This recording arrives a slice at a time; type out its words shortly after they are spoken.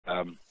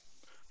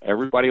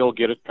everybody will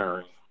get a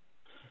turn.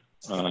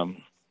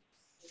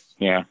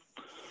 Yeah.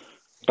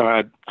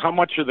 How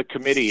much of the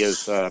committee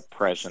is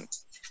present?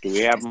 Do we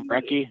have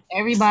Marecki?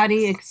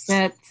 Everybody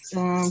except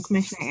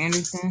Commissioner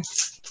Anderson.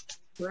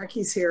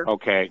 Marecki's here.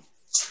 Okay.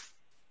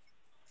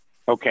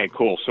 Okay,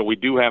 cool. So we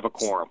do have a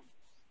quorum.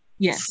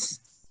 Yes.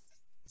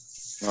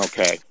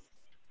 Okay.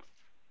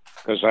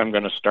 Because I'm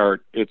going to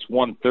start, it's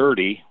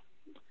 1:30,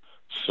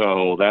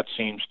 so that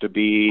seems to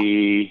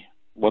be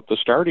what the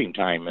starting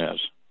time is.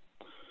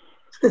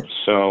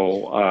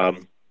 So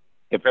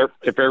if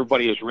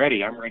everybody is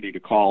ready, I'm ready to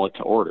call it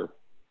to order.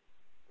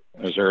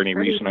 Is there any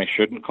reason I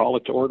shouldn't call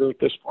it to order at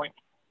this point?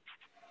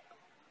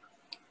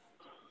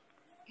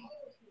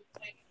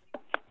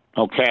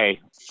 Okay.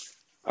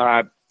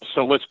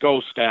 So let's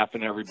go, staff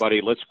and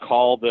everybody. Let's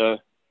call the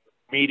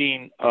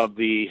meeting of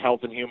the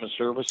Health and Human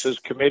Services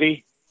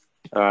Committee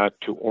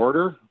to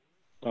order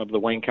of the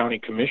Wayne County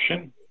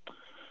Commission.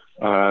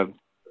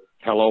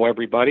 Hello,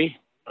 everybody.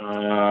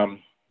 Sherelle,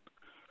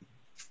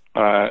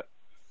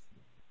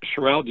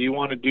 do you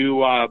want to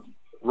do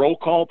roll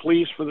call,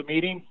 please, for the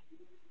meeting?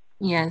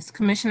 Yes.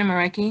 Commissioner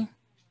Marecki?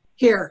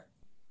 Here.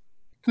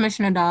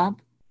 Commissioner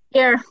Dobb?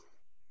 Here.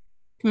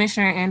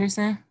 Commissioner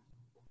Anderson?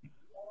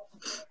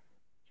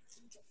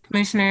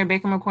 Commissioner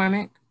Baker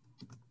McCormick?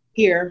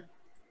 Here.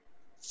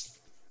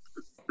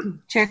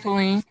 Chair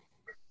Colleen?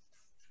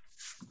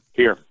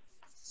 Here.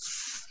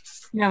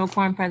 You have a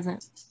quorum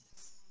present.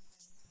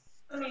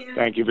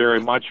 Thank you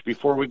very much.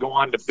 Before we go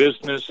on to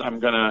business,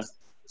 I'm going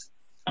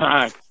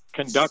to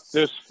conduct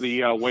this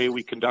the way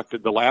we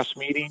conducted the last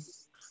meeting.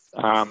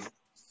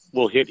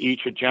 We'll hit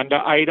each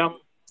agenda item.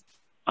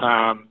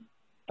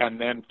 And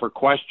then for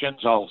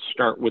questions, I'll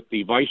start with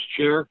the vice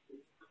chair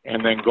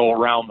and then go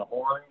around the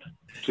horn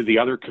to the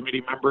other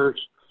committee members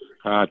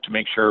to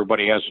make sure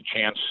everybody has a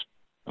chance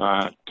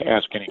to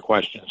ask any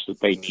questions that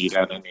they need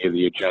on any of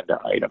the agenda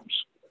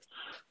items.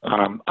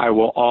 I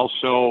will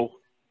also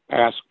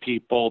ask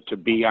people to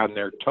be on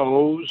their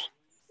toes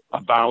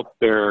about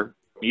their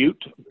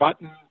mute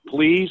button,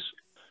 please,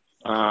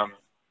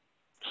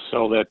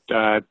 so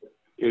that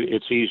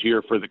it's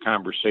easier for the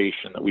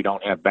conversation, that we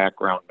don't have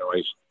background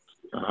noise.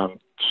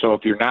 So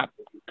if you're not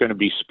going to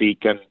be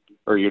speaking,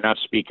 or you're not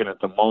speaking at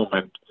the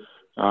moment,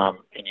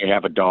 and you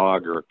have a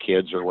dog or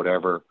kids or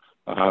whatever,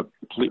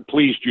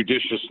 please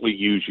judiciously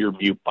use your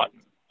mute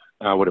button.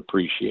 I would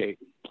appreciate.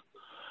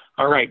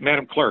 All right,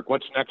 Madam Clerk,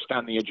 what's next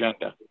on the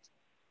agenda?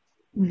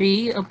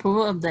 B,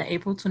 approval of the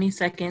April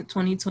 22nd,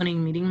 2020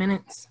 meeting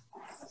minutes.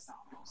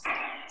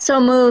 So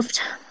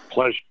moved.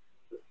 Pleasure.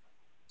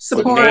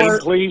 Support. Name,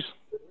 please.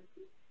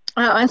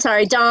 Oh, I'm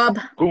sorry, Dobb.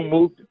 Who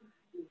moved?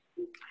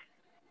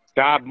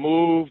 Dobb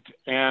moved,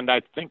 and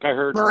I think I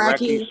heard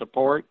Marecki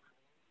support.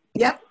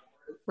 Yep.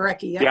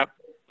 Marecki, yep. Yep,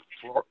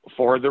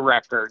 for the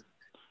record.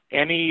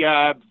 Any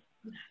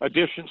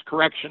additions,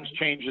 corrections,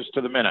 changes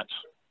to the minutes?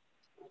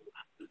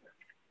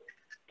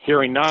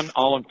 Hearing none,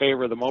 all in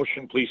favor of the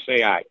motion, please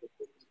say aye.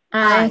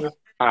 Aye.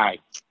 Aye.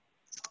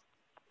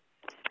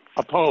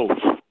 Opposed?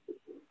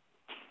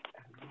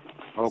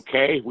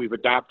 Okay, we've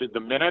adopted the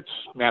minutes.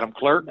 Madam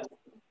Clerk?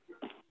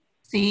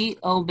 C,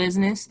 old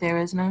business, there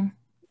is none.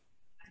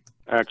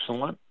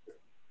 Excellent.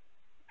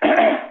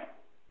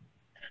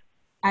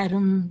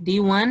 Item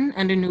D1,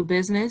 under new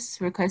business,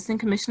 requesting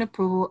commission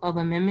approval of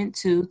Amendment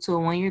 2 to a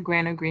one-year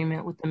grant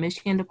agreement with the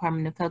Michigan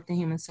Department of Health and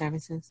Human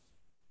Services.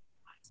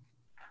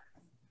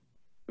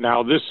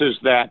 Now, this is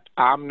that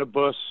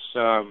omnibus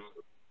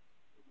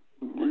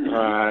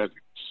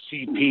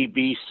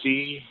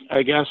CPBC,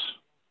 I guess,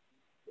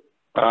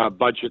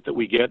 budget that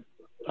we get,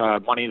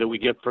 money that we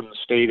get from the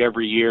state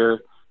every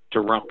year to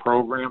run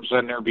programs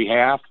on their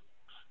behalf.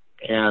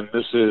 And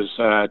this is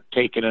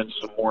taking in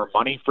some more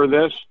money for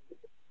this.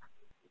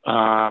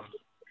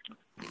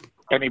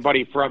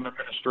 Anybody from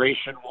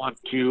administration want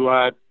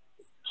to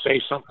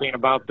say something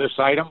about this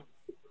item?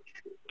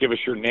 Give us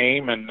your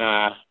name and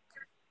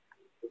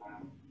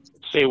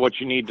say what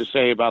you need to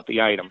say about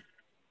the item.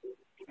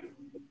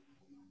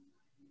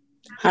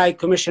 Hi,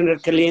 Commissioner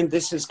Killeen.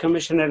 This is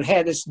Commissioner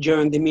Harris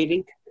joined the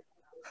meeting.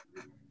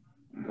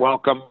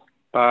 Welcome,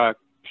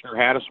 Commissioner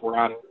Hattis. We're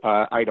on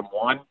item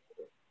 1.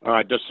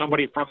 Does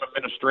somebody from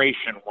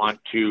administration want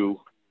to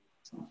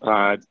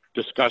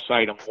discuss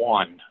item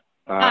 1?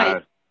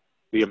 Hi.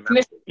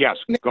 Yes,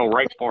 go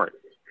right for it.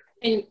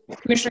 And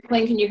Commissioner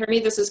Killeen, can you hear me?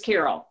 This is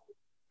Carol.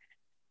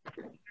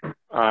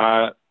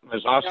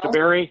 Ms.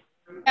 Osterberry?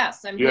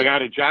 Yes, I'm You here.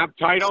 got a job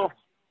title?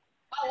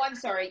 Oh, I'm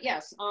sorry.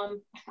 Yes.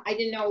 I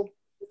didn't know.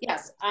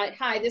 Yes.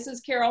 Hi, this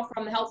is Carol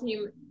from the Health,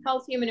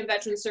 Human and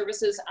Veteran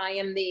Services. I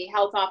am the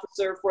health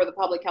officer for the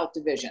Public Health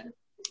Division,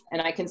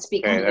 and I can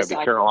speak on Okay, this.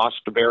 that'd be Carol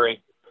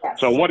Osterberry. Yes.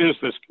 So what is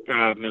this,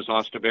 Ms.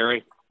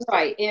 Osterberry?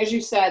 Right. As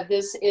you said,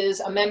 this is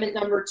amendment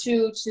number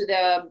 2 to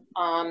the,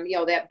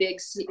 that big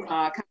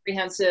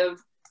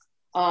comprehensive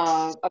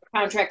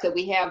contract that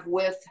we have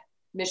with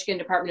Michigan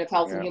Department of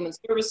Health and Human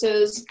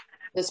Services.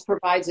 This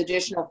provides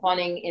additional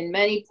funding in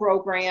many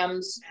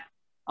programs,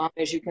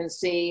 as you can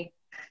see.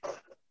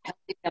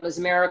 Healthy Families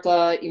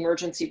America,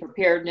 emergency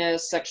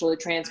preparedness, sexually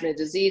transmitted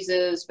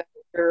diseases,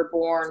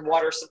 vector-borne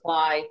water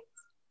supply,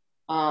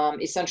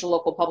 essential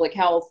local public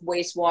health,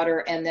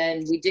 wastewater, and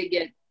then we did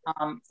get,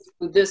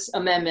 with this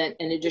amendment,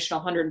 an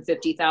additional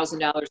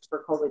 $150,000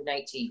 for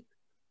COVID-19.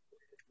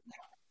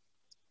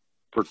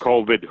 For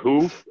COVID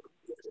who?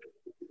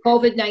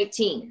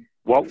 COVID-19.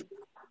 What?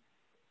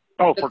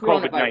 Oh, The for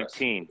coronavirus.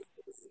 COVID-19.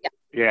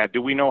 Yeah,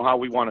 do we know how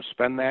we want to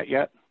spend that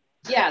yet?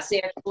 Yes,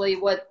 actually,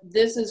 what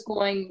this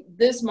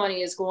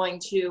money is going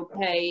to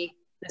pay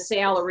the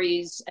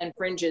salaries and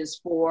fringes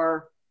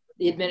for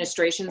the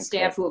administration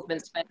staff who have been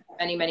spending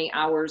many, many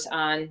hours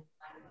on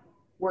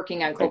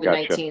working on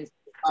COVID-19.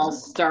 All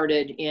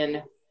started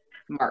in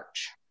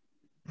March.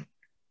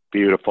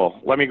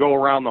 Beautiful. Let me go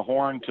around the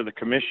horn to the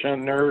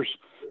commissioners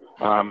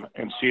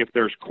and see if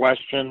there's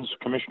questions.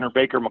 Commissioner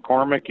Baker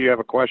McCormick, you have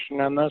a question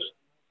on this?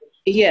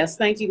 Yes,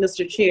 thank you,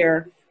 Mr.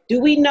 Chair.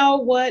 Do we know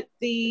what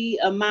the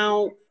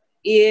amount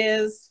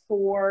is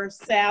for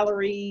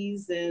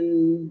salaries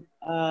and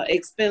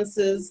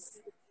expenses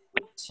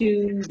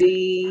to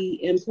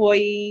the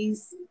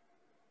employees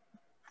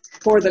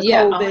for the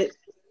COVID?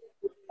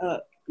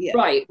 Yeah.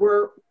 Right,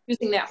 we're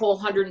using that whole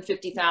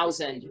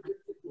 $150,000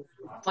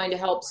 going to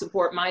help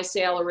support my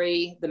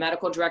salary, the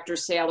medical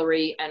director's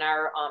salary, and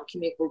our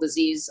communicable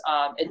disease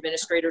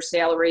administrator's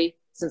salary,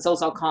 since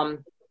those all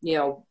come, you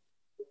know,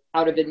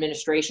 out of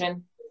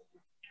administration.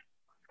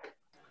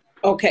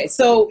 Okay,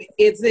 so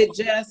is it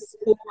just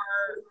for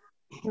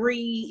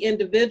 3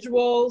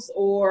 individuals,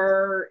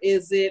 or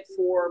is it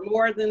for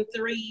more than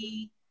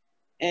 3?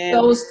 And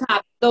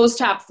Those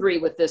top 3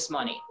 with this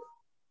money.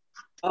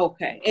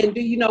 okay, and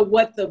do you know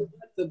what the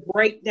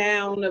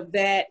breakdown of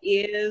that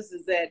is?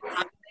 Is that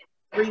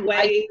 3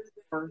 ways?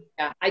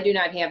 Yeah, I do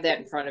not have that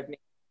in front of me.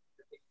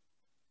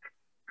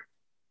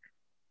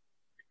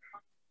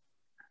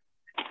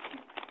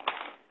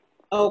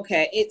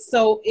 Okay,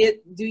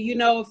 do you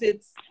know if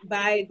it's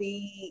by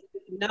the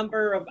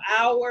number of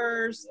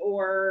hours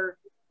or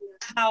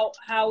how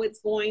it's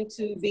going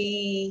to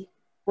be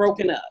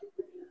broken up?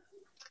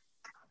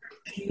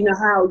 You know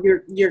how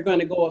you're going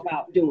to go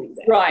about doing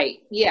that?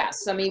 Right.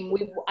 Yes. I mean,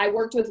 I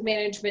worked with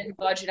management and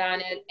budget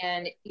on it,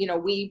 and you know,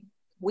 we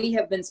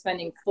have been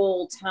spending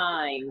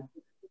full-time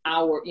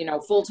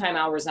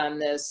hours on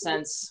this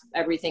since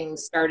everything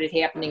started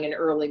happening in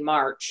early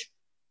March.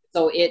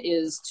 So it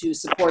is to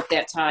support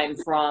that time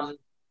from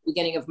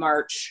beginning of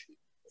March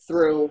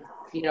through,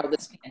 you know,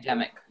 this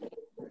pandemic.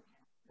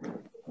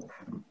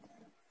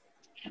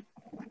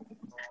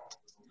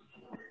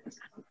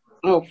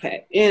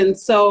 Okay, and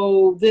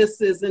so this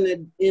is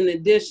in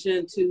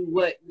addition to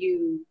what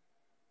you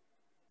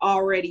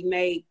already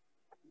make.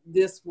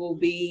 This will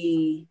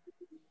be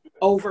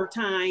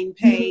overtime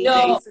pay.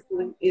 No.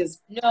 Basically is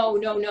No.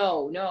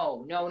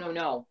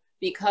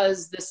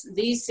 Because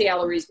these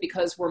salaries,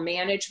 because we're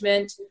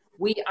management,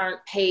 we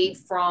aren't paid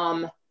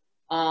from,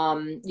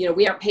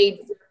 we aren't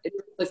paid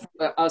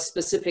from a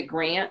specific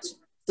grant.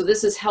 So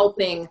this is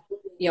helping,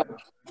 the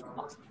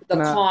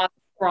cost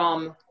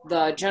from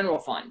the general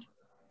fund.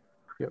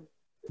 Yep.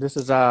 This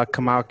is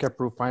Kamal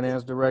Kepru,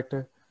 Finance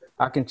Director.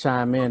 I can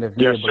chime in if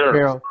Yes, needed,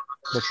 sir.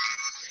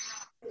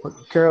 but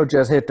Carol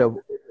just hit the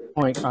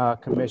point,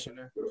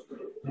 Commissioner.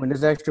 When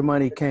this extra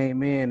money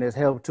came in, it's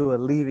helped to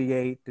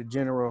alleviate the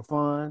general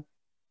fund,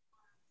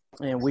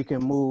 and we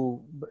can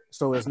move,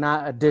 so it's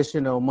not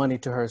additional money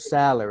to her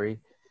salary,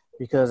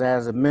 because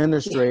as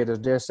administrators,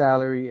 their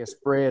salary is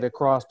spread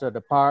across the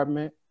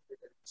department.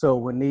 So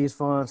when these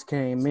funds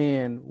came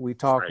in, we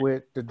talked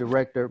with the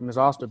director, Ms.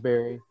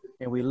 Osterberry,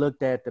 and we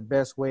looked at the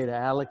best way to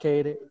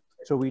allocate it.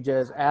 So we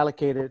just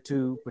allocated it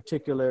to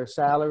particular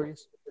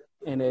salaries,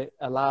 and it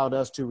allowed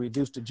us to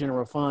reduce the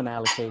general fund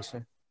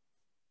allocation.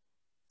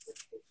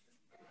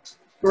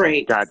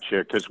 great.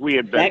 Gotcha, because we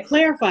had been. That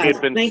clarifies.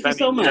 Thank you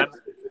so much.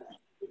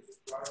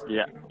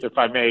 Yeah, if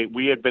I may,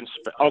 we had been,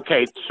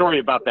 okay, sorry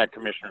about that,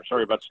 Commissioner.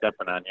 Sorry about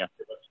stepping on you.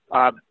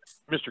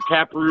 Mr.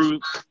 Caparu,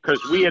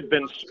 because we had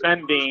been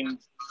spending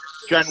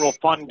general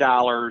fund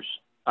dollars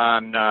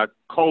on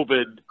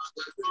COVID,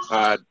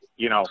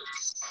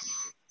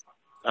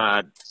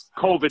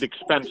 COVID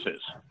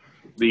expenses,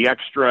 the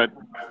extra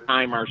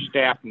time our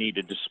staff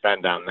needed to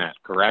spend on that,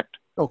 correct?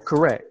 Oh,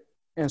 correct.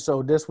 And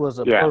so this was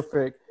a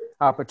perfect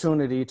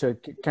opportunity to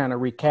kind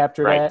of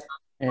recapture that.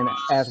 And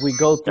as we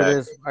go through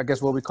this, I guess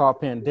what we call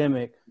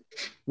pandemic,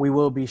 we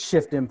will be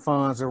shifting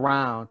funds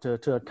around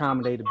to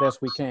accommodate the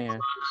best we can.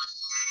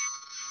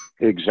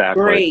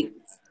 Exactly. Great.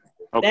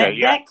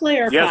 Okay. That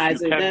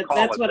clarifies yes, it.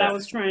 That's what I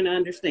was trying to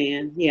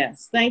understand.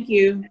 Yes. Thank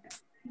you.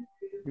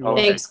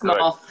 Okay, Thanks,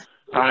 Kamal.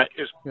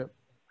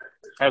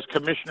 Has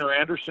Commissioner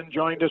Anderson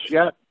joined us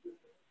yet?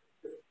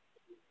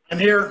 I'm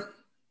here.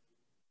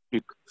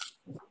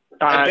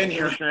 I've been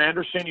here. Commissioner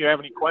Anderson, do you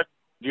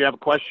have a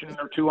question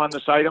or two on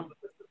this item?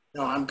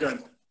 No, I'm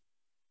good.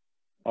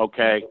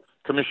 Okay.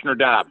 Commissioner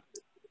Dobb.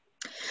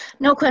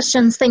 No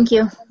questions, thank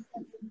you.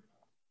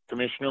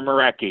 Commissioner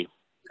Marecki.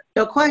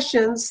 No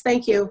questions.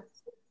 Thank you.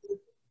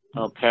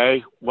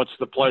 Okay, what's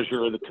the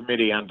pleasure of the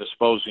committee on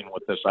disposing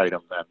with this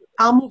item then?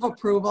 I'll move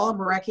approval,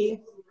 Marecki.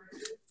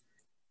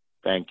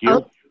 Thank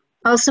you.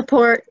 I'll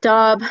support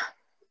Daub.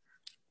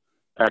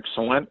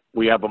 Excellent.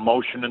 We have a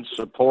motion and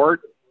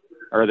support.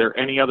 Are there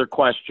any other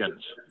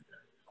questions?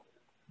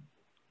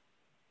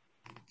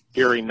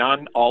 Hearing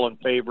none, all in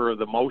favor of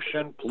the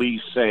motion,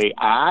 please say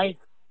aye.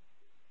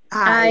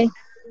 Aye.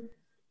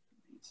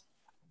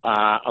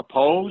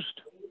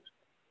 Opposed?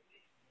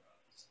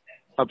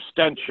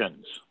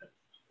 Abstentions?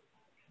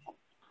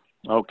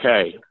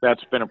 Okay,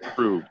 that's been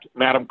approved.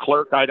 Madam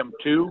Clerk, item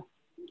 2.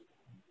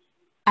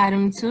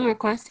 Item 2,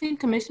 requesting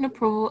commission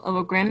approval of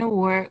a grant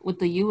award with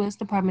the U.S.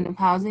 Department of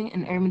Housing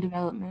and Urban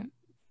Development.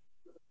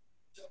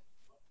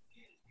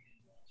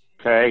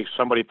 Okay,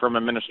 somebody from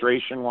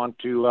administration want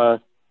to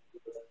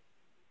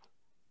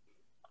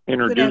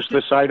introduce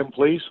this item,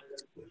 please?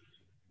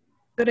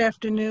 Good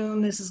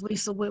afternoon. This is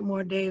Lisa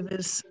Whitmore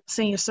Davis,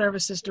 Senior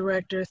Services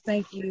Director.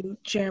 Thank you,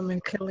 Chairman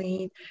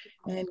Killeen,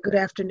 and good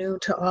afternoon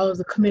to all of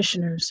the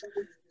commissioners.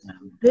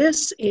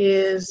 This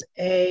is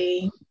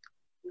a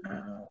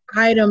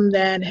item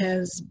that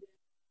has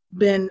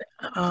been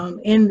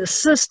in the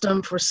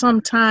system for some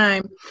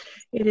time.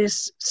 It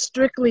is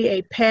strictly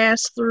a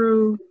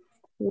pass-through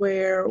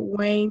where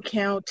Wayne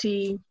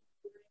County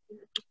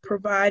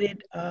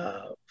provided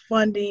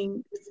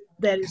funding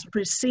that is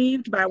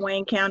received by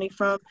Wayne County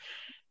from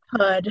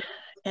HUD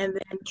and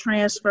then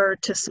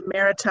transferred to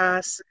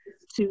Samaritas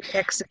to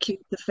execute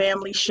the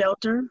family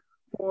shelter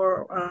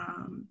for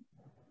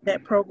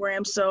that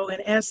program. So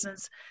in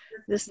essence,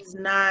 this is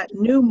not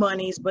new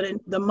monies, but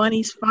the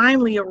monies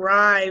finally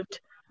arrived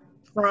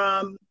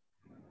from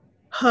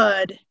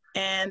HUD,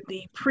 and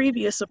the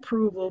previous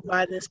approval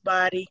by this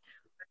body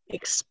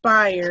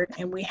expired,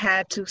 and we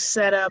had to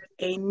set up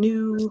a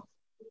new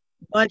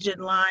budget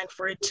line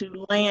for it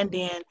to land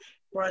in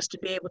for us to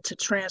be able to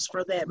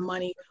transfer that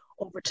money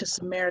over to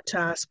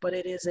Samaritas. But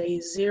it is a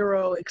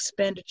zero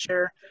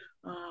expenditure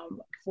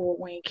for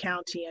Wayne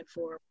County and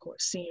for, of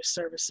course, senior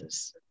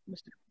services,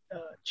 Mr.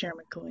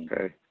 Chairman Killeen.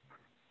 Okay.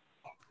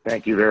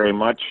 Thank you very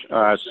much.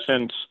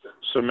 Since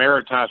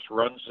Samaritas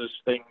runs this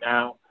thing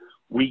now,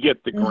 we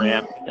get the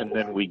grant and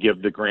then we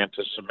give the grant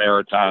to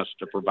Samaritas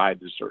to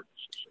provide the services.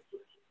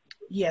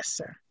 Yes,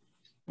 sir.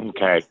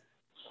 Okay.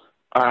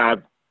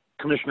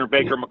 Commissioner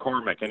Baker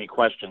McCormick, any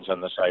questions on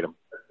this item?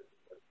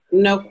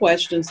 No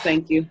questions,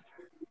 thank you.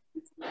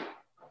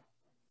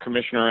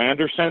 Commissioner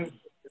Anderson?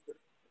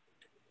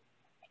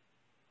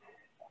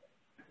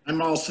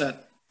 I'm all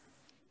set.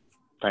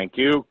 Thank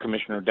you.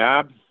 Commissioner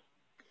Daub?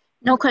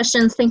 No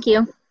questions, thank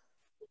you.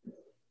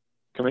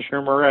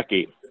 Commissioner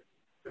Marecki?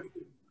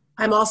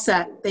 I'm all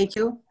set. Thank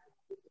you.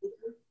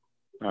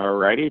 All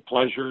righty.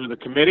 Pleasure of the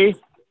committee.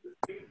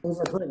 Move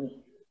approval.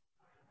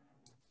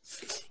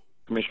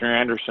 Commissioner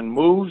Anderson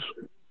moves.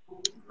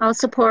 I'll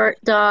support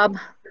Daub.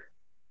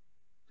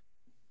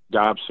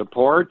 Daub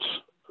supports.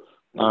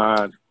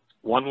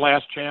 One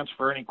last chance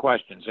for any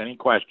questions. Any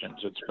questions?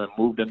 It's been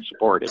moved and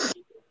supported.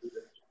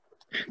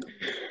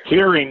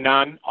 Hearing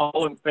none,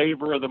 all in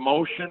favor of the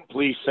motion,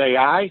 please say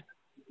aye.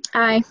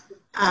 Aye.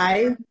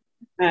 Aye.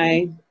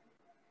 Aye.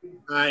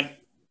 Aye.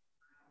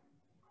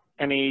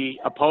 Any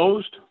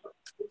opposed?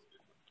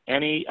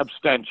 Any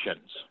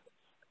abstentions?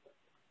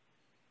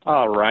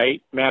 All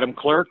right. Madam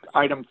Clerk,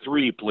 item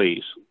 3,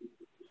 please.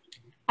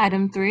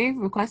 Item 3,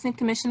 requesting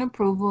commission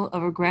approval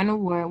of a grant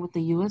award with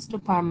the U.S.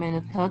 Department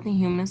of Health and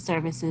Human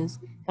Services,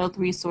 Health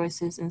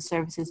Resources and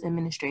Services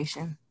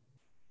Administration.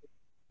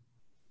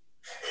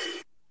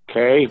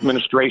 Okay,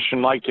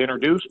 administration like to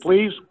introduce,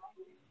 please.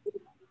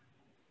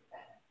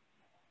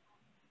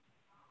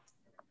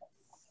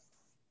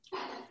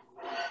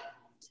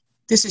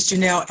 This is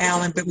Janelle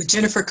Allen, but with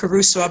Jennifer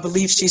Caruso, I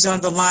believe she's on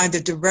the line, the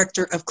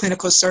Director of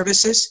Clinical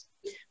Services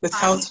with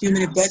Health,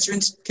 Human, and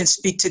Veterans, can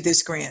speak to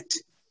this grant.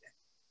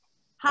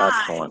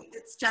 Hi, Excellent.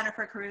 It's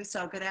Jennifer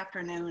Caruso. Good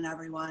afternoon,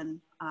 everyone.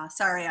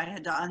 Sorry, I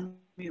had to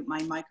unmute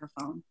my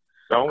microphone.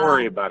 Don't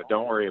worry about it.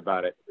 Don't worry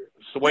about it.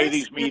 It's the way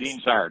these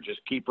meetings are.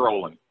 Just keep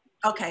rolling.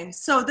 Okay,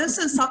 so this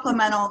is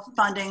supplemental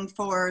funding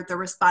for the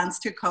response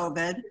to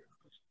COVID.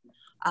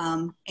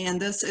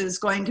 And this is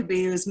going to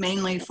be used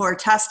mainly for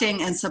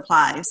testing and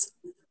supplies.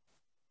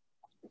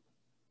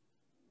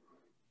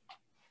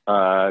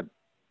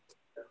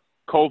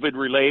 COVID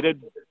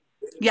related?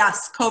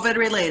 Yes, COVID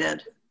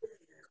related.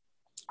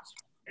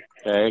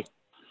 Okay.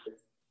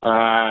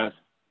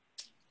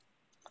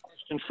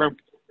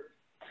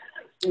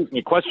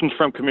 Questions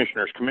from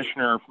commissioners.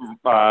 Commissioner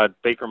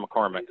Baker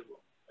McCormick.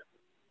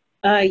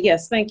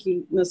 Yes, thank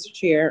you, Mr.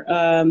 Chair.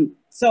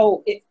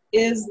 So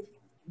is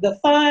the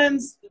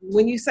funds,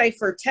 when you say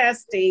for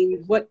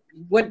testing,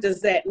 what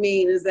does that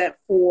mean? Is that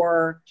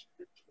for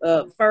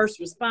first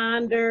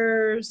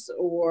responders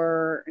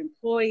or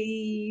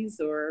employees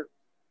or?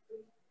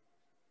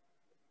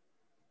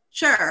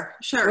 Sure.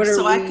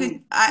 So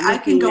I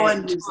can go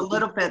into a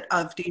little bit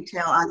of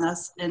detail on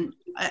this. And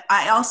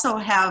I also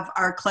have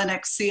our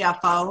clinic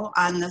CFO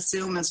on the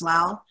Zoom as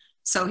well.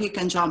 So he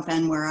can jump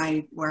in where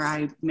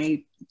I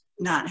may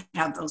not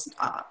have those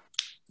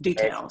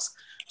details.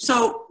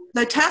 So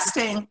the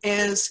testing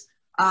is,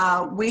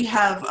 we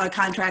have a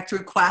contract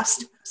through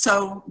Quest.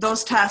 So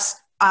those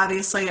tests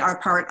obviously are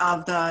part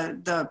of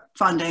the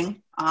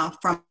funding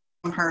from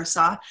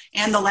HRSA,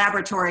 and the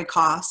laboratory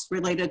costs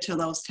related to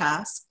those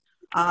tests.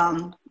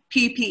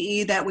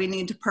 PPE that we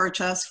need to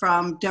purchase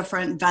from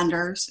different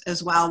vendors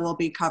as well will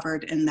be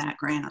covered in that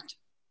grant.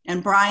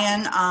 And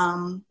Brian,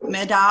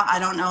 Mida, I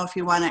don't know if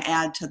you want to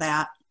add to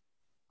that.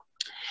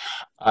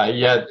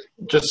 Yeah,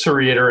 just to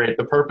reiterate,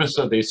 the purpose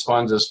of these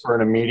funds is for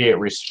an immediate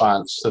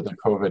response to the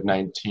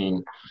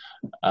COVID-19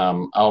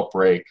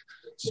 outbreak.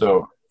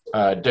 So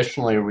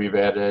additionally, we've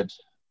added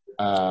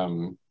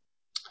some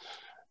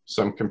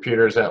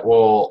computers that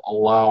will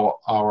allow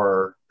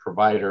our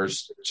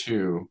providers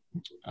to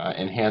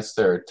enhance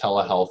their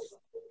telehealth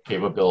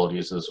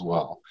capabilities as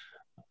well.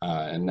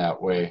 And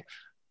that way,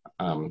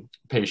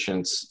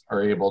 patients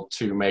are able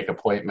to make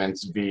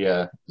appointments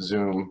via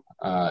Zoom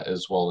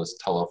as well as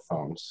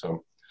telephone.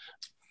 So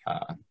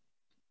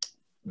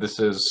this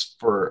is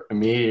for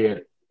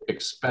immediate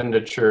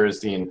expenditure is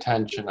the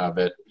intention of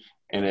it,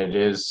 and it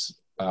is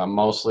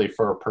mostly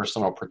for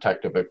personal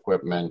protective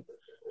equipment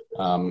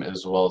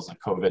as well as the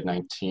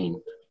COVID-19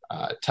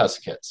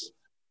 test kits.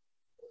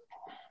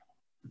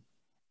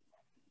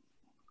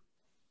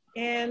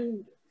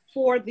 And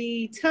for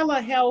the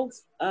telehealth,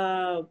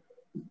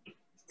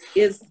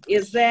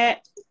 does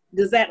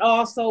that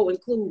also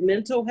include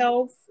mental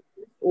health,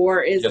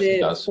 or is Yes,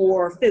 it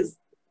for physical?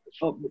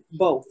 Oh,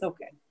 both.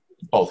 Okay.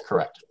 Both,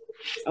 correct.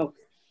 Okay.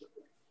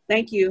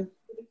 Thank you.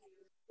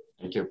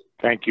 Thank you.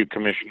 Thank you,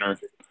 Commissioner.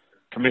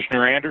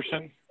 Commissioner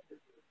Anderson?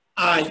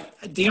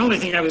 The only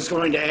thing I was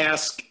going to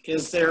ask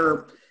is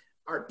do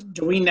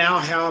we now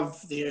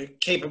have the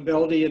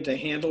capability to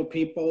handle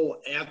people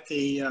at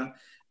the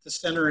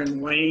center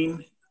in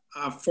Wayne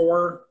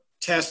for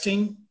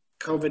testing,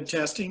 COVID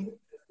testing?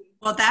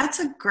 Well, that's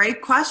a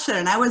great question.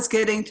 And I was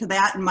getting to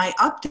that in my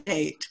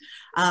update.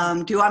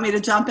 Do you want me to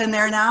jump in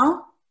there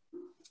now?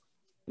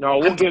 No,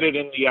 we'll get it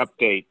in the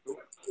update.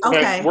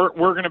 Okay. We're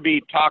going to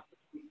be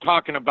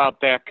talking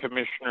about that,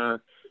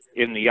 Commissioner,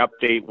 in the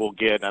update we'll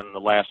get on the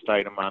last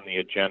item on the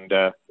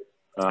agenda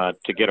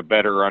to get a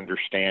better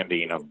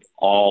understanding of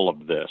all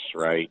of this,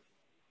 right?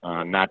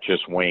 Not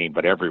just Wayne,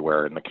 but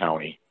everywhere in the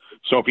county.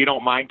 So if you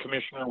don't mind,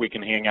 Commissioner, we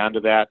can hang on to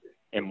that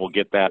and we'll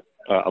get that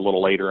a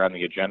little later on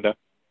the agenda.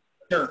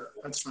 Sure,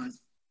 that's fine.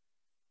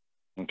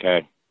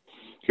 Okay.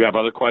 Do you have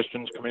other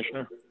questions,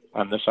 Commissioner,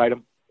 on this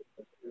item?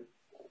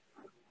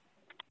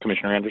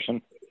 Commissioner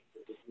Anderson?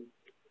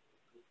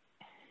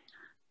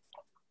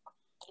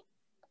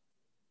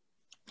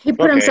 He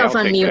put himself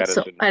on mute,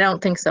 so I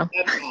don't think so.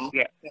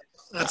 Yeah,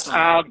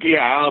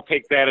 I'll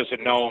take that as a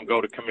no and go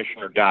to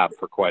Commissioner Dobb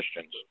for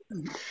questions.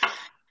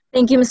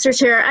 Thank you, Mr.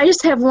 Chair. I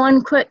just have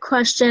one quick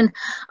question.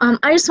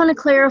 I just want to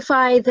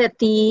clarify that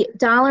the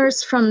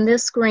dollars from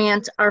this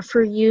grant are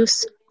for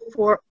use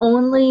for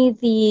only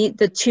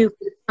the two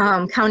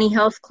county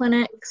health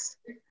clinics.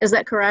 Is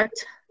that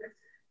correct?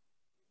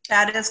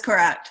 That is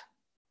correct.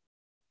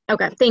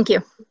 Okay, thank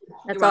you.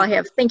 That's all I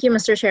have. Thank you,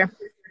 Mr. Chair.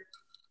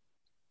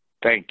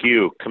 Thank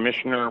you.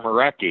 Commissioner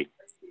Marecki?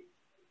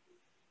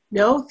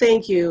 No,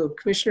 thank you.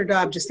 Commissioner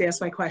Dobb just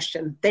asked my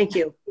question. Thank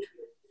you.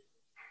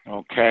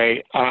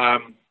 Okay.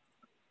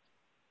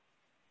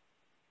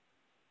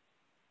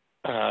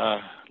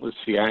 Let's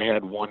see, I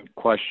had one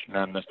question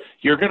on this.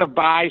 You're going to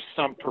buy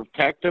some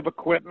protective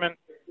equipment.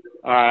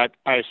 I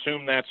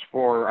assume that's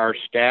for our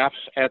staffs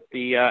at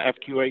the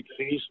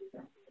FQHCs?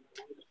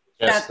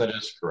 Yes, that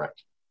is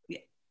correct.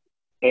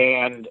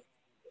 And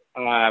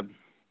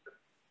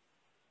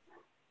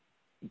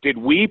did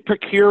we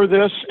procure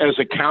this as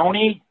a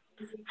county?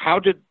 How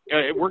did,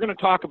 we're going to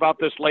talk about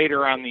this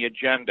later on the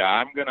agenda.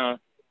 I'm going to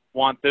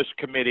want this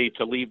committee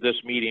to leave this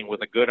meeting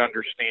with a good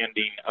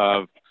understanding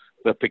of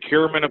the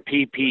procurement of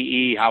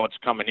PPE, how it's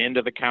coming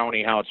into the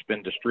county, how it's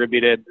been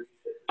distributed.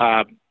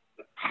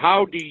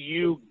 How do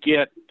you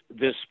get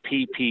this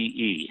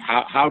PPE?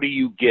 How do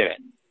you get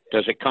it?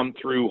 Does it come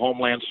through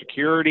Homeland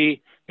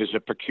Security? Is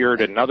it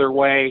procured another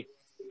way?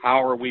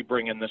 How are we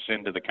bringing this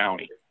into the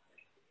county?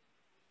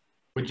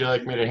 Would you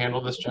like me to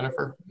handle this,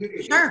 Jennifer?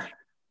 Sure.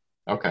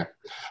 Okay.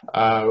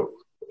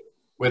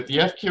 With the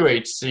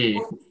FQHC...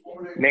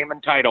 Name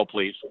and title,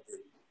 please.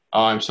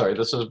 Oh, I'm sorry.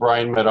 This is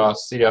Brian Meadow,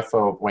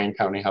 CFO of Wayne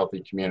County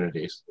Healthy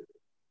Communities.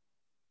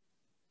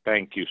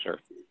 Thank you, sir.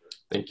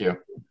 Thank you.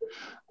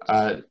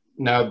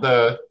 Now,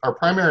 our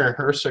primary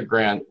HRSA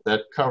grant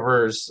that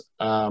covers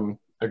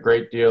a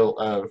great deal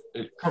of,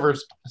 it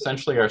covers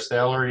essentially our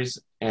salaries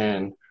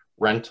and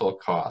rental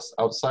costs.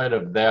 Outside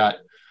of that,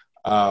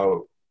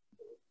 our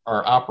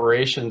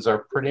operations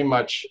are pretty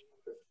much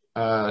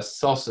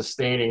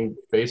self-sustaining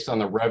based on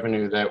the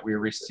revenue that we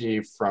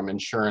receive from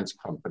insurance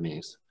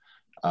companies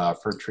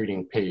for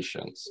treating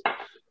patients.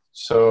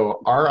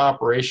 So our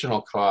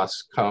operational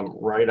costs come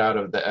right out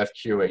of the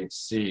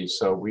FQHC.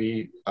 So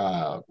we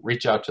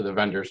reach out to the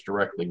vendors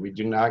directly. We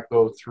do not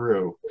go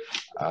through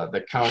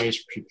the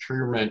county's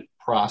procurement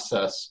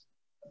process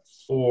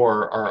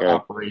for our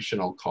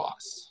operational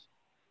costs.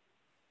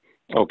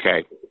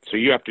 Okay, so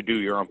you have to do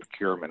your own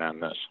procurement on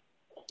this.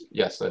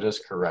 Yes, that is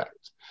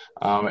correct.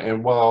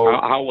 And while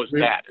How was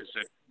that? Is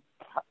it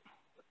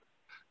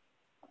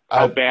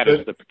how bad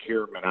is the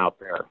procurement out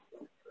there?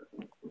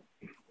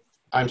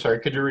 I'm sorry,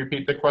 could you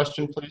repeat the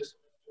question, please?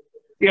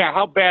 Yeah,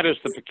 how bad is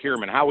the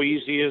procurement? How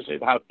easy is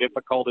it? How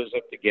difficult is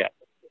it to get?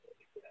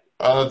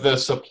 The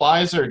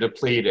supplies are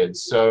depleted,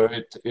 so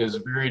it is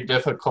very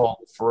difficult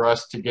for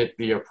us to get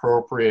the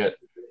appropriate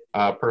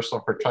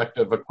personal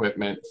protective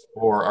equipment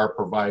for our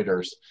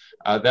providers.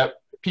 That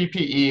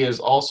PPE is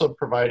also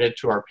provided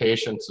to our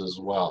patients as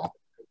well.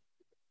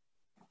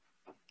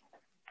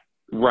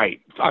 Right,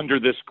 under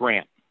this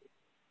grant.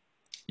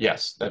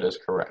 Yes, that is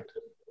correct.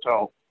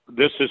 So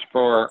this is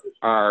for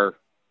our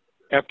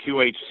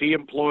FQHC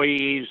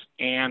employees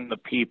and the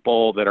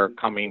people that are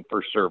coming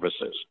for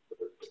services.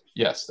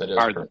 Yes, that is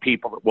are correct. The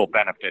people that will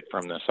benefit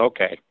from this.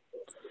 Okay.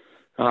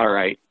 All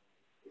right.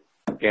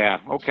 Yeah,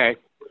 okay.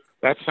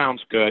 That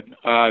sounds good.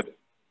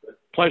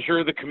 Pleasure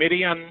of the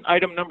committee on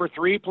item number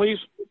 3, please.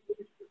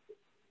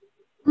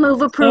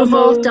 Move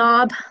approval,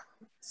 Dobb.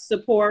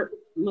 Support,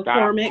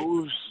 McCormick. Dobb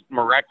moves,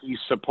 Marecki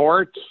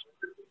supports.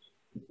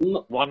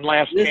 One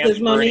last This chance is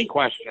for any Monique.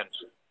 questions.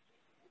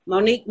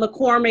 Monique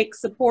McCormick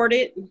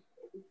supported.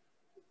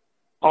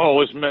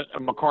 Oh, it was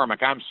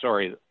McCormick. I'm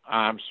sorry.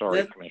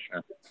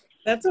 Commissioner.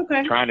 That's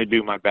okay. Trying to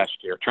do my best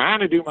here.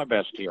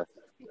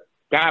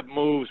 Dobb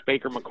moves,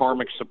 Baker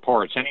McCormick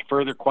supports. Any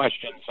further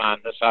questions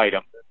on this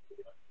item?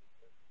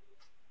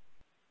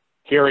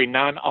 Hearing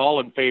none, all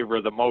in favor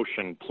of the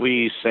motion,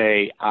 please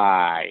say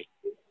aye.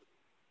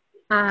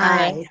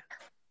 Aye.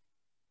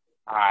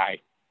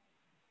 Aye.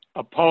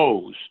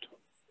 Opposed?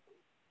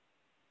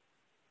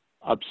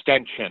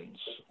 Abstentions?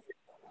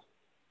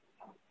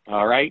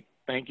 All right,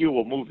 thank you.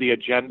 We'll move the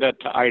agenda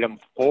to item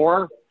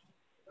 4.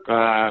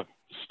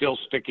 Still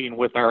sticking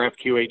with our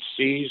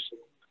FQHCs.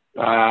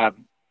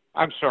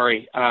 I'm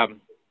sorry,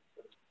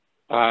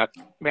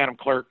 Madam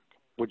Clerk,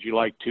 would you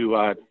like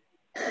to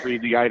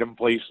read the item,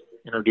 please?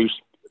 Introduce.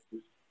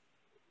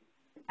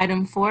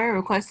 Item 4,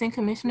 requesting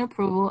commission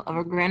approval of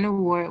a grant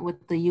award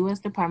with the U.S.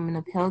 Department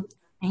of Health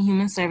and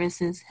Human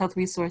Services, Health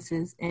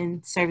Resources,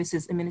 and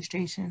Services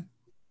Administration.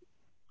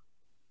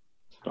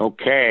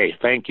 Okay,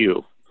 thank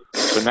you.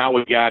 So now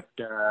we got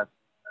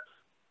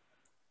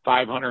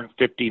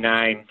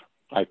 559,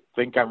 I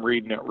think I'm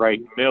reading it right,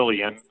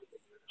 million.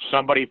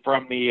 Somebody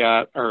from the,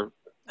 or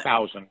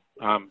 1,000.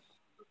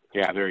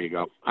 Yeah, there you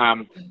go.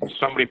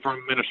 Somebody from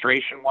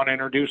administration want to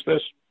introduce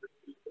this?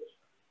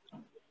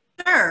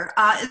 Sure.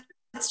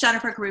 It's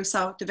Jennifer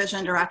Caruso,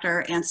 Division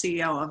Director and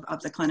CEO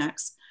of the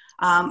clinics.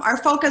 Our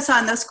focus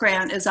on this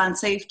grant is on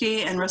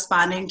safety and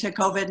responding to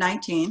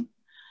COVID-19.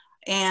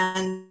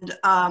 And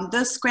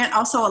this grant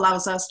also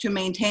allows us to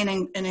maintain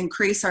and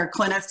increase our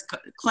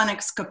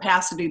clinics'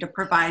 capacity to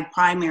provide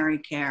primary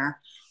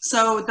care.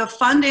 So the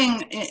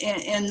funding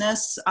in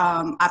this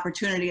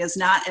opportunity is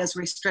not as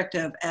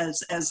restrictive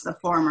as the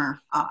former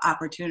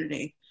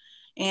opportunity.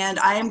 And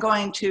I am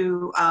going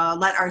to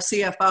let our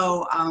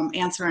CFO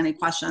answer any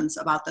questions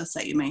about this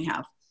that you may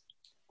have.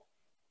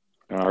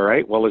 All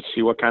right, well, let's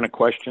see what kind of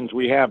questions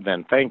we have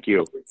then. Thank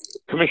you.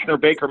 Commissioner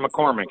Baker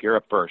McCormick, you're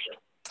up first.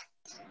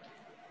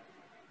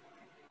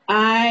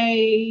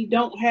 I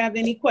don't have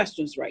any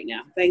questions right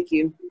now. Thank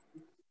you.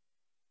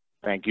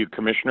 Thank you,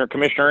 Commissioner.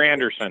 Commissioner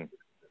Anderson,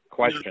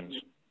 questions?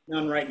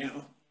 None right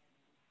now.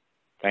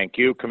 Thank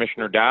you.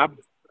 Commissioner Dobb?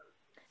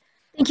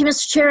 Thank you,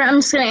 Mr. Chair. I'm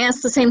just going to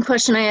ask the same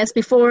question I asked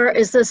before.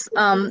 Is this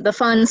the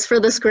funds for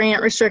this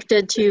grant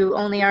restricted to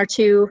only our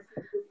 2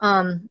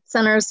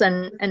 centers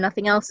and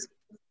nothing else?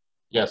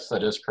 Yes,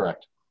 that is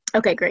correct.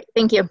 Okay, great.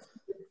 Thank you.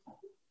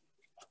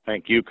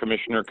 Thank you,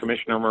 Commissioner.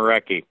 Commissioner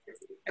Marecki?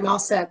 I'm all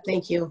set.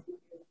 Thank you.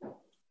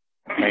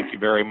 Thank you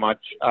very much.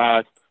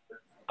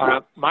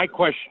 My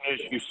question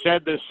is, you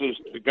said this is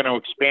going to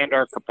expand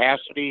our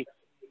capacity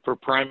for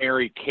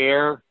primary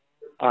care.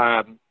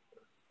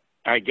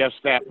 I guess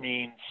that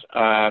means,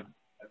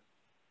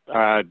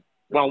 well,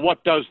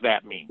 what does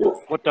that mean?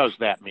 What does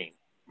that mean?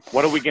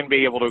 What are we going to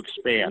be able to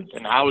expand,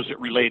 and how is it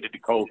related to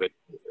COVID?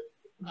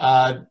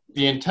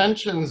 The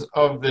intentions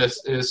of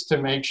this is to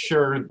make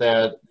sure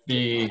that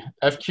the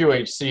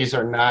FQHCs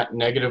are not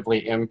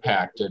negatively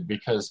impacted,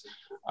 because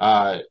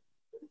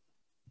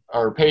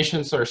our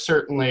patients are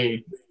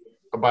certainly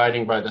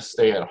abiding by the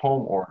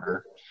stay-at-home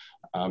order.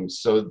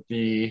 So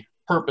the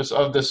purpose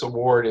of this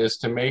award is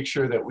to make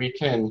sure that we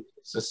can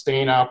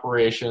sustain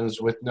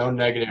operations with no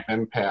negative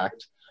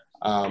impact.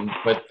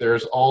 But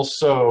there's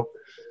also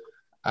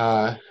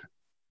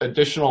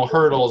additional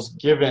hurdles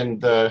given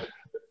the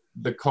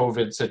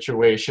COVID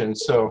situation.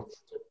 So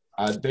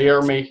they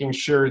are making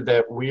sure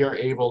that we are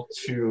able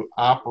to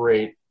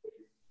operate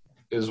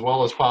as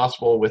well as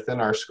possible within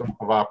our scope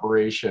of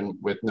operation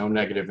with no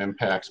negative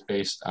impacts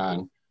based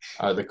on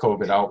the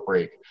COVID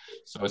outbreak.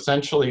 So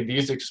essentially,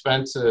 these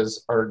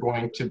expenses are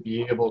going to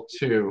be able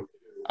to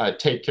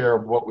take care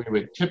of what we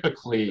would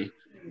typically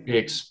be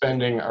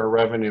expending our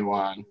revenue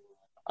on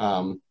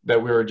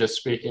that we were just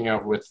speaking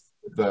of with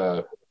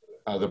the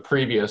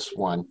previous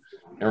one.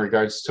 in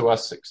regards to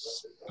us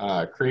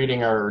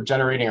generating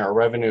our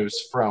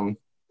revenues from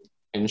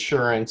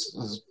insurance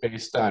is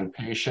based on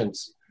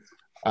patients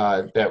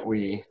that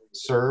we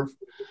serve.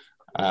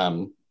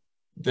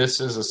 This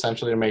is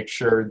essentially to make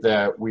sure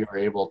that we are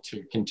able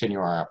to continue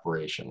our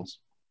operations.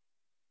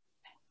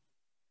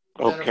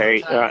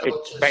 Okay.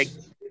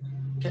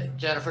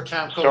 Jennifer,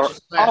 Tom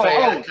Coaches, if I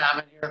add a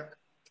comment here?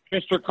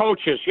 Mr.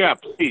 Coaches, yeah,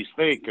 please,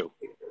 thank you.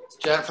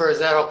 Jennifer, is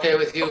that okay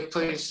with you,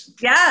 please?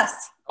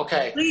 Yes.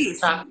 Okay. Please.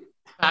 Tom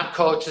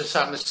Coaches,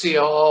 I'm the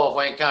COO of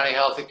Wayne County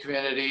Healthy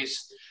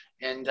Communities.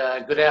 And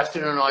good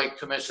afternoon, all you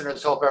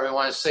commissioners. Hope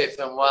everyone is safe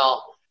and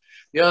well.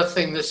 The other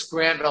thing this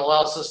grant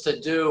allows us to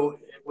do,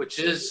 which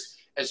is,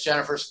 as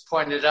Jennifer's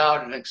pointed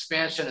out, an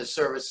expansion of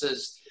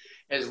services,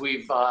 is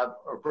are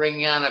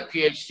bringing on a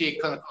PhD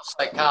clinical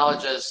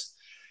psychologist,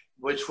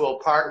 which will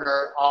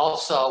partner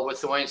also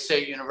with the Wayne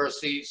State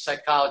University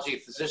Psychology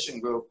Physician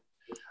Group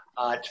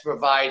to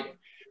provide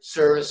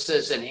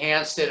services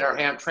enhanced at our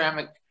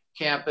Hamtramck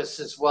campus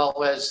as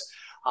well as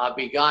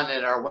begun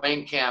at our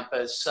Wayne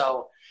campus.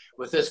 So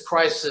with this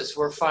crisis,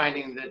 we're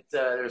finding that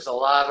there's a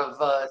lot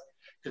of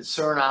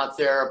concern out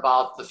there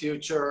about the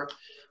future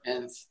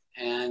and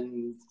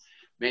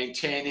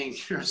maintaining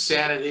your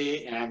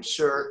sanity. And I'm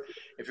sure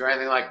if you're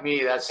anything like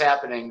me, that's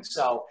happening.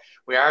 So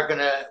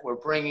we're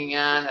bringing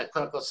on a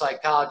clinical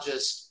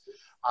psychologist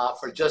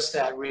for just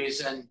that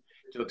reason,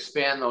 to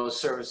expand those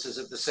services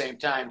at the same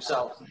time.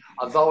 So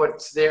although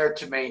it's there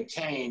to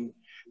maintain,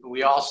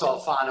 we also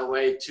found a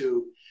way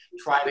to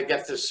try to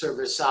get this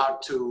service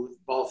out to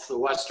both the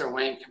Western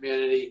Wayne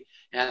community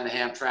and the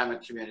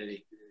Hamtramck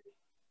community.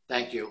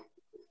 Thank you.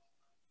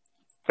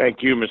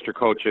 Thank you, Mr.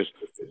 Coaches.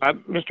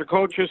 Mr.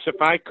 Coaches,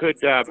 if I could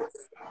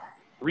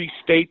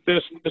restate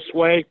this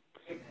way,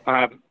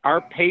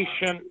 our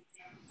patient,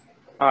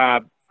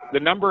 the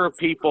number of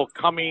people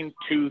coming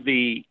to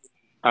the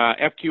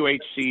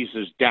FQHCs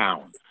is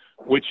down,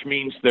 which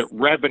means that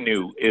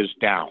revenue is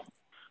down.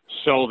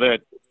 So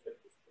that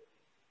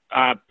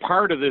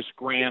part of this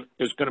grant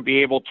is going to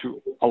be able to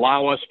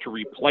allow us to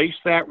replace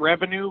that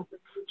revenue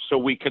so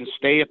we can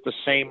stay at the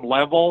same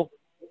level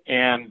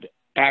and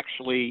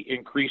actually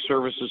increase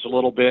services a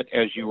little bit,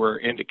 as you were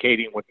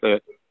indicating with the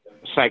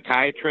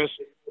psychiatrist.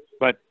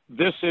 But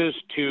this is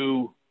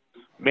to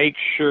make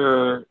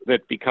sure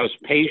that because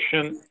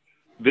patient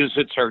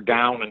visits are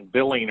down and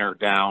billing are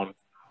down,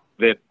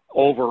 that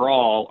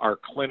overall our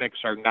clinics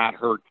are not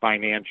hurt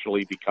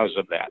financially because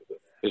of that.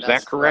 Is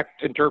that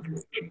correct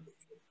interpretation?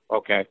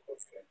 Okay.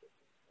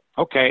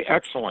 Okay,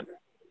 excellent.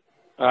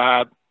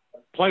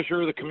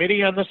 Pleasure of the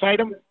committee on this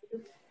item?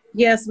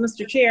 Yes,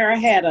 Mr. Chair, I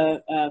had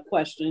a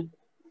question.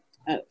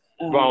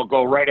 Well,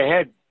 go right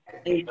ahead.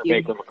 Thank you.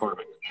 Baker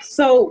McCormick.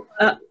 So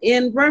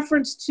in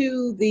reference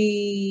to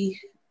the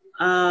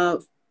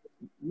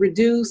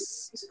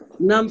reduced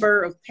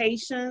number of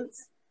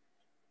patients,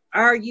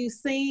 are you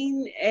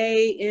seeing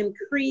a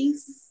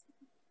increase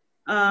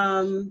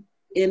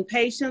in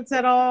patients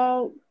at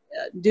all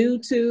due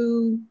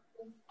to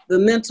the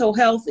mental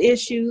health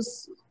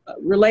issues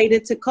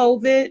related to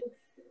COVID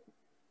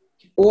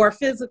or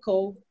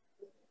physical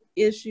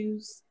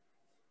issues?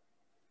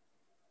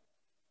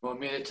 Want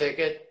me to take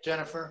it,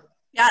 Jennifer?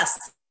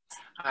 Yes.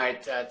 All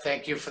right,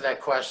 thank you for that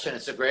question.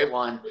 It's a great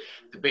one.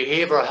 The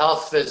behavioral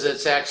health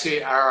visits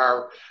actually are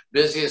our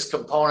busiest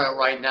component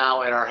right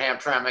now at our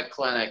Hamtramck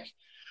clinic.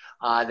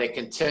 They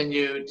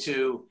continue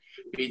to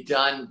be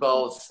done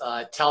both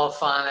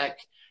telephonic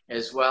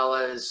as well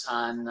as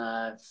on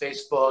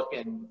Facebook,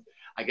 and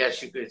I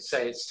guess you could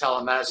say it's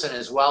telemedicine,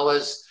 as well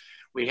as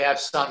we have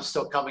some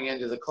still coming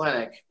into the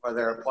clinic for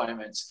their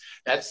appointments.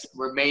 That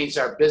remains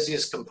our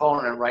busiest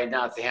component right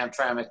now at the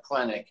Hamtramck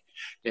clinic,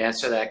 to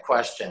answer that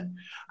question.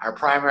 Our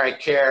primary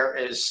care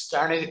is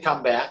starting to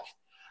come back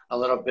a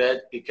little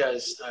bit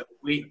because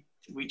we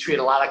treat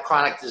a lot of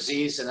chronic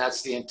disease, and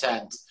that's the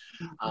intent.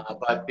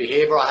 But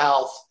behavioral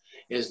health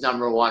is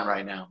 #1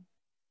 right now.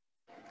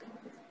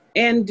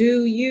 And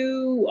do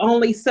you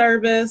only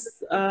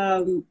service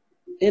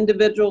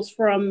individuals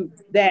from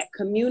that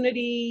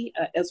community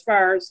as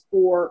far as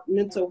for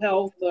mental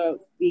health,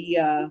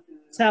 the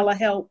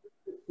telehealth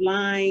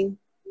line?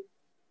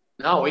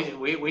 No,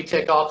 we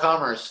take all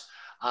comers.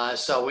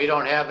 So we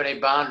don't have any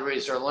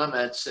boundaries or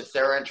limits. If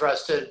they're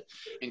interested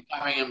in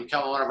coming and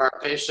becoming one of our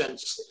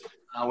patients,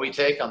 we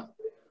take them.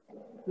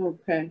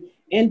 Okay.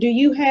 And do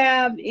you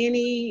have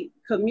any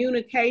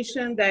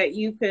communication that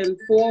you can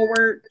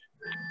forward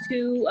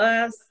to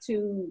us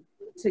to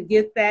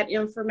get that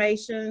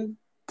information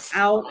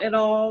out at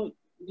all?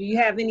 Do you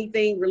have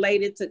anything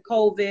related to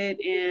COVID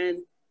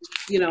and,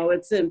 you know,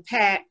 its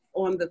impact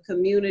on the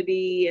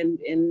community, and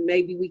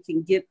maybe we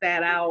can get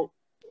that out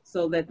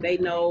so that they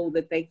know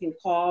that they can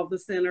call the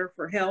center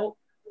for help?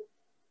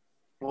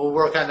 We'll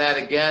work on that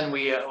again.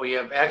 We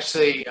have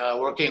actually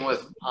working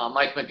with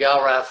Mike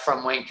McElrath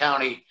from Wayne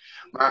County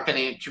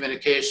Marketing and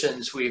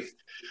Communications.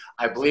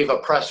 I believe a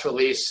press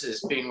release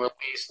is being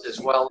released as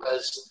well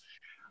as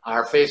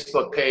our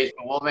Facebook page,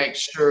 but we'll make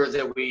sure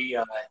that we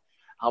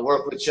I'll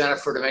work with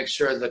Jennifer to make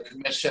sure the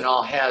commission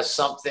all has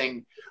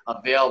something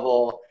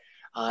available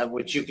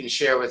which you can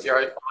share with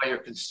all your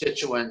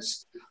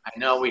constituents. I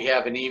know we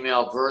have an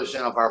email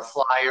version of our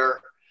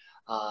flyer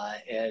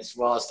as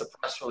well as the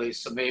press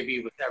release. So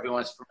maybe with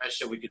everyone's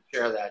permission, we could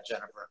share that,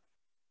 Jennifer.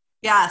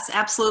 Yes,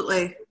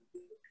 absolutely.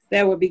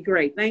 That would be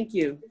great. Thank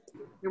you.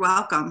 You're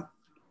welcome.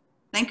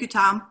 Thank you,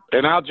 Tom.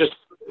 And I'll just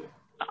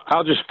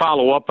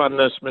follow up on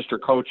this, Mr.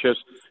 Coaches.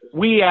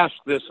 We ask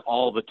this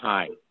all the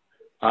time.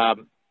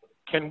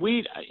 Can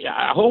we,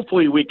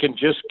 hopefully we can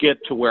just get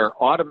to where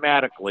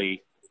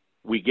automatically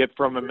we get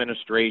from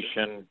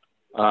administration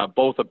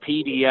both a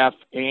PDF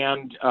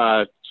and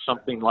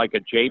something like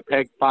a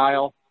JPEG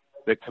file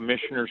that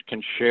commissioners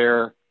can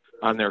share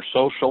on their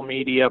social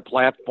media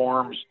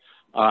platforms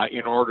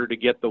in order to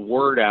get the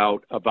word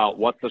out about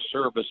what the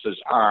services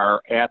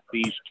are at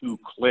these 2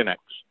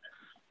 clinics.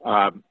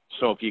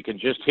 So if you can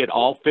just hit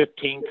all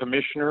 15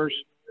 commissioners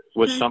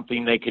with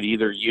something they could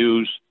either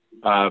use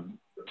to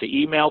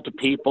email to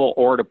people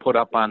or to put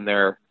up on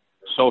their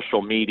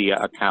social media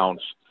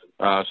accounts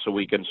so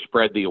we can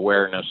spread the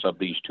awareness of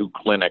these 2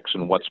 clinics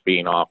and what's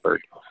being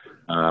offered.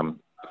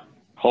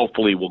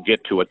 Hopefully we'll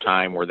get to a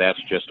time where that's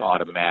just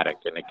automatic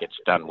and it gets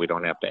done. We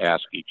don't have to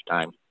ask each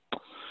time.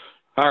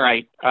 All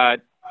right.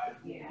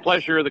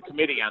 Pleasure of the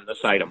committee on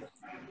this item.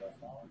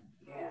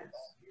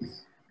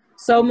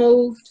 So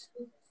moved.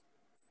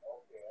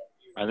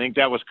 I think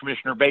that was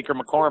Commissioner Baker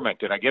McCormick.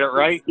 Did I get it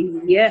right?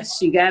 Yes,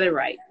 you got it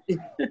right.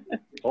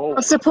 Oh,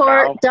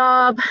 support, wow.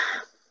 Dobb.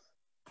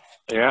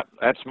 Yeah,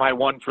 that's my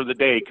one for the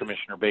day,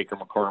 Commissioner Baker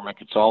McCormick.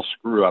 It's all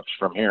screw-ups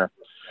from here.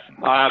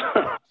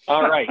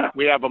 All right,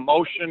 we have a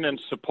motion and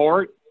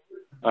support.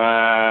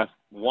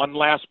 One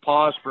last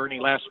pause for any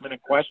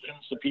last-minute questions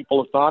that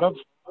people have thought of.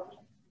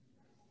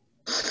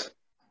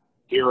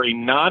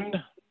 Hearing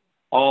none,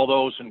 all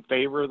those in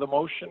favor of the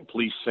motion,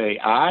 please say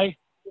aye.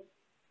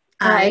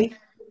 Aye.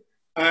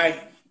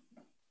 Aye.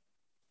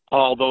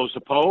 All those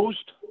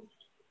opposed?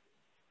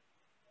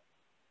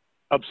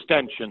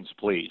 Abstentions,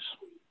 please.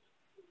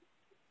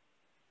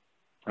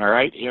 All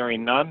right,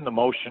 hearing none, the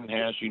motion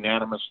has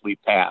unanimously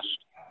passed.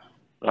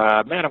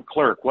 Madam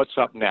Clerk, what's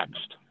up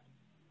next?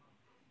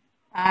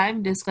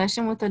 5,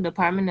 discussion with the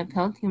Department of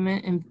Health, Human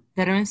and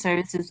Veteran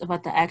Services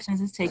about the actions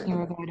it's taking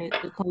regarding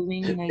the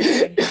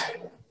COVID-19.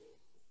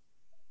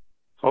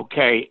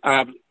 Okay,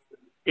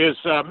 is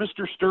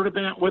Mr.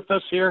 Sturdivant with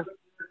us here?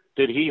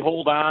 Did he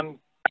hold on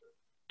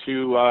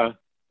to,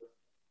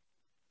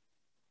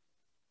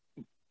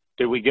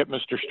 did we get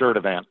Mr.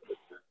 Sturdivant?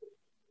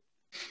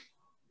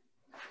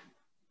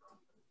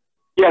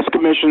 Yes,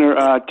 Commissioner.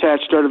 Tad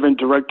Sturdivant,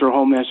 Director of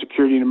Homeland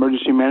Security and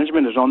Emergency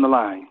Management, is on the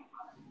line.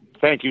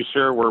 Thank you,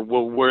 sir. We're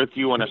with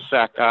you in a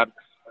sec.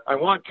 I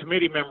want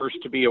committee members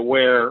to be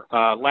aware,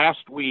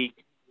 last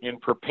week in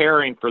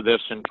preparing for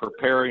this and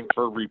preparing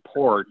for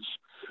reports,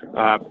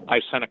 I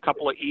sent a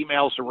couple of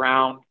emails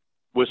around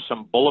with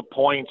some bullet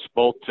points,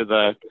 both to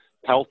the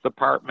Health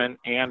Department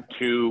and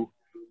to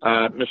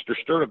Mr.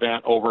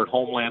 Sturdivant over at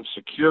Homeland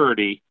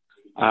Security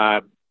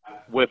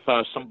with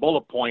some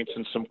bullet points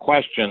and some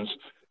questions.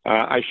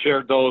 I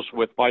shared those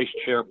with Vice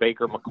Chair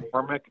Baker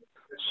McCormick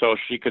so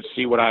she could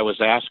see what I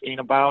was asking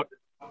about.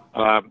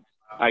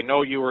 I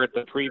know you were at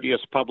the previous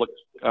public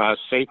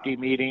safety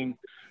meeting,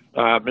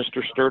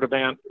 Mr.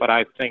 Sturdivant, but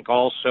I think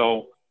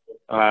also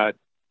I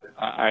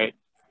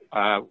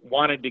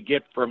wanted to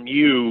get from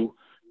you,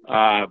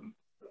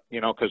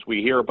 you know, because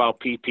we hear about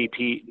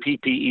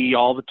PPE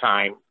all the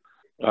time.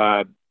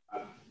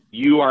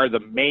 You are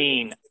the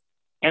main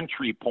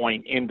entry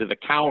point into the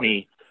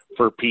county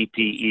for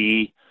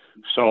PPE.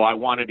 So I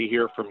wanted to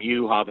hear from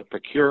you how the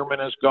procurement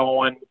is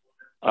going,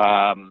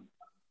 and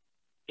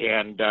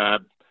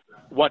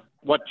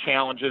what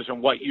challenges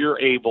and what you're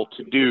able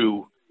to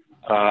do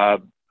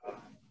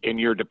in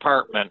your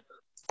department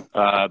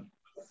to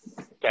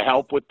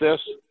help with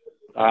this.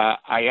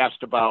 I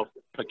asked about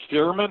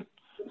procurement.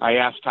 I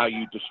asked how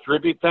you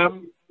distribute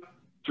them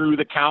through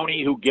the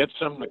county, who gets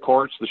them, the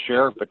courts, the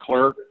sheriff, the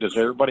clerk. Does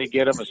everybody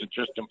get them? Is it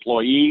just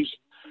employees?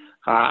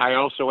 I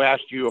also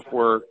asked you if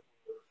we're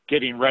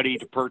getting ready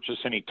to purchase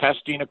any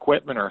testing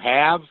equipment or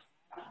have.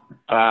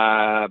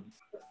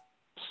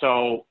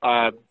 So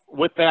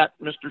with that,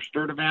 Mr.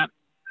 Sturdivant,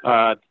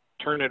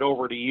 turn it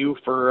over to you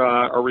for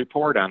a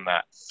report on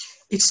that.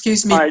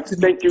 Excuse me. All right,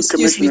 thank you,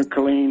 Commissioner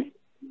Killeen.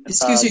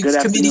 Excuse me,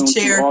 good Committee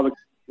Chair. to all the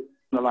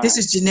line. This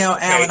is Janelle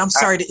Allen. I'm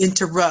sorry to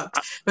interrupt,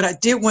 but I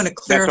did want to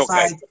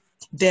clarify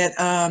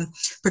that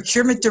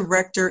Procurement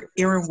Director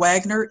Aaron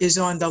Wagner is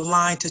on the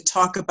line to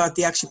talk about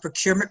the actual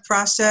procurement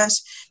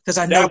process, because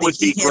I know that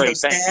he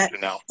handles that,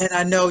 and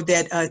I know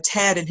that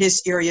Tad in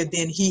his area,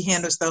 then he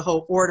handles the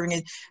whole ordering,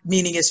 and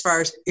meaning as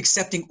far as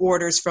accepting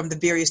orders from the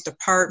various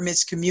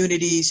departments,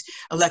 communities,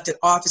 elected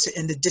officers,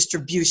 and the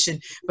distribution.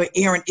 But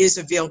Aaron is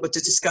available to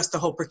discuss the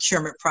whole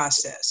procurement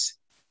process.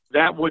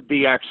 That would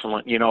be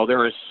excellent. You know,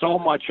 there is so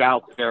much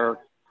out there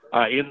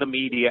in the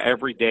media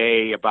every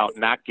day about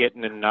not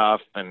getting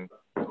enough and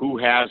who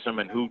has them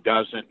and who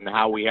doesn't and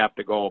how we have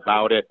to go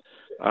about it.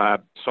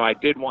 So I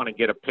did want to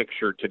get a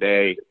picture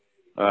today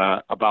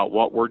about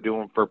what we're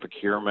doing for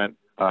procurement.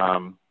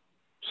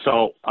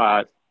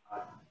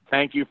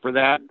 Thank you for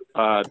that.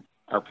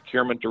 Our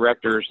procurement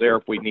director is there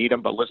if we need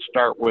him, but let's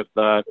start with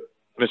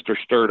Mr.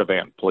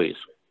 Sturdivant, please.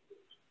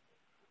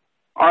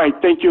 All right,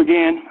 thank you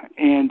again,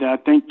 and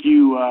thank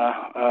you,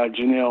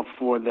 Janelle,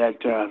 for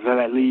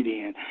that lead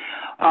in.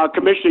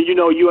 Commissioner, you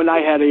know, you and I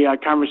had a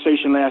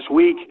conversation last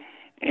week,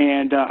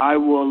 and I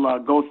will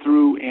go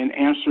through and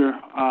answer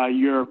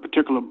your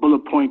particular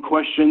bullet point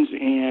questions,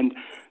 and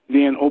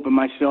then open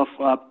myself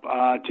up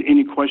to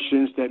any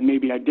questions that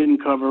maybe I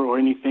didn't cover or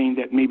anything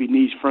that maybe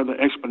needs further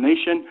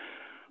explanation.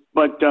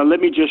 But let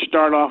me just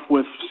start off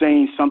with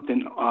saying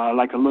something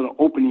like a little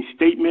opening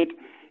statement,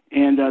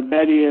 and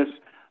that is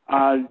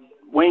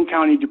Wayne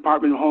County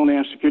Department of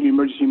Homeland Security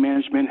Emergency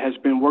Management has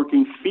been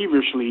working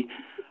feverishly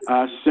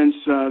since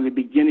the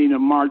beginning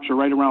of March, or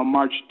right around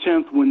March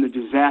 10th, when the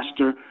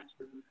disaster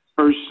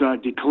first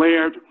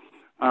declared.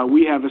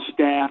 We have a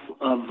staff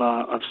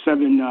of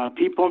 7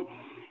 people,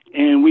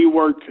 and we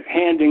work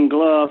hand in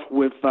glove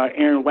with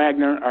Aaron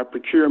Wagner, our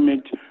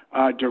procurement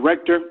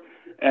director,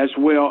 as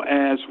well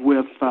as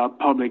with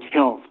public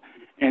health.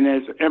 And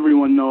as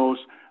everyone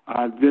knows,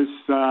 this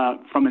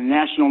from a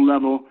national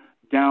level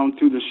down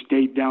to the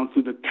state, down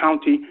to the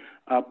county,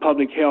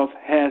 public health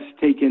has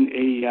taken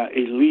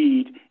a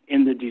lead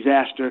in the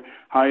disaster.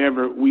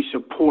 However, we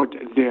support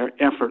their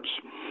efforts.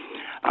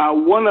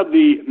 One of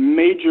the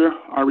major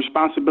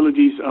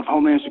responsibilities of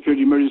Homeland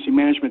Security Emergency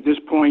Management at this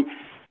point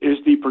is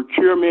the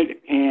procurement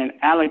and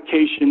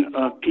allocation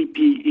of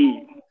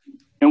PPE.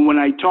 And when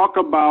I talk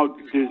about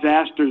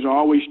disasters, I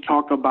always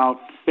talk about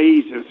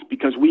phases,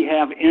 because we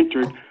have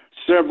entered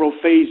several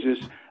phases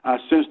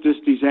since this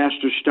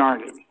disaster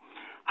started.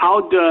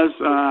 How does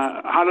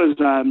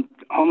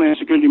Homeland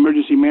Security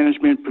Emergency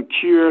Management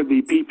procure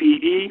the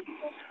PPE?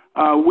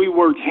 We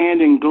work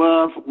hand in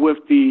glove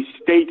with the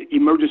State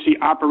Emergency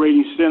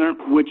Operating Center,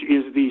 which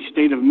is the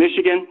state of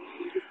Michigan.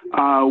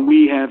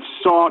 We have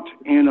sought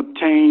and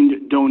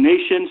obtained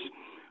donations.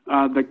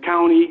 The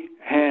county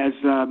has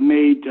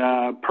made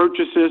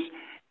purchases,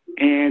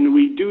 and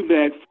we do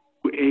that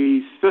through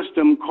a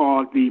system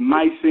called the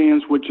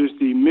MICINS, which is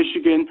the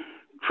Michigan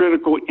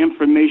Critical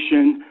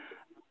Information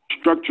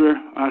Structure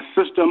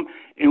system,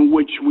 in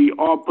which we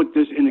all put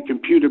this in a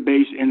computer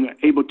base and are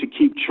able to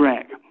keep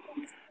track.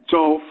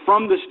 So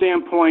from the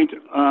standpoint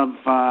of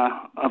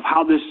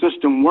how this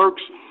system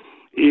works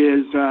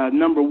is,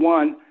 number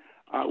one,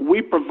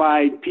 we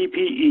provide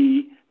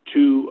PPE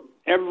to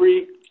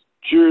every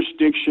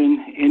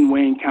jurisdiction in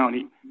Wayne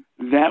County.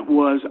 That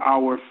was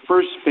our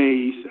first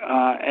phase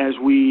as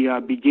we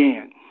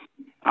began,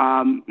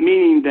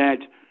 meaning that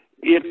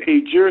if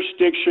a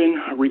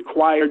jurisdiction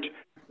required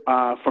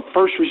for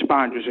first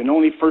responders, and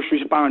only first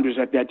responders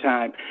at that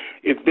time,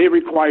 if they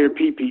required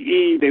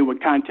PPE, they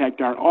would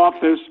contact our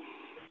office.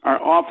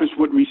 Our office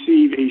would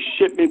receive a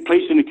shipment,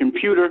 placed in a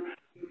computer,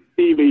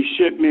 receive a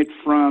shipment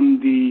from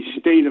the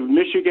state of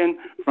Michigan,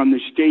 from the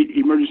State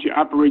Emergency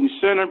Operating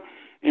Center,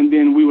 and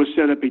then we would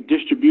set up a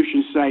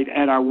distribution site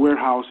at our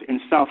warehouse in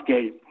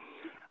Southgate.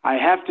 I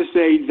have to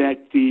say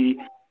that the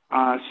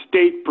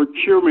state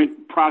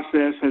procurement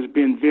process has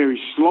been very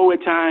slow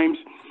at times,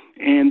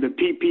 and the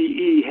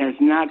PPE has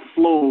not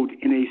flowed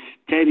in a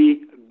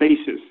steady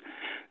basis.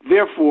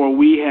 Therefore,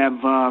 we have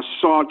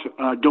sought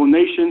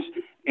donations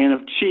and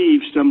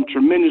achieved some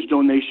tremendous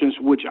donations,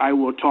 which I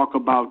will talk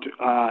about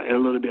a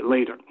little bit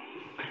later.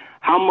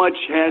 How much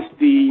has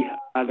the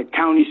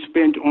county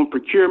spent on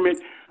procurement?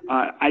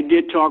 I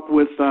did talk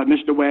with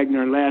Mr.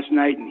 Wagner last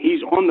night, and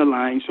he's on the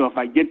line, so if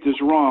I get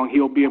this wrong,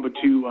 he'll be able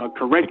to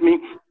correct me.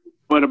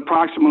 But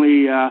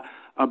approximately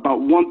about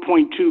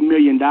 $1.2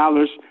 million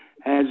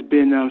has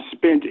been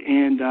spent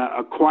in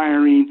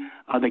acquiring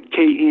the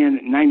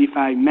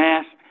KN95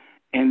 mask,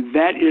 and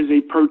that is a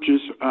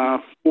purchase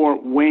for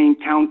Wayne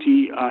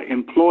County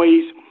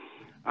employees.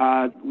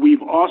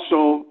 We've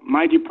also,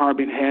 my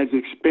department has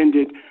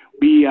expended,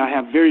 we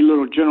have very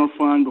little general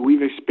fund, but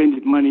we've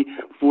expended money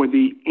for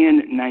the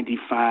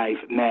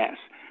N95 mask.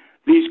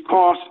 These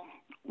costs,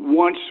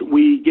 once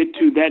we get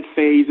to that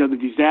phase of the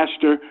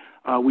disaster,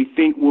 we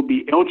think will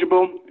be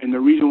eligible. And the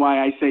reason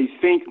why I say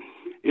think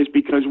is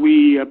because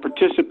we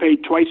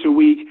participate twice a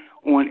week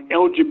on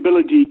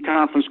eligibility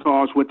conference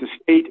calls with the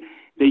state.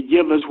 They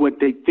give us what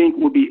they think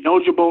will be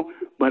eligible,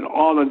 but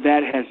all of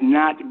that has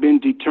not been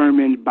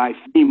determined by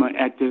FEMA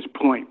at this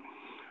point.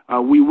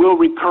 We will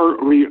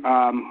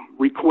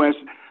request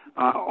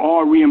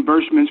all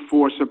reimbursements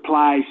for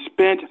supplies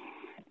spent,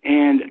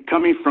 and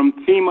coming from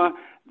FEMA,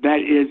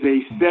 that is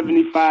a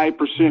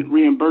 75%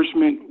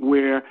 reimbursement,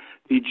 where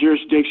the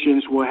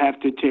jurisdictions will have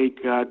to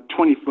take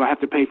will have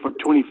to pay for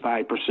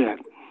 25%.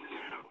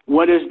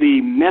 What is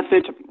the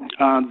method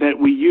that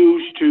we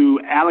use to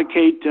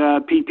allocate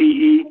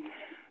PPE?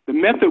 The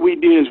method we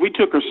did is we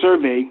took a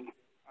survey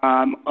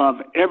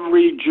of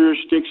every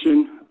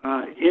jurisdiction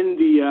in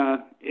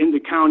the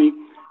county,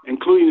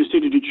 including the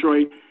city of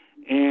Detroit,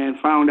 and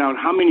found out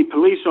how many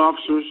police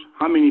officers,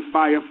 how many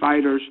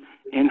firefighters,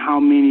 and how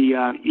many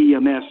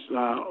EMS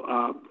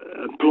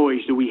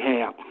employees do we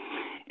have.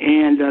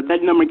 and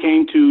that number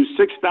came to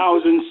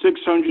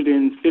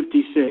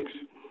 6,656.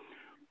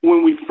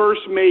 When we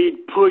first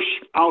made push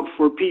out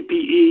for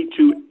PPE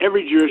to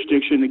every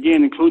jurisdiction,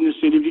 again, including the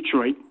city of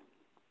Detroit,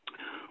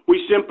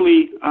 we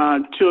simply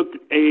took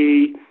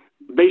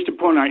based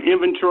upon our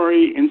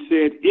inventory and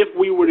said, if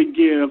we were to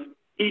give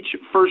each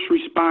first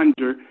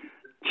responder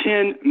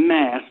 10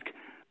 masks,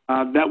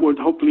 that would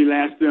hopefully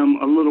last them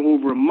a little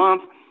over a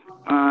month,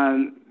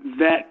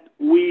 that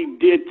we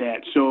did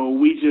that. So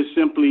we just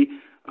simply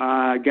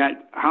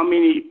got how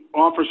many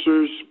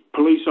officers,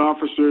 police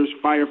officers,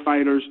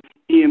 firefighters,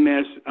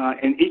 EMS,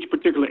 in each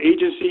particular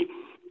agency,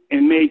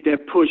 and made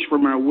that push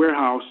from our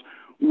warehouse,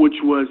 which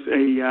was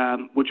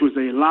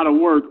a lot of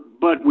work,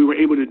 but we were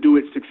able to do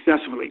it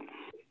successfully.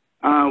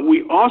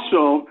 We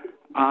also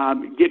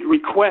get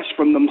requests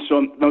from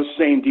those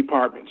same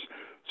departments.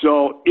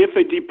 So if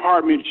a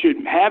department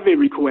should have a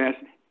request,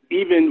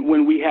 even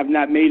when we have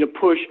not made a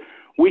push,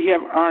 we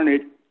have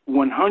honored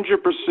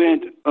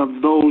 100%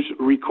 of those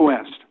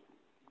requests.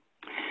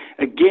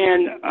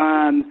 Again,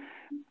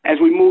 as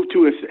we move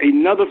to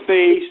another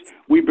phase,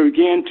 we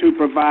began to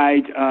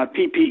provide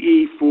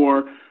PPE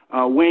for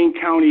Wayne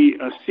County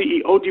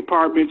CEO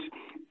departments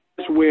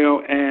as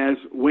well as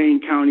Wayne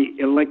County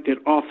elected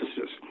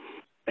officers.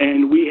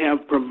 And we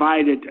have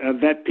provided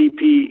that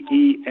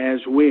PPE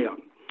as well.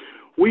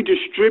 We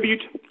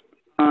distribute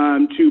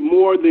to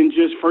more than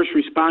just first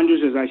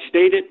responders, as I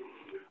stated.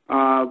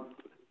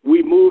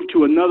 We moved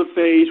to another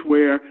phase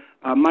where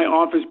my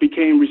office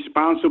became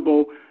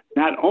responsible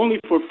not only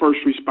for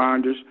first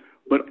responders,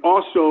 but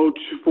also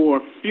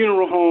for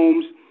funeral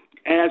homes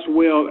as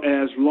well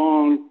as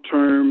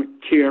long-term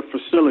care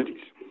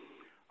facilities.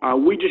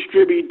 We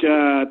distribute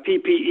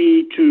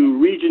PPE to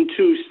Region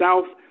 2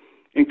 South,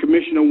 and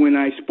Commissioner, when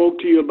I spoke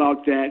to you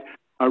about that,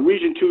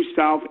 Region 2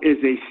 South is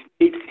a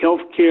state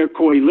healthcare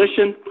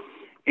coalition,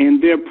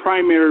 and their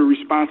primary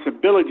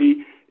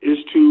responsibility is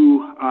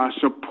to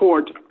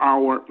support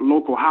our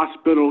local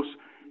hospitals,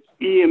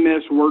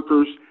 EMS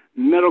workers,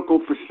 medical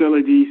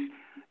facilities,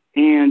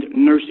 and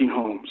nursing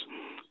homes.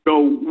 So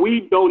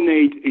we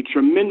donate a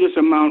tremendous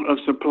amount of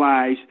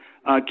supplies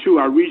to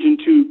our Region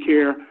 2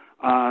 Care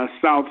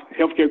South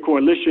Healthcare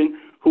Coalition,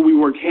 who we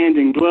work hand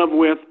in glove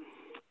with,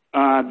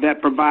 that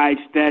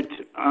provides that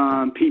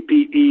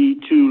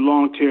PPE to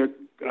long-term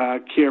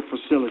care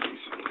facilities.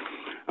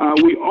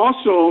 We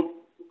also,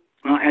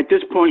 at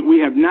this point, we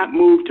have not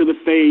moved to the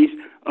phase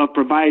of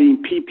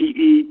providing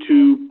PPE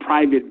to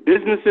private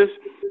businesses.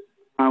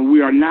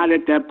 We are not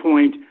at that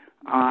point,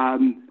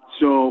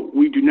 so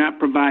we do not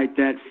provide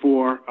that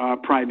for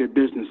private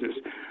businesses.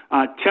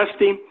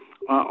 Testing,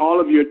 all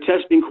of your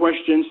testing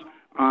questions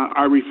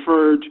I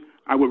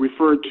would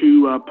refer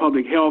to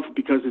public health,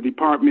 because the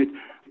department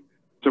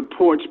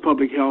supports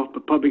public health,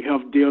 but public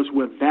health deals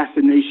with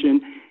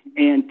vaccination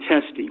and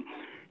testing.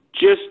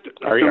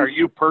 Are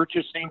you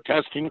purchasing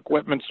testing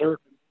equipment, sir?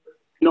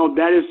 No,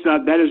 that is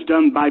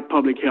done by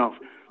public health.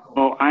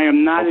 So I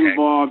am not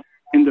involved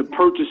in the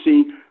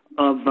purchasing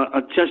of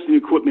testing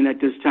equipment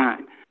at this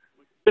time.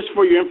 Just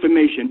for your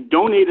information,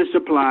 donated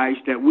supplies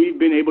that we've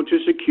been able to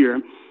secure,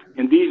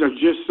 and these are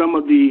just some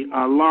of the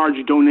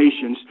large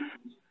donations.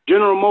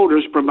 General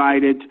Motors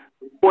provided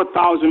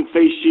 4,000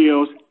 face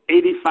shields,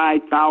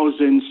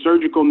 85,000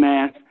 surgical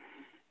masks.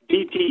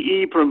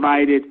 DTE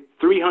provided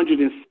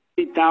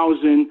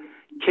 360,000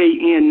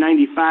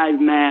 KN95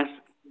 masks.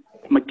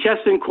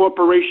 McKesson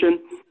Corporation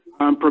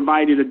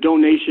provided a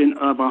donation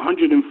of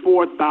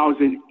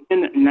 104,000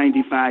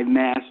 N95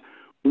 masks,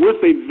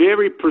 with a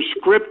very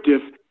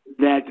prescriptive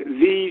that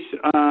these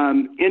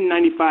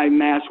N95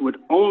 masks would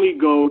only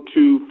go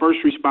to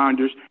first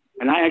responders,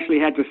 and I actually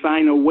had to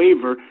sign a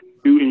waiver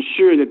to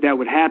ensure that that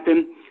would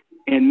happen.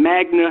 And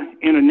Magna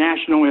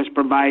International has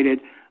provided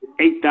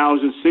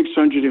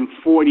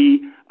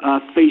 8,640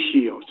 face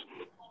shields.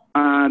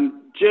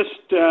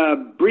 Just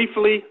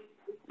briefly,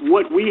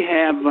 what we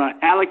have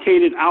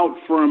allocated out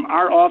from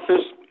our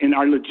office and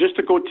our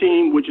logistical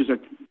team, which is a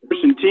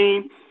person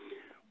team,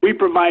 we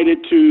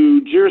provided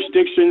to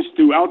jurisdictions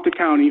throughout the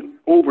county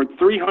over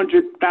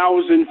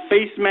 300,000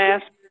 face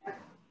masks,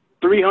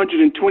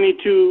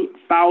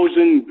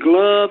 322,000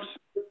 gloves,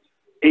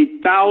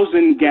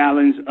 1,000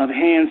 gallons of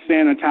hand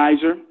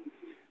sanitizer,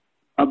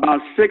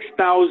 about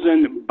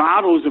 6,000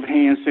 bottles of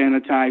hand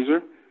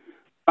sanitizer,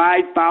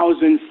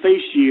 5,000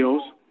 face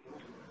shields,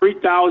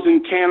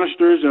 3,000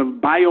 canisters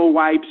of bio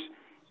wipes,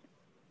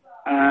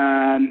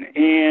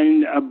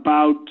 and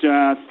about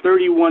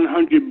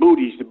 3,100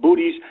 booties. The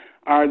booties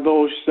are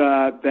those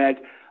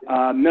that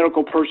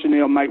medical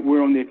personnel might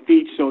wear on their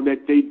feet so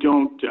that they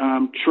don't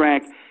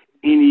track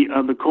any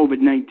of the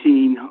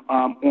COVID-19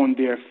 on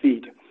their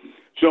feet.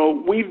 So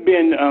we've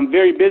been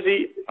very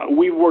busy.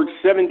 We've worked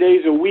 7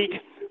 days a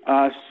week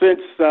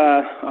since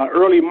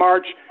early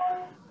March.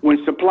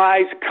 When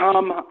supplies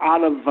come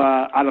out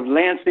of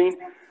Lansing,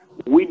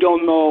 we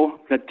don't know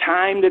the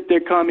time that they're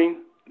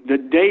coming, the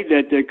day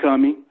that they're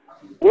coming,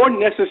 or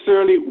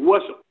necessarily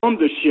what's on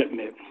the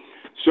shipment.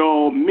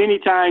 So many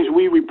times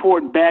we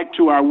report back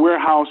to our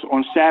warehouse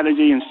on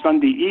Saturday and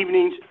Sunday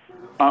evenings,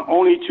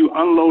 only to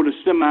unload a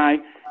semi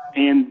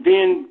and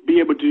then be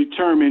able to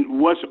determine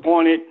what's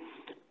on it,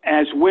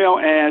 as well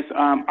as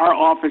our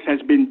office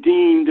has been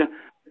deemed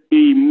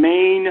the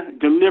main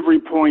delivery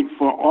point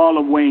for all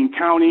of Wayne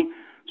County.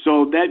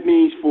 So that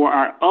means for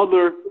our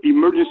other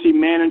emergency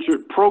manager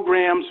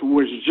programs,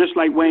 which is just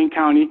like Wayne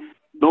County,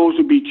 those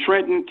would be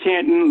Trenton,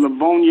 Canton,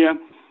 Livonia,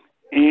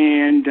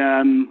 and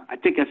I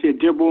think I said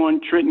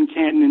Dearborn, Trenton,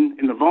 Canton,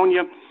 and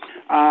Livonia.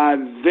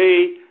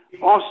 They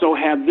also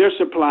have their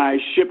supplies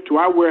shipped to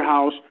our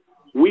warehouse.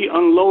 We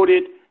unload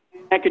it,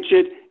 package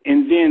it,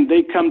 and then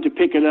they come to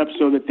pick it up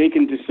so that they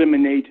can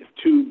disseminate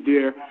to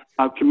their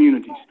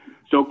communities.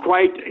 So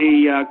quite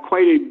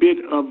a bit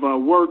of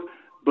work,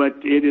 but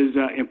it is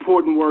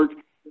important work,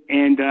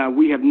 and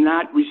we have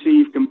not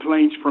received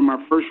complaints from our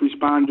first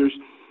responders.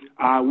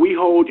 We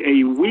hold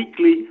a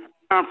weekly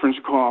conference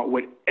call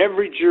with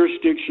every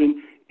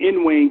jurisdiction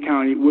in Wayne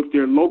County with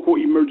their local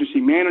emergency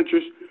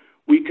managers.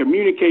 We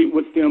communicate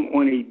with them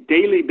on a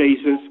daily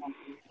basis,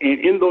 and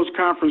in those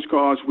conference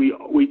calls,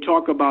 we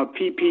talk about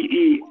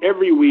PPE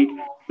every week.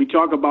 We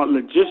talk about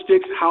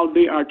logistics, how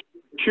they are to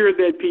procure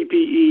that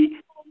PPE,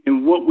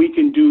 and what we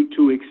can do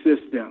to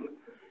assist them.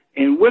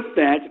 And with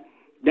that,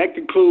 that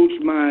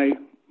concludes my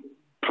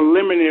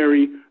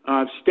preliminary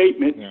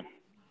statement. Yeah.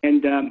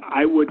 And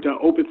I would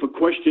open for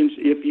questions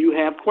if you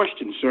have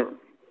questions, sir.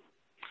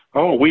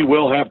 Oh, we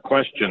will have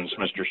questions,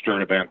 Mr.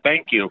 Sturdivant.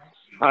 Thank you.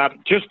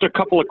 Just a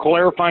couple of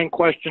clarifying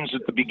questions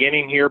at the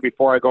beginning here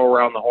before I go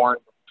around the horn.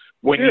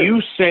 When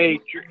you say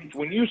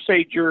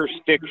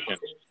jurisdictions,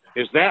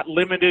 is that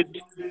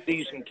limited to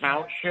these and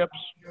townships,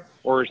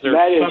 or is there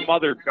some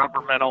other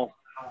governmental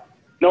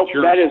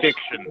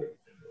jurisdiction?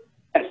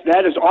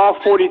 That is all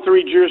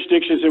 43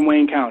 jurisdictions in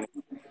Wayne County.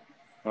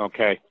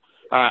 Okay.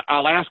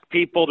 I'll ask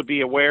people to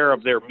be aware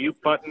of their mute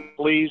button,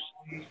 please.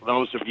 For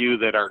those of you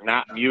that are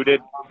not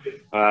muted,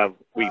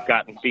 we've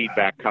gotten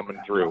feedback coming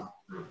through.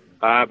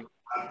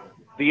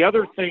 The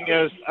other thing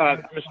is,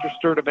 Mr.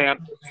 Sturdivant,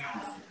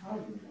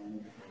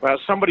 well,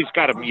 somebody's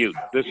got to mute.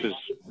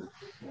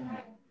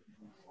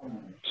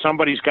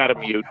 Somebody's got to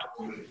mute.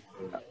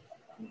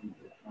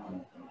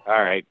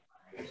 All right.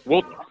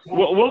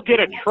 We'll get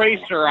a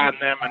tracer on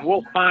them and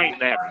we'll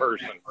find that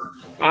person.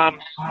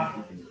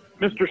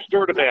 Mr.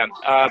 Sturdivant,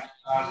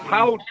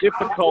 how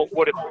difficult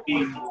would it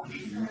be?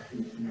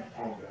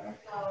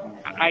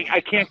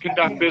 I can't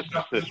conduct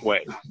business this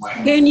way.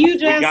 Can you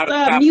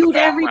just mute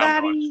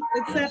everybody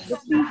except the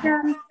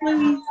speaker,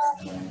 please?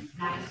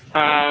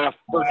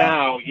 For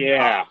now,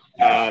 yeah.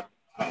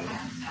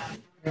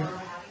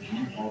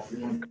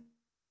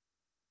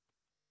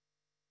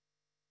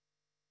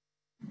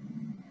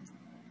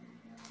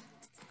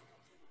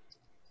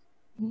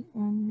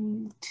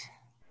 Unmute.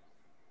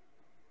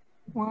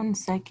 1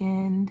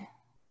 second.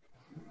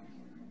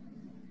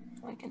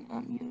 So I can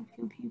unmute a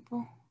few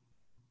people.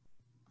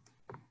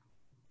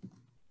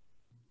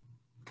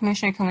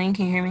 Commissioner Killeen,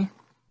 can you hear me?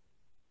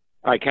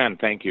 I can,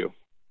 thank you.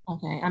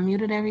 Okay, I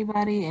muted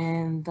everybody,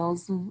 and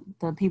those are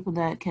the people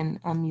that can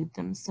unmute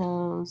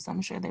themselves,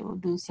 I'm sure they will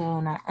do so.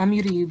 And I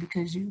unmuted you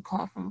because you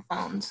called from a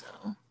phone, so.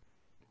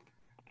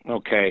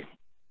 Okay,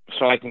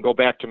 so I can go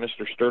back to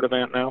Mr.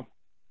 Sturdivant now?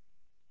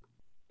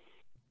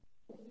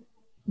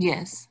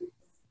 Yes.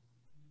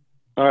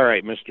 All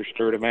right, Mr.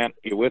 Sturdivant,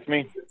 you with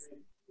me?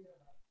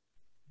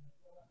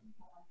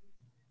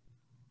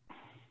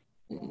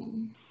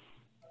 Can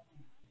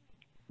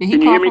you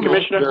hear me,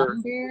 Commissioner?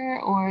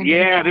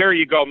 Yeah, there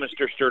you go,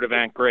 Mr.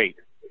 Sturdivant. Great.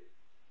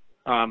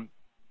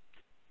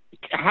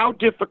 How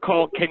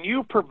difficult, can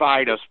you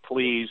provide us,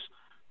 please,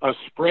 a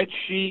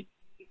spreadsheet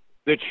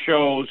that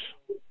shows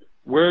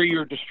where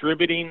you're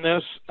distributing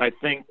this? I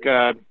think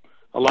a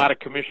lot of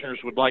commissioners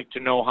would like to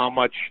know how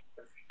much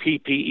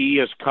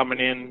PPE is coming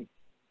in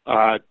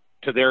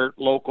to their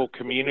local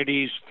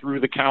communities through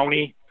the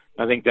county.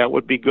 I think that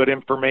would be good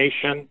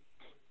information.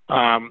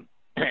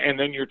 And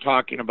then you're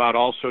talking about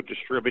also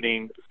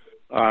distributing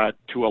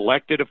to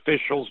elected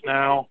officials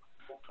now.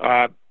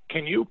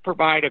 Can you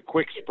provide a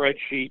quick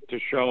spreadsheet to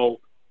show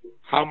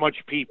how much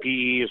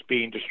PPE is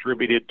being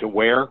distributed to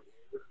where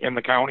in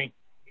the county?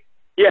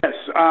 Yes,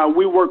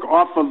 we work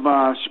off of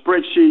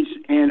spreadsheets,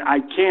 and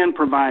I can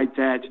provide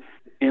that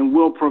and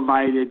will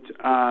provide it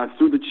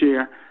through the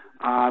chair,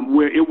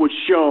 where it would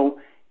show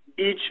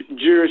each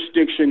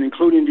jurisdiction,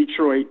 including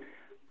Detroit,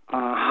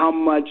 how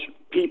much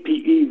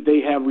PPE they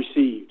have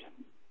received.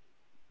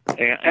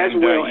 As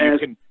well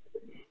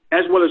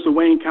as the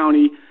Wayne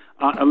County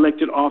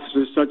elected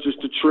officers, such as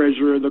the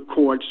treasurer, the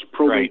courts,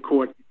 probate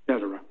court,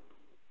 etc.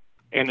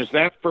 And is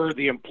that for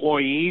the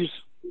employees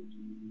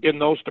in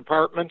those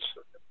departments?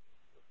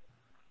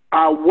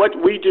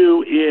 What we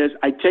do is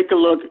I take a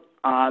look,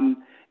 and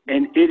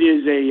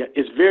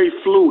it's very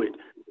fluid.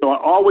 So I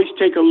always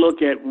take a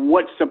look at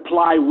what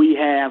supply we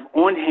have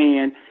on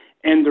hand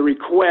and the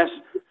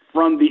requests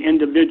from the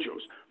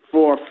individuals.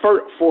 For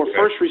first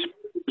responders,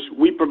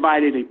 we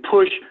provided a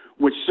push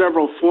with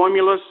several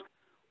formulas.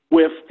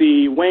 With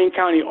the Wayne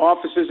County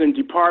offices and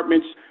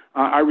departments,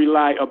 I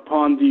rely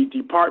upon the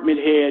department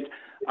head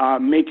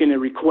making a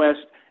request,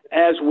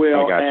 as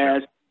well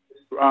as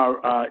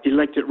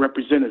elected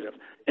representative.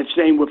 And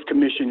same with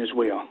commission as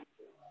well.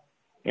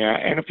 Yeah,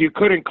 and if you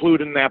could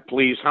include in that,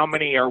 please, how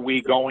many are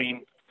we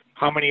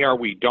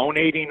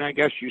donating, I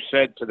guess you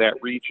said, to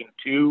that Region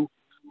 2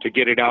 to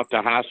get it out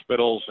to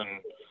hospitals?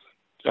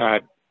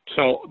 And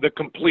so the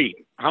complete,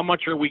 how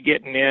much are we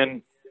getting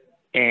in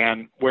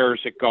and where is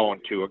it going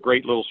to? A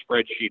great little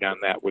spreadsheet on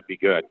that would be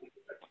good.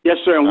 Yes,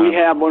 sir, and we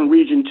have on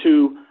Region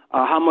 2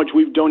 how much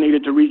we've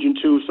donated to Region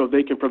 2 so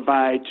they can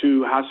provide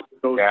to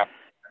hospitals. Yeah.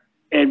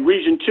 And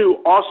Region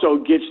 2 also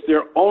gets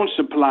their own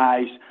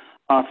supplies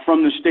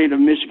from the state of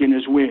Michigan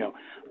as well.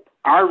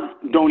 Our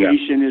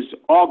donation is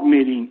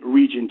augmenting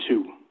Region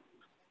 2.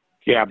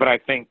 Yeah, but I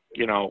think,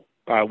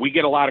 we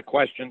get a lot of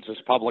questions as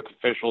public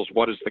officials,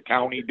 what is the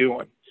county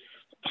doing?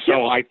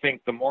 So I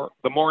think the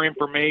more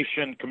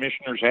information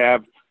commissioners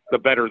have, the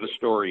better the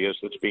story is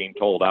that's being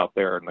told out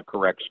there, and the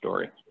correct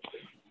story.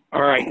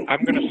 All right,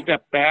 I'm going to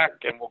step back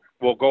and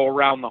we'll go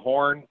around the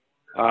horn.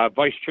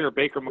 Vice Chair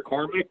Baker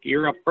McCormick,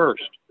 you're up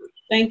first.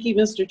 Thank you,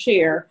 Mr.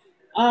 Chair.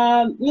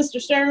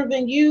 Mr.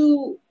 Sturtevant,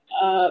 you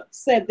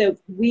said that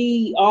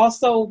we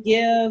also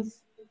give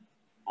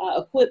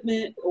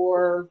equipment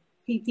or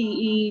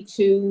PPE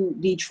to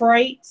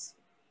Detroit.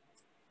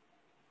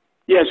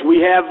 Yes,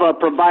 we have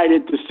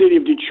provided the city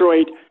of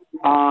Detroit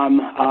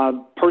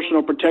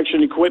personal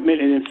protection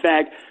equipment, and in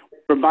fact,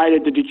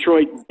 provided to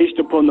Detroit, based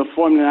upon the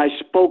formula I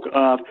spoke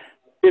of,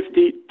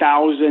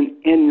 50,000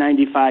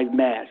 N95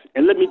 masks.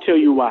 And let me tell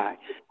you why.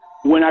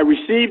 When I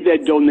received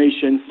that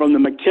donation from the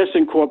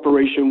McKesson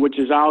Corporation, which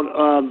is out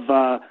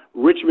of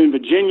Richmond,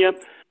 Virginia,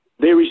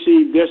 they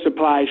received their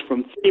supplies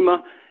from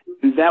FEMA.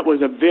 And that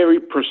was a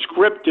very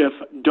prescriptive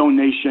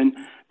donation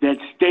that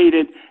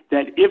stated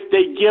that if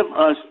they give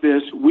us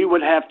this, we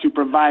would have to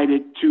provide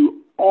it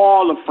to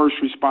all the first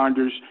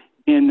responders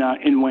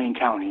in Wayne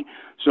County.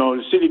 So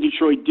the city of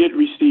Detroit did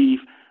receive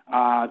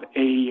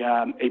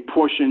a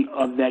portion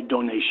of that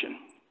donation.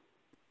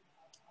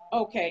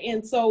 Okay,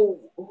 and so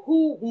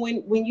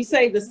when you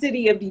say the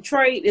city of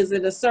Detroit, is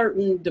it a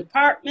certain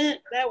department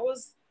that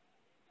was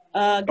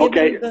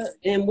given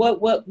and what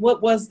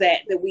was that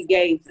we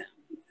gave them?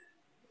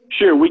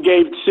 Sure, we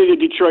gave the city of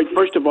Detroit,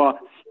 first of all,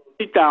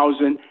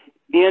 50,000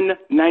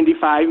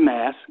 N95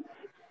 masks,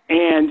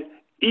 and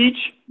each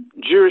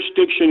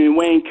jurisdiction in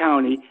Wayne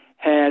County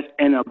has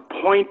an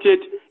appointed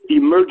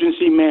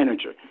emergency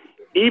manager,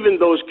 even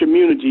those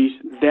communities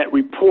that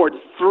report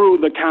through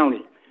the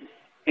county.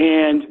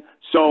 And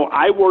so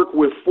I work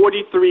with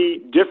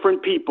 43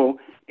 different people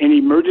in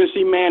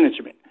emergency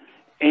management,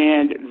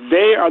 and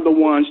they are the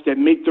ones that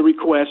make the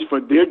request for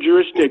their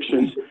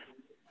jurisdictions,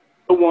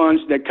 the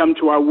ones that come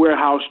to our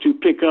warehouse to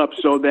pick up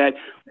so that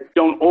we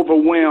don't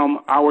overwhelm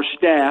our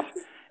staff.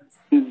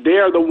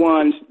 They're the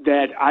ones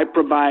that I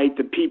provide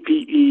the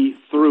PPE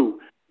through.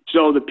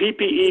 So the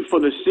PPE for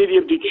the city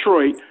of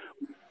Detroit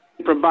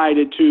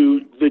provided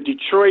to the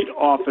Detroit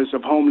Office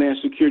of Homeland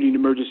Security and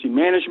Emergency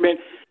Management,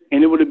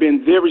 and it would have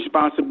been their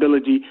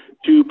responsibility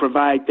to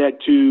provide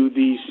that to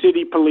the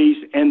city police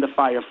and the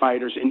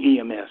firefighters and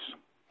EMS.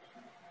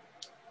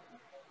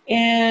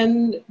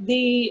 And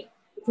the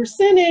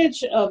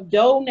percentage of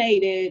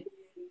donated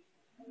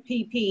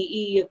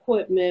PPE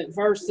equipment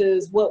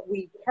versus what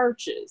we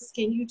purchased,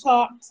 can you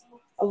talk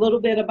a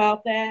little bit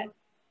about that?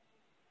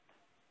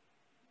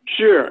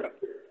 Sure.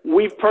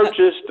 We've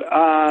purchased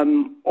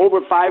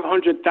over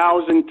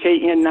 500,000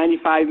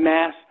 KN95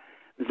 masks.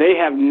 They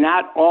have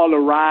not all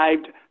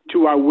arrived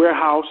to our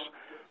warehouse,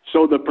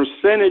 so the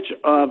percentage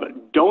of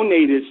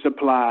donated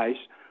supplies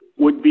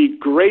would be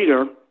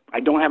greater.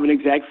 I don't have an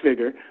exact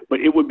figure, but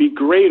it would be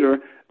greater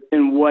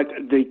than what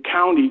the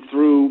county,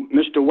 through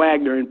Mr.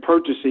 Wagner in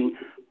purchasing,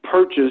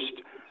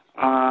 purchased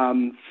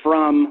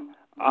from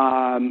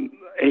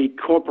a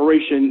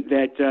corporation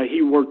that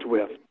he worked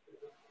with.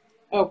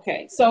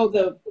 Okay, so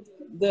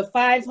the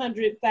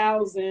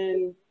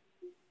 500,000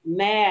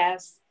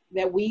 masks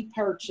that we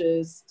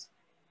purchased,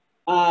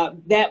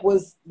 that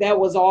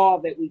was all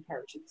that we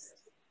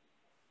purchased.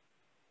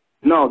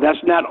 No,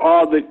 that's not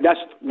all. That's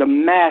the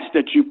mask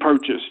that you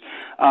purchased.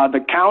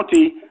 The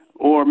county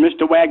or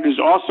Mr. Wagner is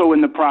also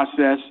in the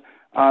process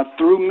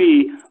through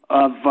me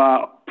of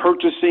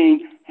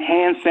purchasing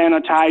hand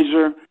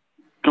sanitizer,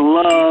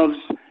 gloves,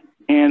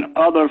 and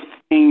other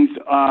things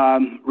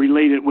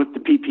related with the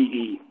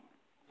PPE.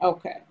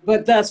 Okay,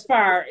 but thus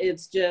far,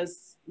 it's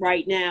just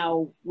right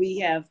now we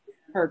have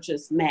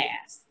purchased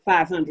masks,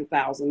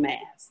 500,000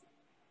 masks.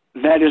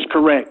 That is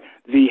correct.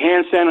 The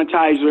hand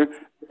sanitizer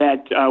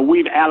that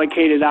we've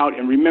allocated out,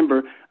 and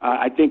remember,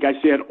 I think I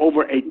said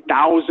over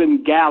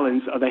 1,000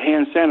 gallons of the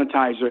hand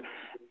sanitizer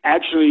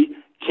actually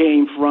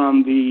came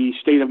from the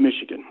state of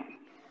Michigan.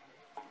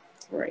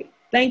 Great.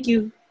 Thank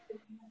you.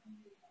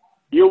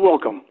 You're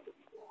welcome.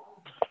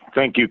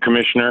 Thank you,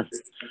 Commissioner.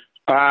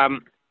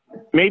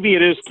 Maybe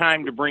it is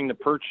time to bring the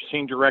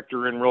purchasing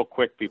director in real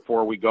quick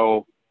before we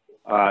go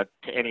to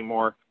any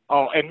more.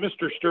 Oh, and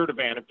Mr.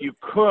 Sturtevant, if you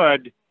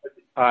could,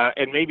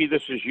 and maybe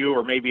this is you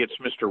or maybe it's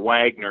Mr.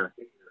 Wagner,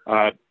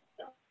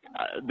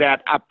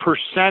 that a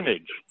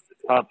percentage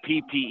of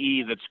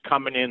PPE that's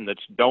coming in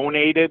that's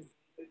donated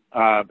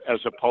as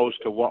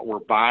opposed to what we're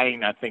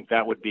buying. I think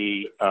that would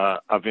be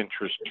of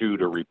interest too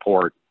to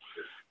report.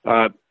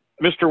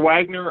 Mr.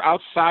 Wagner,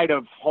 outside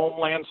of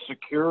Homeland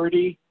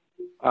Security,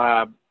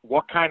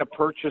 what kind of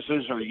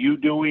purchases are you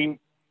doing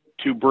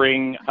to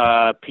bring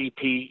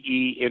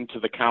PPE into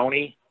the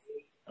county?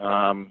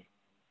 I'll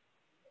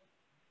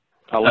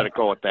let it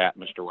go at that,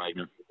 Mr.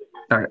 Wagner.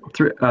 All right.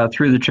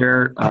 Through the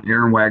chair,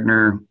 Aaron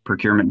Wagner,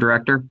 Procurement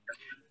Director.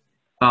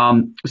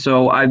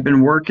 So I've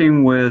been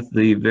working with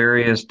the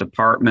various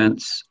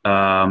departments.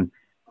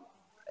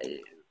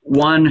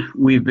 One,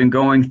 we've been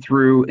going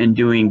through and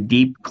doing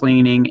deep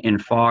cleaning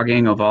and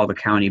fogging of all the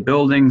county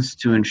buildings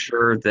to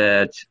ensure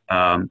that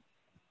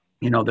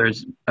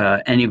there's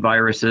any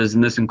viruses,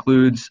 and this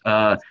includes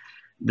the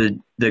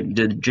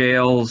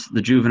jails,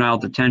 the juvenile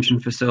detention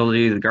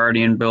facility, the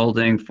Guardian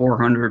building,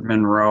 400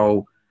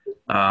 Monroe,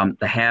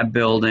 the HAB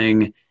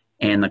building,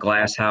 and the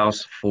Glass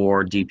House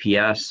for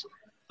DPS.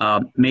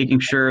 Making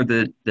sure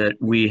that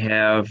we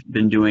have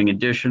been doing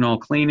additional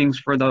cleanings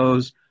for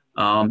those,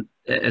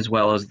 as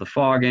well as the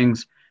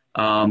foggings.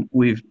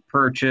 We've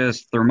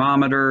purchased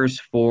thermometers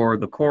for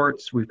the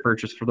courts. We've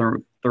purchased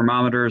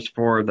thermometers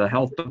for the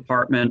health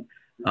department,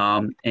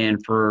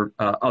 and for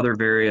other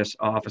various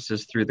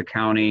offices through the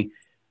county.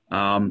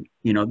 The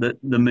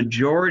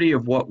majority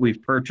of what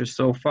we've purchased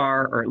so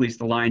far, or at least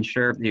the lion's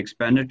share of the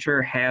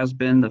expenditure, has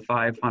been the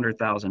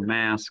 500,000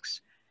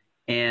 masks.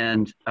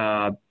 And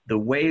the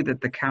way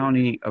that the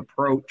county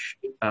approached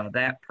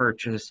that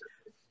purchase,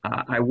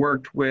 I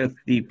worked with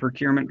the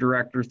procurement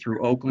director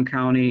through Oakland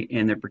County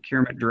and the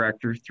procurement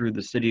director through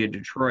the city of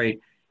Detroit,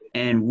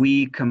 and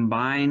we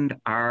combined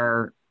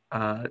our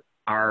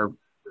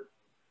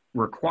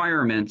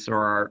requirements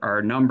or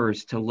our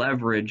numbers to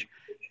leverage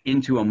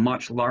into a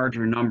much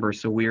larger number,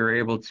 so we were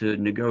able to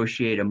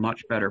negotiate a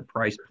much better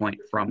price point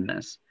from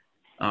this.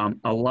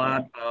 A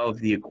lot of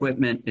the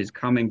equipment is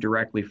coming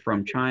directly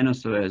from China,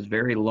 so it has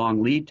very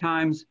long lead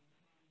times.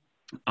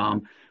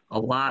 A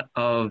lot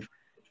of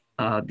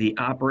the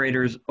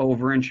operators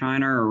over in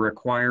China are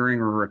requiring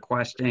or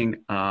requesting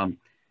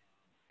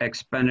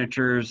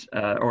expenditures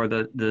or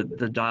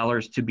the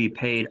dollars to be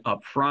paid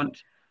up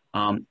front.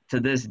 To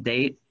this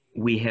date,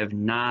 we have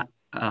not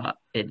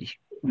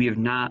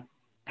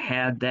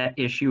had that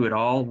issue at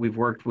all. We've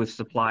worked with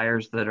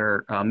suppliers that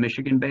are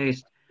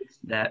Michigan-based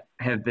that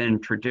have been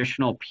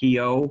traditional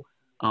PO.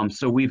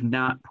 So we've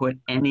not put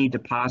any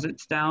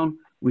deposits down.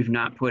 We've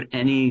not put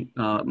any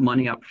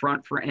money up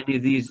front for any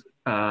of these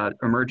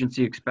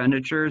emergency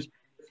expenditures.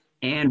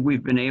 And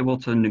we've been able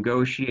to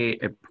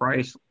negotiate a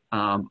price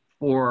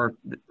for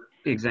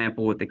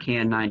example, with the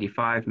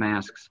KN95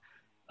 masks.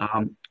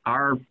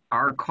 Our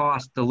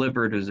cost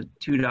delivered is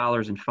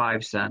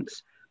 $2.05,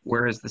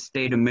 whereas the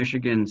state of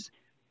Michigan's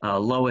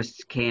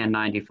lowest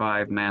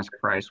KN95 mask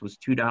price was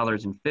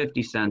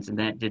 $2.50, and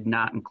that did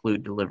not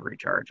include delivery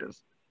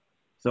charges.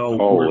 So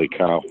holy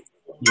cow!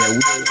 Yeah,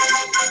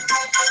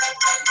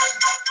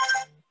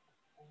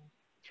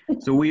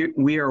 so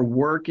we are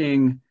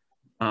working,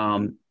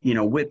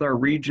 with our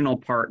regional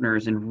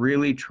partners and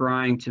really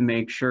trying to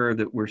make sure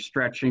that we're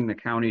stretching the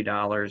county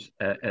dollars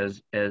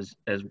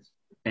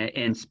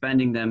and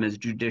spending them as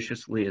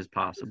judiciously as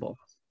possible.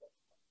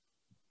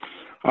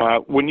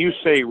 When you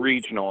say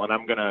regional, and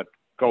I'm going to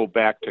go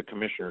back to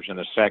commissioners in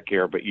a sec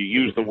here, but you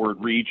use the word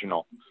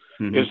regional.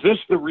 Mm-hmm. Is this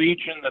the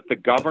region that the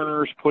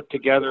governors put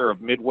together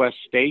of Midwest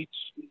states?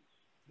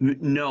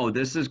 No,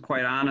 this is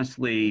quite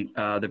honestly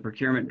the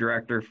procurement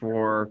director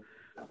for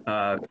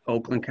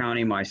Oakland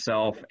County,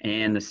 myself,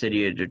 and the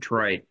city of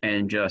Detroit,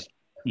 and just,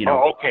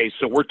 Oh, okay.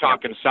 So we're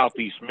talking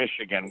Southeast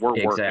Michigan. We're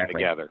exactly. Working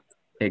together.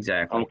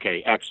 Exactly.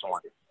 Okay,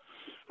 excellent.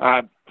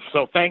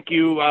 So thank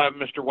you,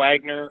 Mr.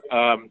 Wagner.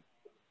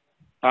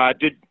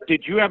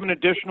 Did you have an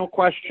additional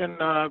question,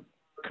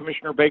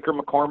 Commissioner Baker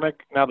McCormick,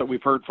 now that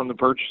we've heard from the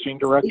purchasing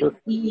director?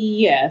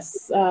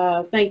 Yes.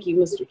 Thank you,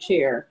 Mr.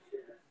 Chair.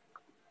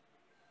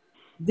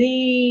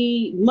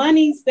 The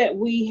monies that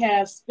we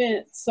have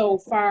spent so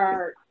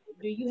far,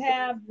 do you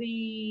have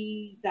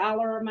the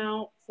dollar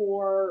amount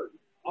for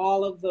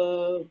all of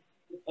the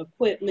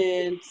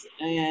equipment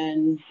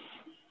and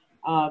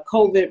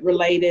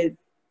COVID-related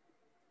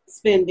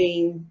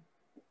spending?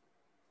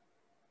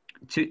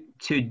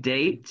 To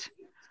date,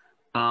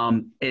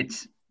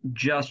 it's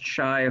just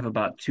shy of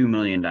about $2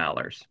 million.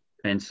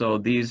 And so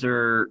these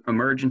are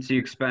emergency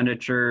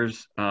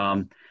expenditures.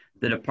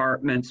 The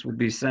departments will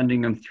be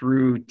sending them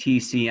through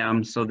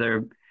TCM. So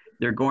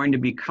they're going to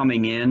be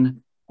coming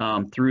in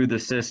through the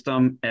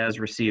system as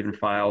receiving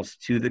files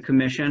to the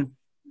commission.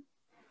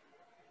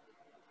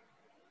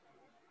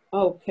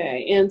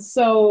 Okay, and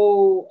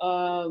so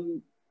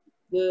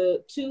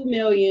the $2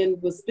 million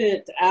was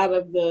spent out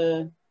of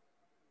the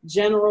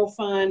general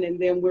fund, and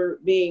then we're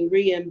being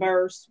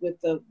reimbursed with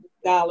the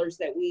dollars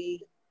that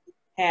we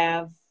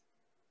have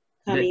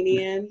coming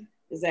in.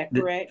 Is that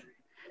correct?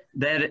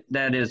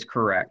 That is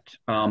correct.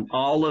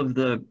 All of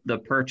the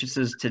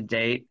purchases to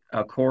date,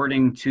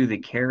 according to the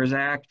CARES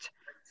Act,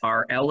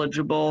 are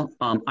eligible.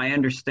 I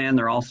understand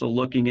they're also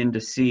looking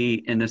into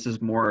see, and this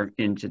is more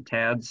into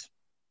Tad's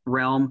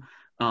realm,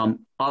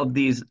 of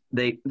these,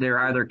 they're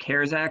either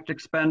CARES Act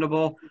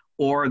expendable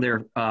or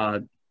they're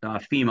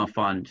FEMA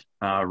fund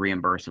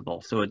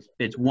reimbursable. So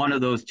it's one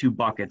of those two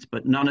buckets,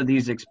 but none of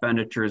these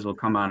expenditures will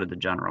come out of the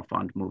general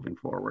fund moving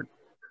forward,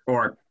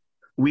 or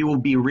we will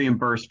be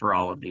reimbursed for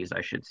all of these,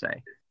 I should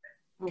say.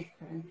 Okay.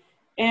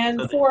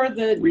 And for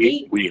the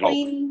deep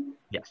cleaning,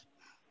 yes,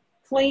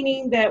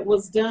 cleaning that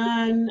was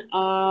done,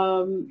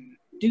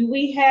 do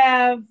we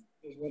have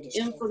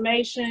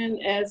information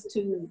as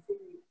to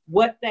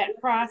what that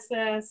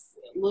process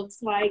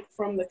looks like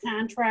from the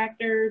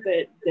contractor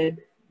that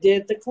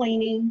did the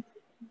cleaning?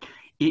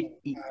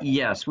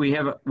 Yes, we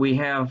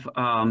have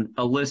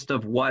a list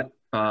of what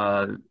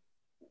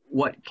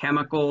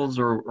chemicals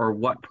or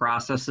what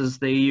processes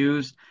they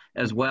used,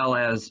 as well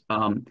as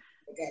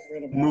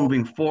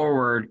moving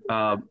forward,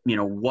 you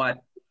know,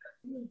 what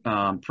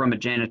from a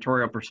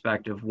janitorial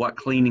perspective, what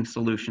cleaning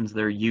solutions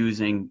they're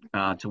using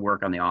to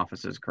work on the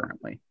offices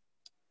currently.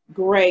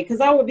 Great,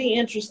 because I would be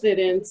interested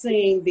in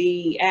seeing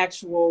the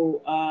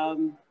actual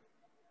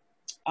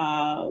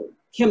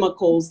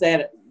chemicals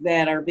that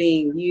are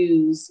being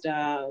used,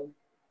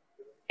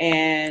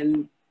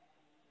 and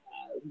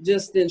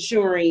just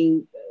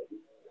ensuring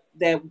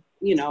that,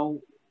 you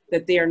know,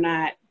 that they're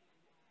not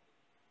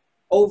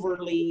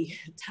overly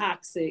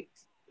toxic,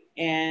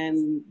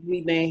 and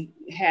we may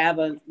have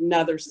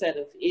another set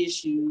of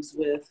issues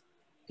with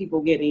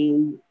people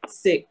getting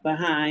sick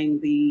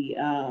behind the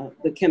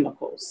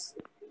chemicals.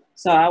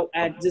 So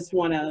I just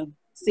want to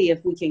see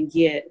if we can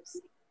get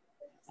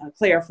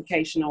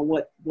clarification on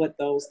what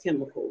those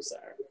chemicals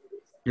are.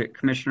 Yeah,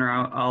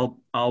 Commissioner,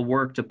 I'll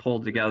work to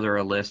pull together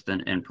a list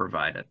and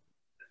provide it.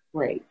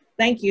 Great,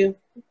 thank you.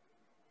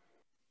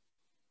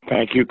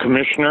 Thank you,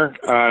 Commissioner.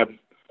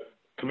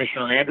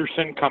 Commissioner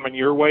Anderson, coming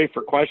your way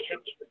for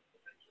questions.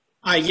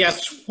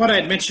 Yes, what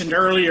I'd mentioned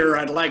earlier,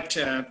 I'd like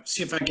to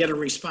see if I get a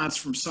response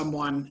from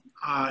someone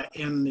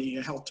in the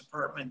health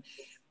department,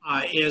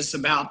 is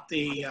about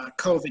the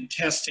COVID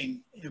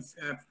testing. If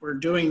we're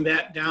doing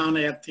that down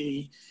at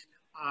the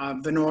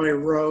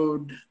Vinoy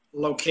Road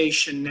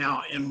location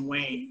now in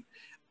Wayne.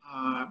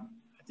 I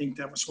think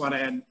that was what I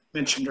had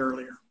mentioned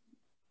earlier.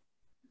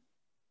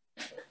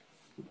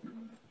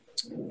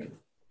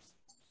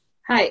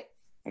 Hi.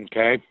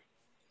 Okay.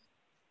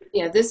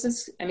 Yeah, this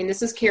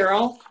is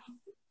Carol.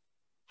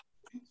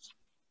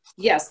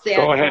 Yes.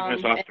 Go ahead,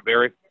 Ms.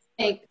 Osterberry.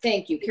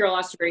 Thank you, Carol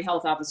Osterberry,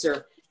 Health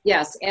Officer.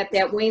 Yes, at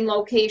that Wayne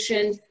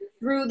location,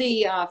 through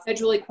the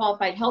federally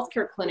qualified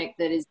healthcare clinic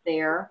that is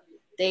there,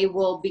 they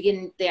will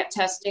begin that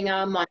testing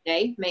on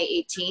Monday,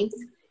 May 18th.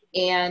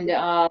 And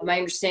my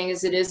understanding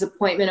is it is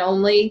appointment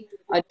only.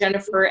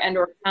 Jennifer and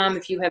or Tom,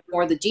 if you have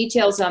more of the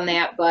details on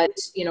that, but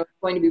you know, it's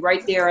going to be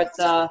right there at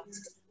the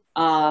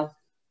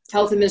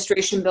Health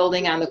Administration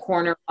building on the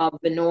corner of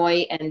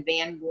Vinoy and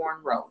Van Born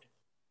Road.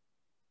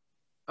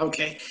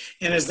 Okay,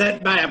 and is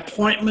that by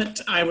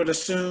appointment, I would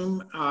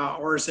assume,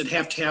 or does it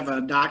have to have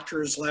a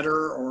doctor's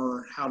letter,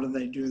 or how do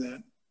they do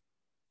that?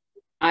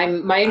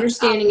 My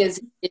understanding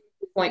is it's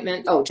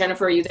appointment. Oh,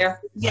 Jennifer, are you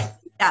there?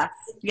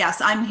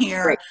 Yes, I'm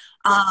here.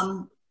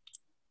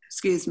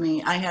 Excuse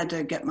me, I had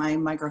to get my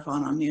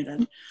microphone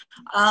unmuted.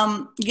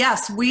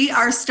 Yes, we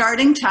are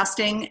starting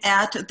testing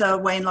at the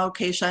Wayne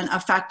location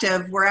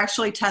effective. We're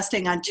actually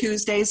testing on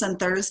Tuesdays and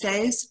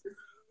Thursdays.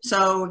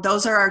 So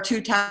those are our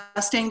 2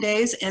 testing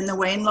days in the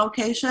Wayne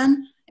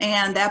location.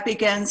 And that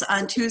begins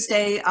on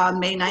Tuesday,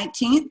 May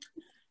 19th.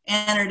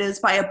 And it is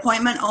by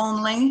appointment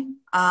only.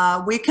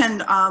 We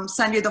can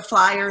send you the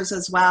flyers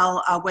as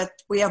well.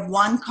 We have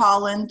one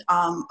call-in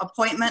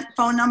appointment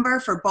phone number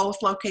for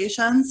both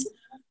locations.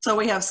 So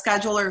we have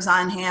schedulers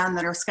on hand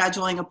that are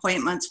scheduling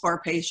appointments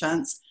for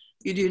patients.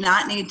 You do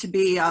not need to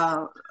be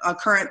a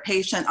current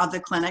patient of the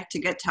clinic to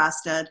get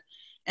tested.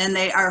 And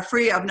they are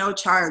free of no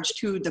charge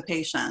to the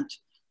patient.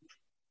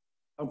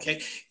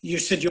 Okay, you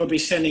said you'll be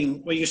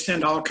sending, will you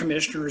send all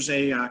commissioners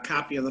a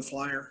copy of the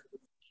flyer?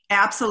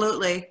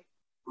 Absolutely.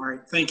 All right,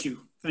 thank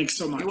you. Thanks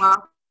so much. You're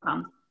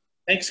welcome.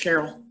 Thanks,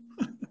 Carol.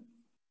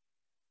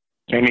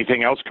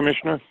 Anything else,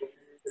 Commissioner?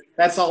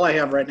 That's all I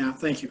have right now.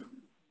 Thank you.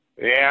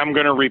 Yeah, I'm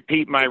going to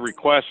repeat my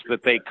request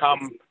that they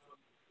come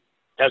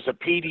as a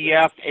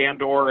PDF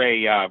and or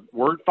a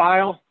Word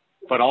file,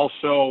 but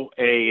also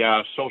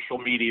a social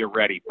media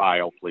ready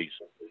file, please.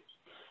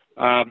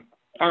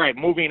 All right,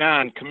 moving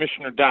on.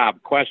 Commissioner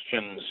Dobb,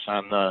 questions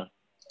on the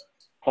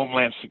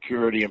Homeland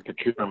Security and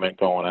procurement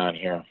going on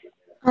here?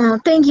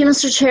 Thank you,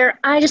 Mr. Chair.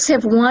 I just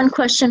have one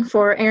question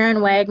for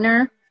Aaron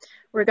Wagner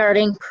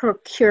regarding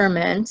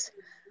procurement.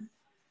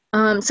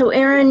 So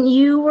Aaron,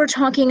 you were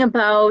talking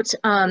about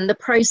the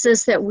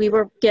prices that we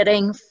were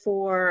getting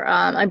for,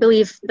 I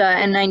believe, the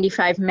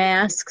N95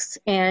 masks,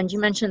 and you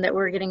mentioned that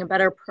we're getting a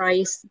better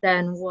price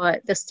than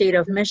what the state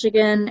of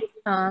Michigan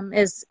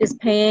is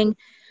paying.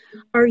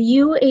 Are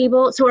you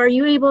able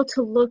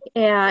to look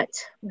at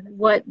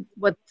what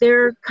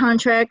their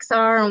contracts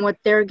are and what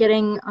they're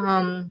getting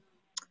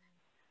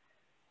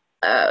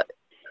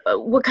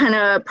what kind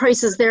of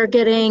prices they're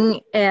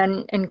getting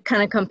and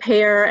kind of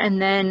compare?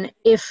 And then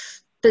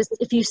if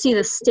you see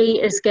the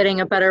state is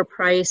getting a better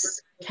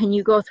price, can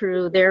you go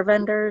through their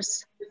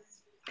vendors?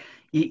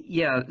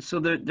 Yeah, so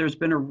there's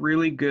been a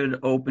really good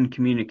open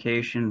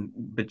communication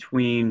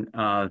between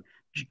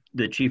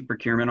the chief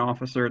procurement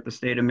officer at the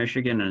state of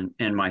Michigan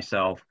and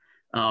myself.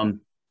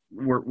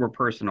 We're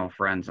personal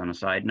friends on a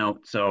side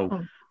note,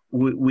 so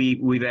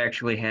we've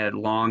actually had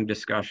long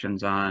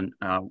discussions on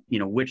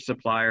which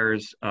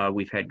suppliers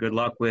we've had good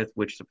luck with,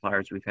 which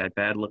suppliers we've had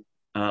bad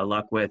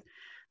luck with.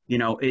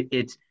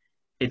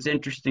 It's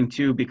interesting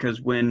too, because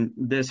when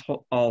this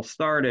all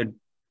started,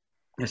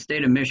 the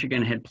state of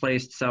Michigan had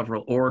placed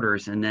several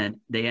orders and then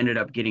they ended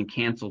up getting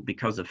canceled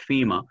because of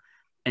FEMA.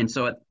 And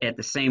so at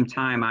the same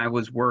time, I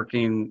was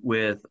working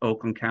with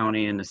Oakland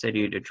County and the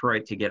city of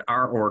Detroit to get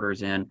our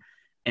orders in.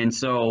 And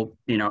so,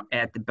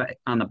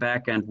 on the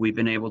back end, we've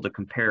been able to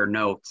compare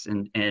notes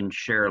and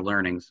share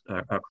learnings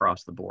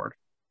across the board.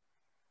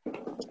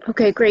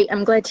 Okay, great.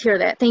 I'm glad to hear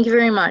that. Thank you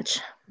very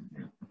much.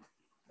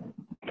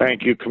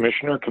 Thank you,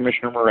 Commissioner.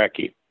 Commissioner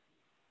Marecki.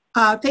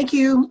 Thank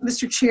you,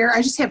 Mr. Chair.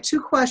 I just have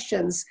two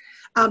questions.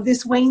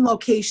 This Wayne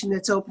location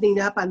that's opening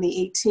up on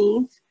the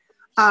 18th,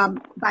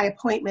 by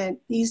appointment,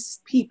 these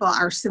people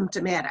are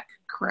symptomatic,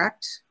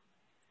 correct?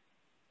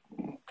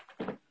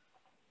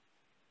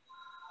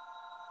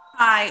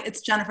 Hi, it's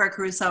Jennifer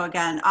Caruso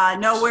again.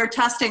 No, we're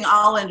testing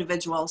all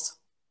individuals.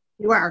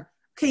 You are?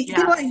 Okay,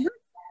 yeah. I heard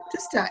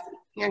just an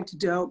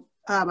anecdote.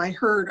 I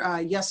heard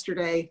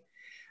yesterday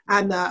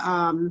on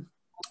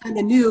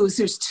the news,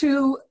 there's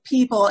 2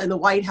 people in the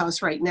White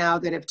House right now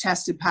that have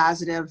tested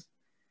positive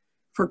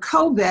for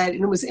COVID.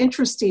 And it was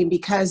interesting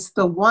because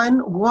the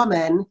one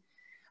woman,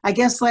 I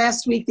guess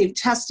last week they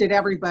tested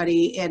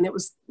everybody and it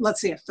was, let's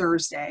say, a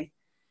Thursday.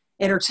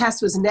 And her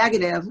test was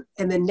negative,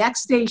 and the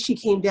next day she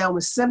came down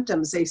with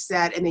symptoms, they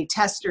said, and they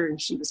tested her and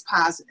she was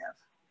positive.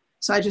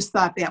 So I just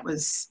thought that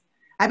was,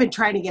 I've been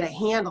trying to get a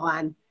handle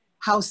on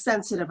how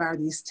sensitive are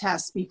these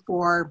tests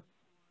before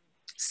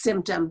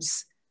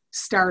symptoms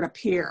start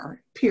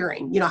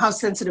appearing. How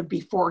sensitive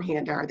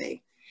beforehand are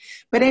they?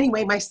 But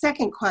anyway, my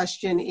second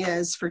question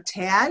is for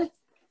Tad.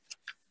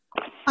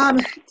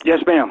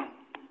 Yes, ma'am.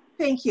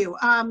 Thank you.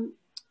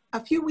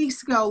 A few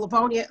weeks ago,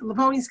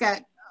 Livonia's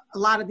got a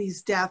lot of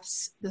these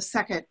deaths, the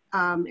second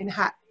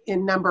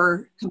in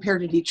number compared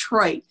to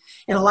Detroit.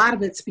 And a lot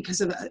of it's because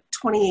of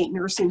 28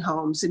 nursing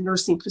homes and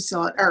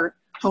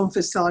home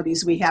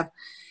facilities we have.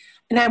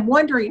 And I'm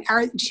wondering,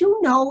 do you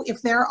know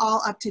if they're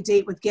all up to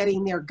date with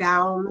getting their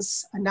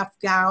gowns, enough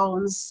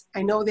gowns?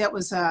 I know that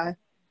was a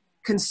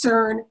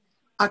concern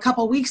a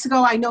couple weeks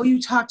ago. I know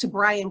you talk to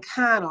Brian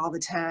Kahn all the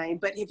time,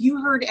 but have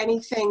you heard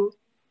anything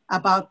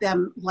about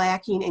them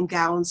lacking in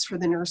gowns for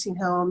the nursing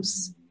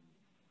homes?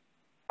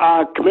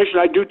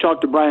 Commissioner, I do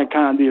talk to Brian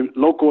Kahn, the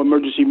local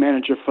emergency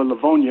manager for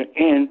Livonia,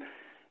 and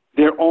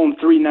their own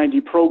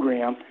 390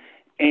 program.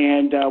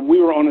 And we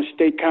were on a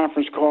state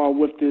conference call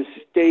with the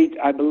state,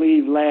 I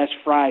believe, last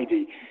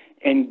Friday.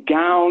 And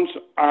gowns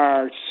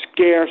are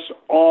scarce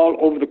all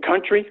over the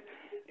country.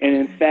 And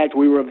in fact,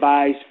 we were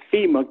advised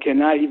FEMA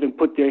cannot even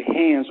put their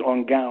hands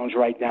on gowns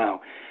right now.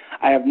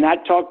 I have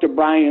not talked to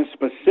Brian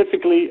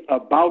specifically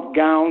about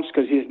gowns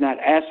because he has not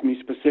asked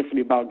me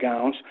specifically about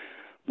gowns.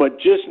 But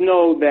just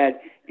know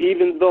that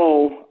even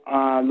though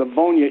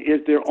Livonia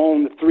is their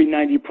own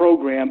 390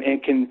 program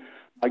and can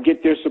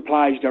get their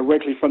supplies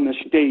directly from the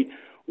state,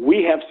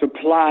 we have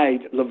supplied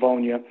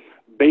Livonia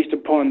based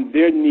upon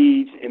their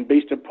needs and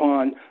based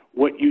upon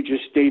what you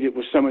just stated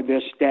with some of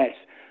their stats.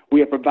 We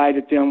have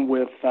provided them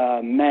with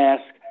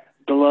masks,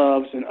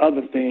 gloves, and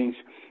other things.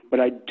 But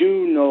I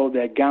do know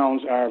that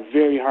gowns are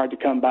very hard to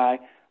come by.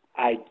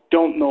 I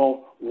don't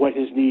know what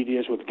his need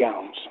is with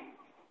gowns.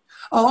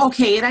 Oh,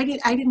 okay. And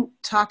I didn't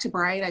talk to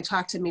Brian. I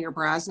talked to Mayor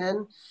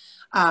Brosnan.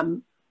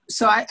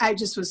 So I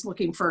just was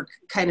looking for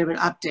kind of an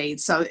update.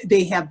 So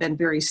they have been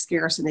very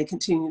scarce and they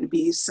continue to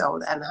be so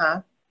then,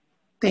 huh?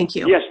 Thank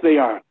you. Yes, they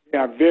are. They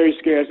are very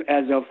scarce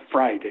as of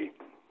Friday.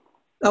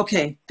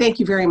 Okay. Thank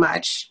you very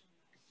much.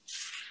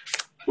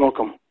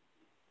 Welcome.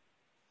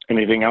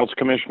 Anything else,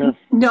 Commissioner?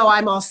 No,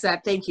 I'm all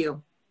set. Thank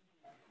you.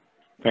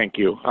 Thank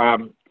you.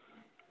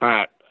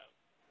 I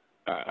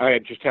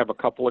just have a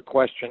couple of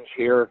questions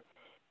here.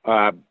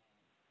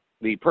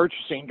 The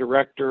purchasing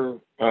director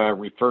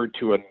referred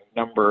to a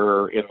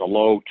number in the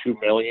low 2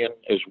 million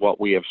is what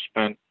we have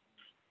spent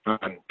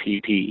on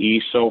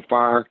PPE so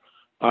far.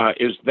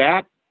 Is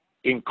that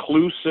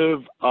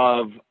inclusive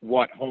of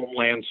what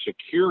Homeland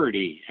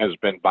Security has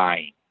been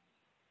buying?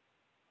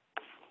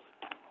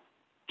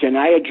 Can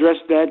I address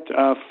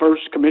that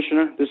first,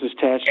 Commissioner? This is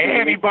Tad.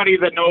 Anybody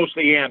that knows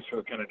the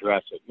answer can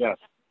address it, yes.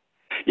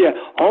 Yeah,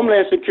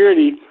 Homeland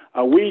Security,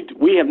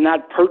 we have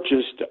not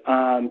purchased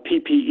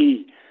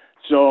PPE.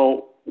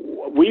 So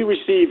we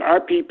receive our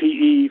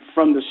PPE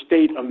from the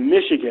state of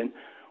Michigan,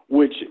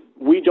 which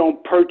we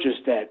don't purchase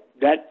that.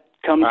 That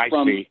comes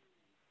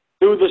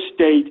through the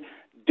state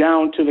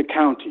down to the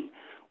county.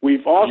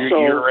 We've also...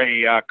 You're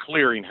a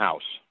clearinghouse.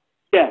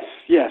 Yes,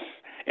 yes.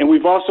 And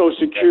we've also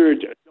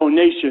secured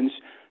donations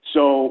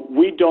So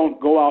we don't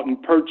go out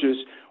and purchase.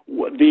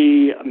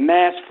 The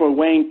mask for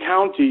Wayne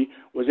County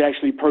was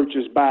actually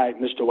purchased by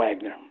Mr.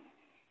 Wagner.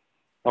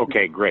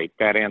 Okay, great.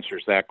 That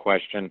answers that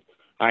question.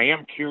 I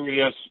am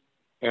curious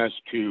as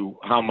to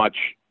how much,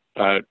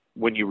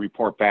 when you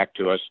report back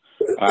to us,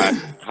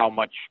 how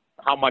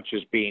much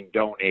is being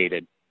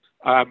donated.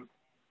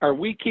 Are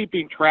we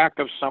keeping track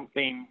of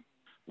something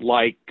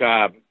like,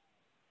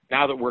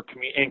 now that we're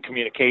in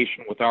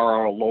communication with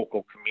our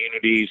local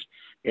communities,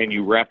 and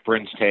you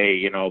referenced, hey,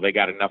 you know, they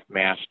got enough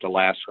masks to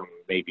last them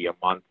maybe a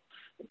month.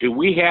 Do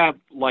we have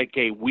like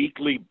a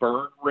weekly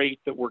burn rate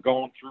that we're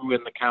going through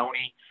in the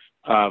county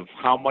of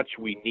how much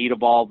we need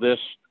of all this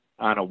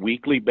on a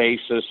weekly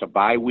basis, a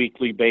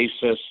bi-weekly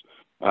basis,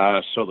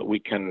 so that we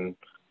can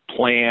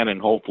plan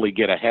and hopefully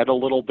get ahead a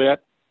little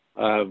bit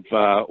of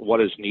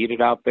what is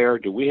needed out there?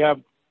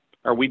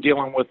 Are we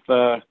dealing with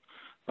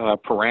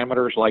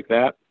parameters like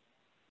that?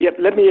 Yep,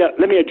 let me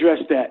address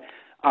that.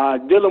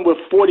 Dealing with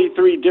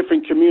 43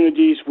 different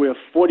communities with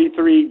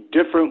 43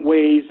 different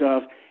ways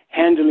of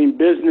handling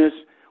business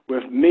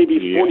with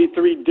maybe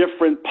 43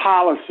 different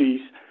policies,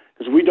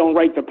 because we don't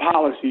write the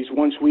policies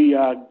once we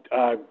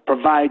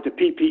provide the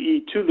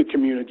PPE to the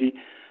community.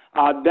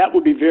 That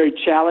would be very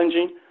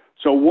challenging.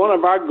 So one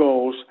of our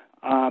goals,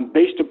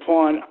 based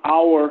upon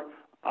our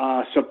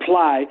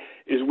supply,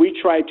 is we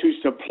try to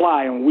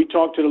supply, and when we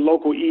talk to the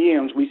local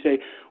EMs, we say,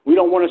 we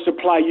don't want to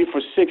supply you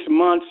for 6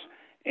 months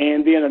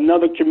and then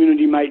another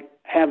community might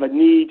have a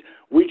need.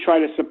 We try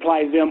to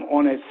supply them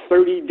on a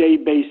 30-day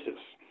basis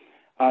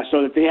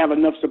so that they have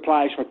enough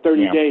supplies for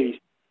 30 days.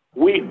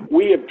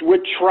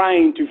 We're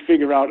trying to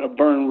figure out a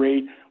burn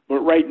rate, but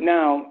right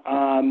now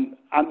I'm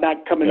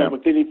not coming up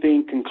with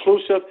anything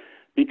conclusive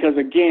because,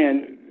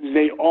 again,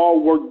 they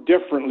all work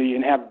differently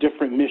and have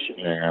different missions.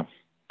 Yeah.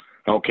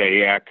 Okay,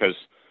 yeah, because,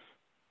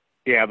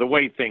 the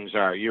way things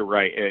are, you're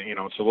right. You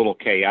know, it's a little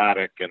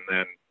chaotic, and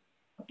then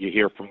you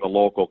hear from the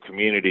local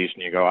communities,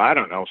 and you go, I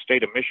don't know,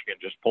 state of Michigan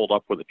just pulled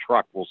up with a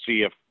truck. We'll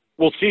see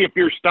if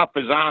your stuff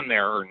is on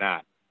there or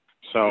not.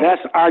 So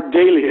that's our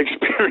daily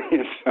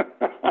experience.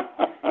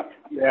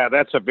 Yeah,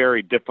 that's a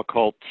very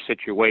difficult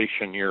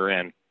situation you're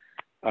in.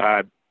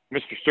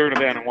 Mr.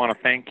 Sturdivant, I want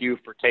to thank you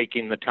for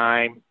taking the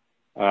time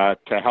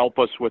to help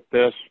us with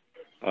this.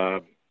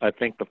 I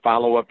think the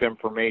follow-up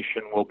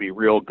information will be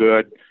real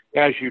good.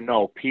 As you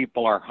know,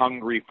 people are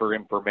hungry for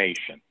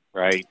information,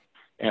 right?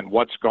 And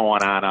what's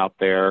going on out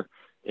there.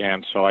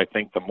 And so I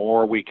think the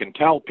more we can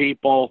tell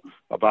people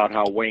about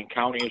how Wayne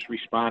County is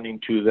responding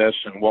to this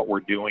and what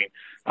we're doing,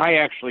 I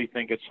actually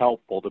think it's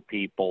helpful to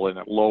people, and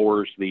it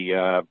lowers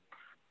the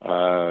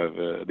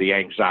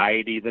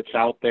anxiety that's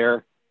out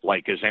there.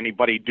 Like, is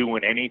anybody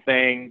doing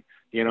anything,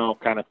 you know,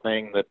 kind of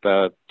thing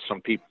that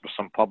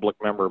some public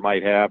member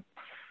might have.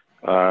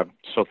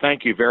 So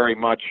thank you very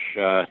much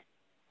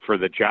for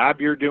the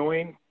job you're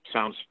doing.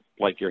 Sounds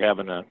like you're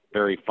having a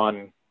very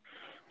fun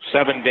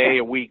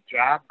 7-day-a-week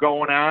job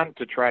going on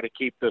to try to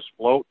keep this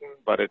floating,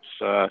 but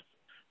it's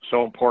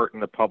so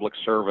important that public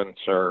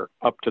servants are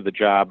up to the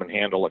job and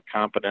handle it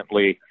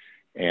competently,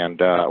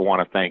 and I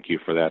want to thank you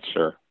for that,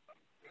 sir.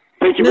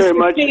 Thank you very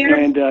much,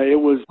 and it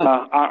was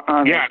our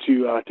honor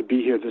to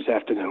be here this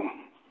afternoon.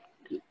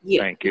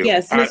 Thank you.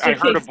 Yes, Mr. I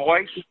heard a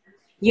voice.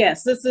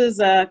 Yes, this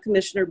is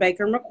Commissioner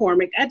Baker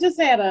McCormick. I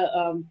just had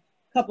a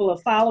couple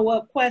of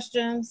follow-up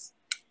questions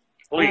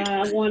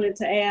I wanted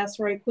to ask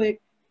right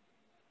quick.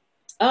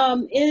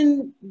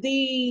 In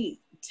the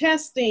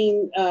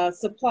testing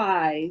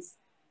supplies,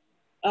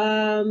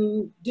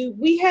 do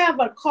we have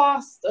a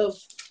cost of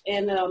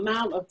an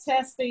amount of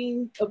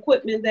testing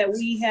equipment that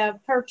we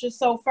have purchased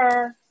so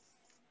far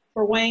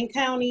for Wayne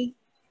County?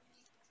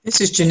 This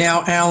is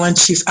Janelle Allen,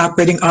 Chief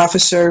Operating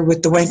Officer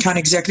with the Wayne County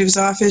Executive's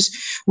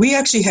Office. We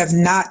actually have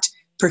not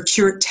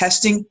procured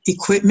testing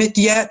equipment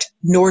yet,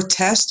 nor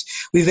test.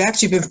 We've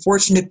actually been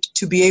fortunate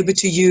to be able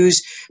to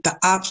use the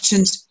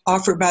options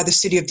offered by the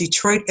City of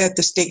Detroit at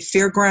the State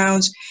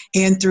Fairgrounds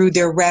and through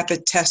their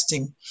rapid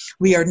testing.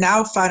 We are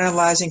now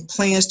finalizing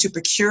plans to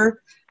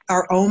procure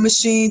our own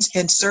machines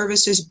and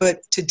services, but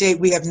to date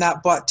we have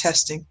not bought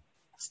testing.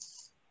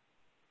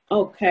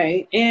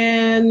 Okay,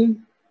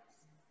 and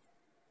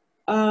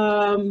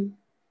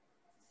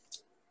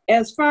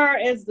as far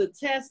as the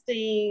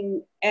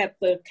testing at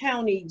the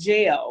county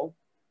jail,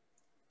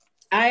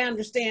 I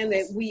understand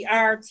that we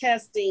are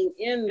testing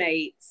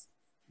inmates.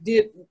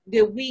 Did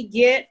we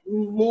get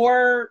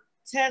more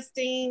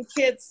testing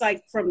kits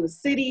like from the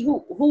city?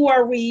 Who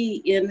are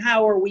we and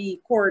how are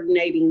we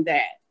coordinating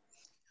that?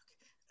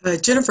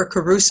 Jennifer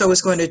Caruso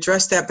is going to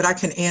address that, but I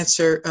can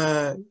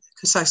answer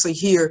precisely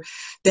here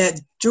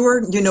that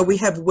during, we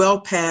have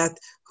WellPath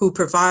who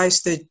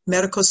provides the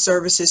medical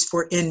services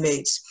for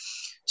inmates.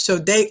 So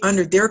they,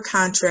 under their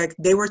contract,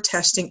 they were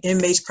testing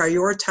inmates,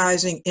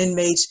 prioritizing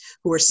inmates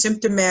who are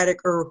symptomatic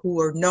or who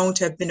are known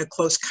to have been a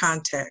close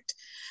contact.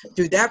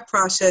 Through that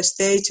process,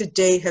 they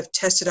today have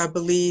tested, I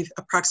believe,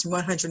 approximately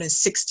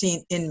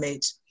 116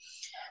 inmates.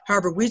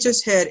 However, we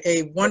just had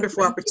a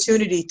wonderful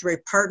opportunity through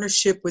a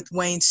partnership with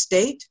Wayne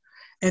State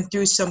and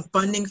through some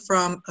funding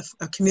from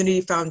a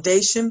community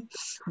foundation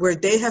where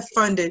they have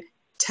funded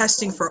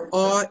testing for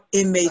all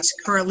inmates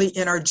currently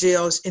in our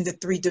jails in the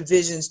 3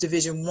 divisions,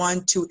 Division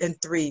 1, 2, and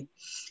 3.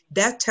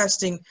 That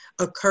testing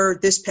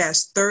occurred this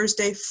past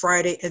Thursday,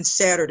 Friday, and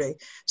Saturday.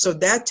 So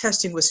that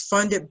testing was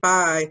funded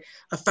by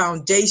a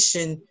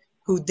foundation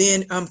who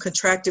then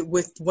contracted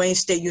with Wayne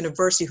State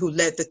University, who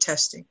led the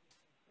testing.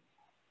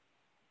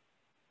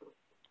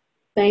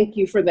 Thank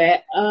you for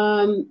that.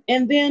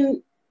 And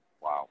then,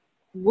 wow,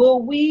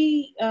 will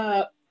we,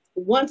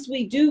 once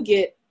we do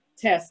get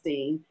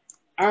testing,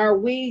 are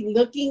we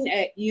looking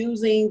at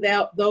using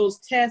those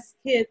test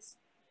kits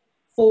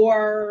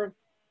for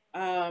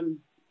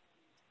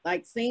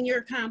like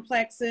senior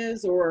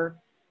complexes, or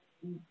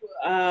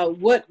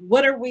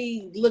what are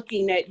we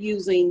looking at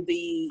using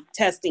the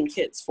testing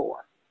kits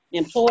for?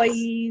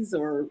 Employees,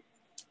 or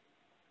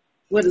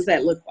what does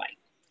that look like?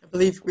 I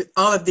believe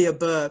all of the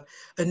above.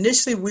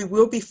 Initially, we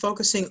will be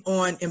focusing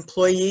on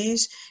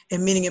employees,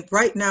 and meaning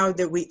right now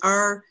that we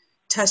are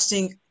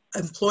testing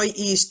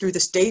employees through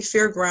the state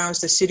fairgrounds,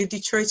 the City of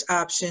Detroit's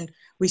option.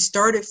 We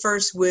started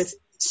first with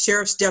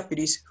sheriff's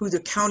deputies, who the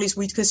counties,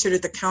 we consider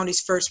the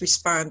county's first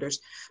responders.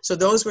 So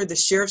those were the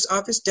sheriff's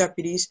office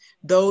deputies,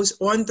 those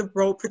on the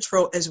road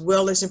patrol, as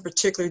well as in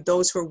particular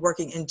those who are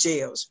working in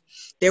jails.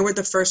 They were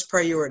the first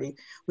priority.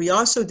 We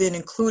also then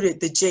included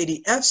the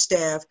JDF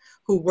staff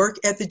who work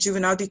at the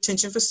juvenile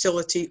detention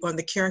facility on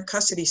the care and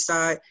custody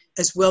side,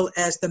 as well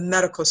as the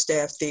medical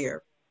staff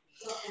there.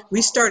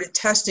 We started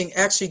testing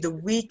actually the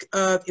week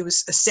of, it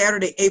was a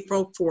Saturday,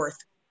 April 4th.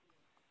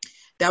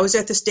 That was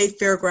at the state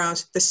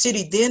fairgrounds. The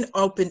city then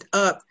opened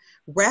up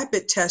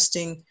rapid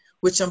testing,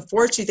 which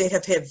unfortunately they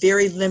have had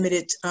very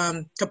limited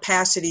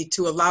capacity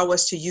to allow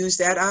us to use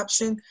that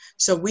option.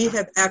 So we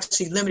have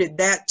actually limited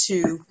that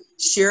to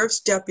sheriff's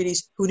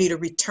deputies who need a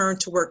return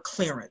to work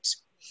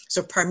clearance.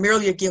 So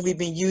primarily, again, we've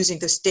been using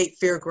the state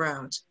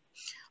fairgrounds.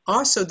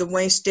 Also, the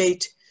Wayne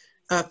State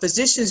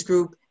Physicians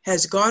Group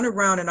has gone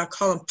around, and I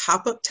call them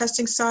pop-up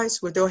testing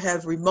sites, where they'll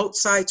have remote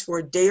sites for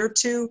a day or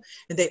two,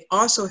 and they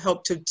also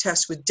help to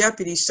test with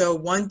deputies. So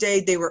one day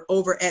they were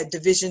over at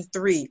Division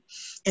 3,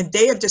 and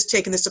they have just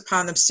taken this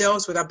upon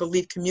themselves with, I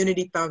believe,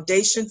 Community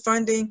Foundation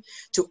funding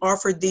to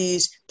offer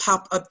these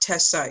pop-up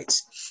test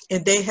sites,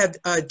 and they have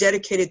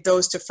dedicated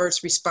those to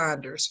first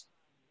responders.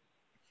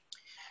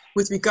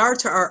 With regard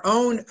to our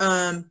own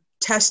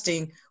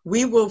testing,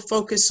 we will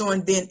focus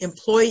on then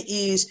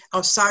employees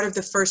outside of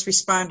the first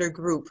responder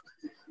group.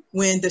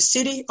 When the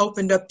city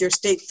opened up their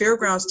state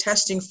fairgrounds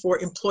testing for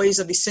employees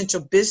of essential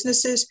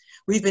businesses,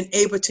 we've been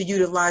able to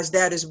utilize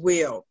that as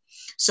well.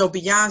 So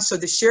beyond, so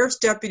the sheriff's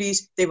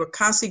deputies, they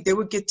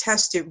would get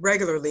tested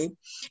regularly,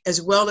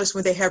 as well as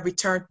when they have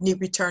need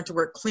return to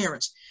work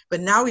clearance.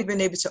 But now we've been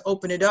able to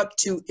open it up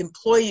to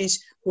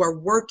employees who are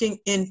working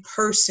in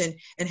person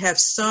and have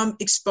some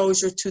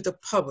exposure to the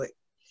public.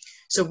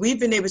 So we've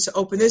been able to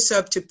open this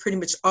up to pretty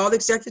much all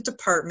executive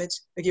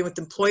departments, again, with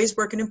employees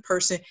working in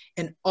person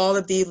and all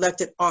of the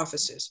elected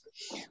offices.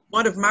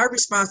 One of my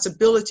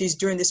responsibilities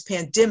during this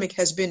pandemic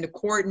has been to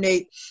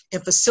coordinate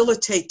and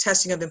facilitate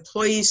testing of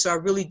employees. So I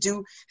really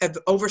do have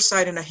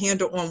oversight and a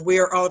handle on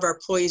where all of our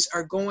employees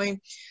are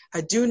going.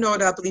 I do know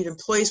that I believe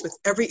employees with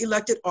every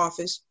elected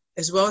office,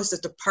 as well as the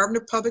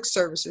Department of Public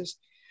Services,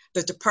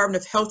 the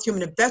Department of Health,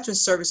 Human and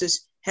Veterans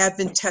Services, have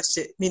been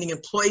tested, meaning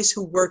employees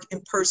who work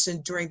in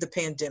person during the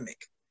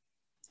pandemic.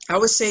 I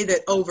would say that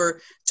over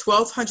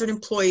 1,200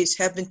 employees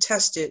have been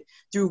tested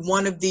through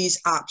one of these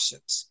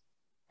options.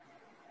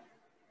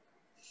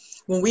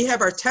 When we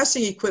have our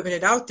testing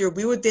equipment out there,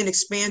 we would then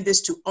expand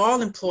this to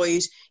all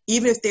employees,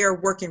 even if they are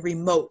working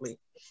remotely.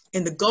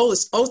 And the goal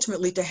is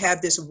ultimately to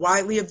have this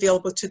widely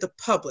available to the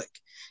public.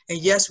 And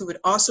yes, we would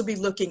also be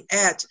looking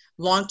at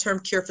long-term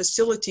care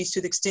facilities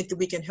to the extent that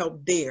we can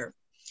help there.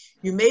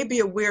 You may be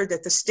aware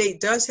that the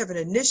state does have an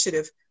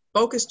initiative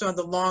focused on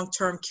the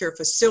long-term care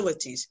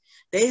facilities.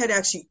 They had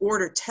actually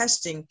ordered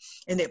testing,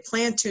 and they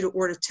planned to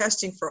order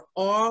testing for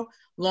all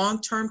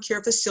long-term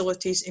care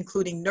facilities,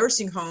 including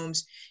nursing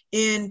homes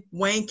in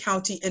Wayne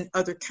County and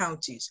other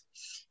counties.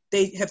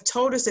 They have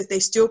told us that they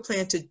still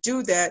plan to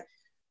do that.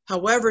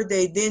 However,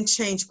 they then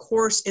changed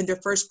course, and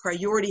their first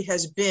priority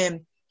has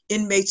been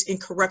inmates in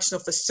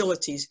correctional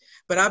facilities.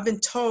 But I've been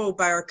told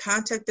by our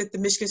contact at the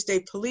Michigan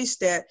State Police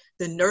that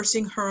the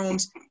nursing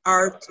homes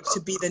are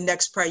to be the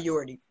next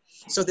priority.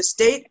 So the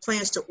state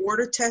plans to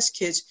order test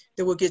kits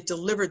that will get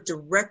delivered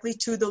directly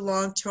to the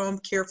long-term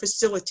care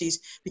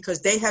facilities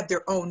because they have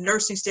their own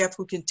nursing staff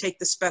who can take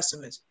the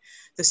specimens.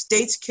 The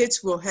state's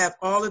kits will have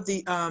all of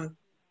the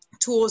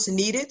tools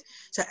needed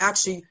to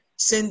actually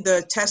send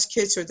the test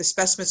kits or the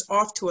specimens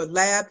off to a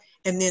lab,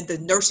 and then the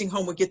nursing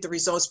home will get the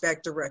results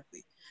back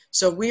directly.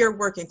 So we are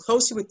working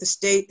closely with the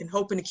state and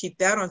hoping to keep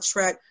that on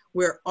track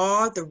where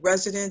all the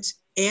residents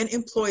and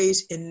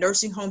employees in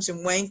nursing homes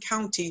in Wayne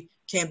County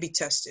can be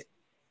tested.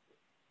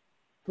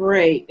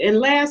 Great. And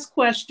last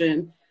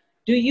question,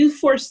 do you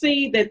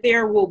foresee that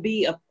there will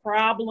be a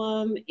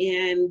problem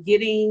in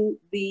getting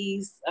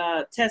these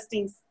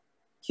testing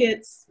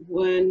kits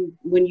when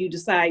you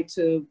decide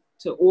to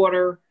to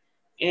order?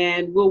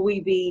 And will we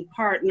be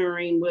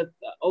partnering with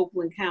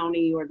Oakland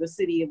County or the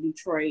city of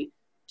Detroit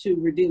to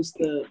reduce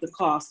the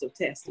cost of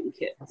testing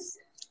kits?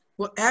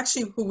 Well,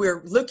 actually, who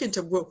we're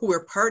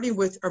partnering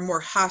with are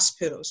more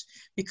hospitals,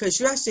 because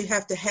you actually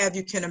have to have,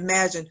 you can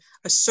imagine,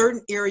 a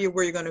certain area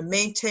where you're going to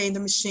maintain the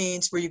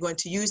machines, where you're going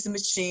to use the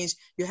machines.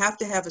 You have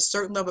to have a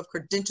certain level of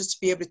credentials to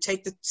be able to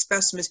take the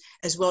specimens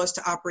as well as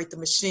to operate the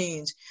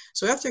machines.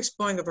 So after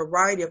exploring a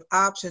variety of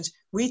options,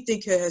 we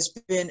think it has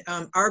been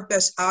our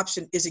best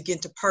option is, again,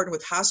 to partner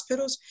with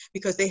hospitals,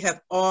 because they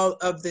have all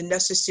of the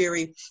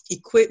necessary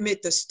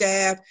equipment, the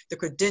staff, the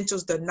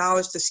credentials, the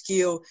knowledge, the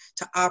skill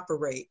to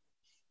operate.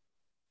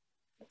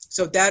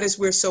 So that is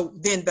where, so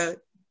then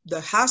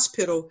the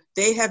hospital,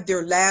 they have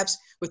their labs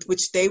with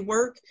which they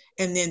work,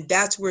 and then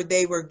that's where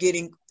they were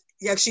getting,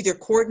 actually they're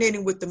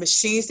coordinating with the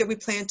machines that we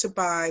plan to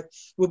buy.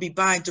 We'll be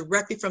buying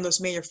directly from those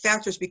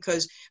manufacturers,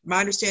 because my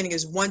understanding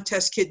is one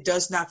test kit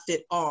does not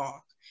fit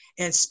all.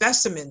 And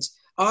specimens,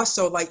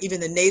 also like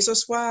even the nasal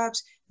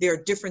swabs, there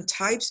are different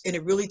types, and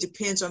it really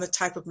depends on the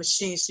type of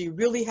machine. So you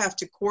really have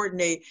to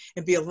coordinate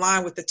and be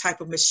aligned with the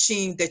type of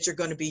machine that you're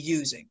going to be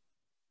using.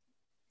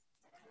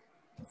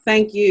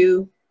 Thank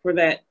you for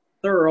that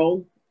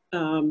thorough,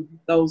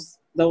 those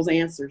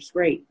answers.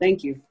 Great,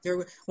 thank you.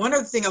 One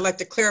other thing I'd like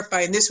to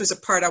clarify, and this was a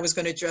part I was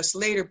going to address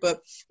later,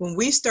 but when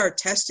we start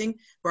testing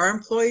for our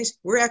employees,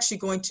 we're actually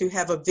going to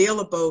have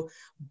available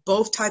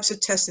both types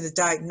of testing, the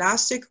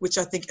diagnostic, which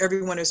I think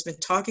everyone has been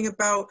talking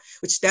about,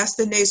 which that's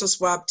the nasal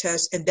swab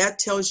test, and that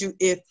tells you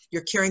if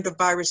you're carrying the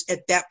virus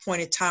at that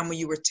point in time when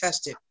you were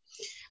tested.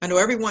 I know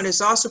everyone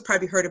has also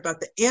probably heard about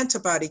the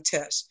antibody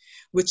test,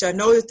 which I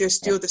know that there's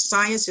still, the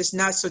science is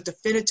not so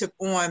definitive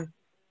on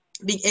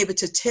being able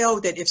to tell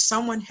that if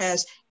someone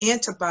has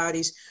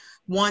antibodies,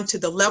 one, to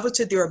the level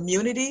to their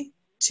immunity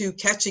to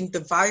catching the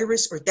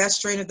virus or that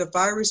strain of the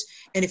virus,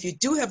 and if you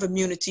do have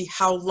immunity,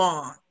 how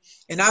long?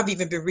 And I've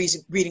even been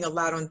reading a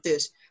lot on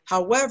this.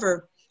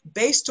 However,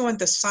 based on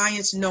the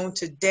science known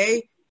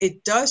today,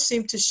 it does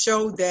seem to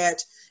show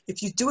that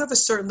if you do have a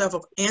certain level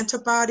of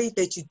antibody,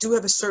 that you do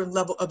have a certain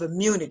level of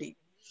immunity.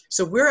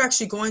 So we're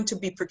actually going to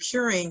be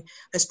procuring,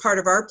 as part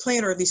of our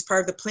plan, or at least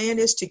part of the plan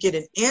is to get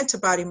an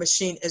antibody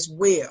machine as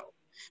well.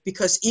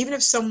 Because even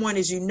if someone,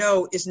 as you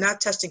know, is not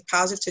testing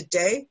positive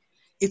today,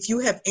 if you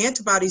have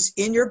antibodies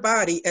in your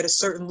body at a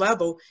certain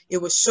level,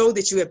 it will show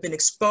that you have been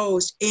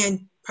exposed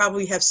and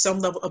probably have some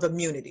level of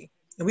immunity.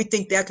 And we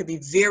think that could be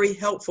very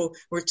helpful.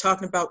 We're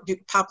talking about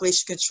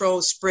population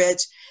control,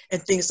 spreads,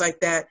 and things like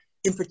that,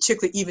 in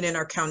particular, even in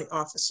our county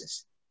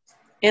offices.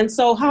 And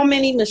so how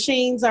many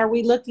machines are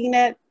we looking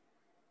at?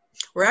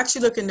 We're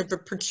actually looking to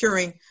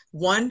procuring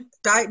one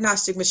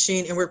diagnostic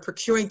machine, and we're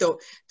procuring the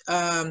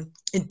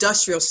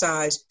industrial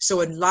size.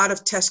 So a lot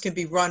of tests can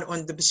be run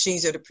on the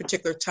machines at a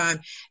particular time,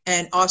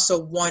 and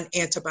also one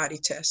antibody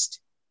test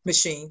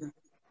machine.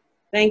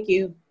 Thank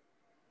you.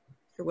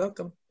 You're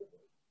welcome.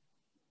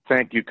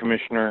 Thank you,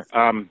 Commissioner.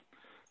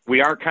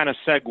 We are kind of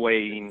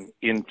segueing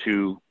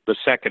into the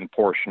second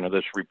portion of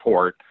this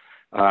report,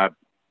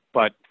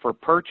 but for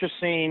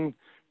purchasing,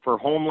 for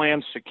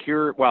Homeland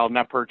Security, well,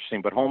 not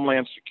purchasing, but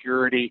Homeland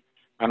Security,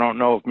 I don't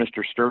know if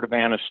Mr.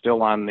 Sturdivant is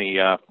still on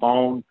the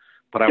phone,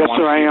 but yes,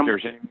 sir, I am.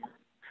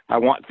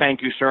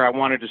 Thank you, sir. I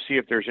wanted to see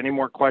if there's any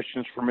more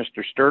questions for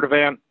Mr.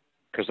 Sturdivant,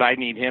 because I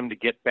need him to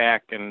get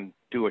back and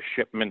do a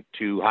shipment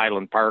to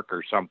Highland Park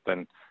or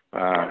something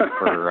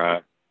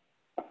for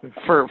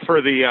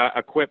the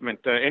equipment.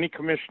 Any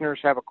commissioners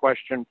have a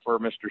question for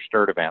Mr.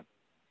 Sturdivant?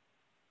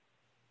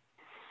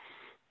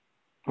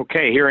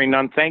 Okay, hearing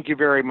none. Thank you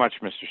very much,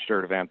 Mr.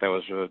 Sturdivant. That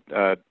was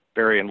a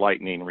very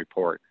enlightening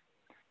report.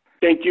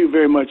 Thank you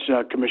very much,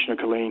 Commissioner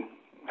Killeen.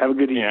 Have a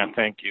good evening. Yeah,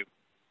 thank you.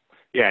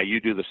 Yeah,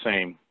 you do the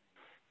same.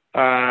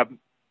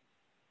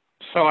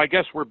 So I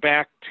guess we're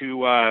back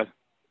to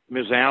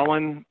Ms.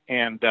 Allen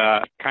and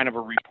kind of a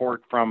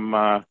report from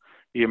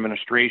the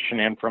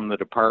administration and from the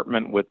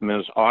department with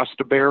Ms.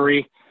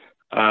 Osterberry.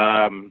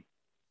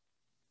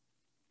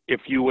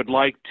 If you would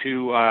like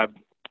to,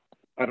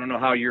 I don't know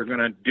how you're going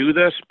to do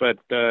this, but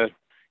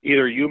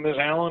either you, Ms.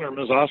 Allen, or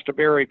Ms.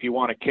 Osterberry, if you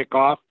want to kick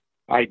off.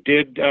 I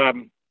did,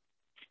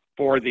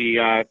 for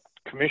the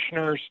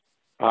commissioners,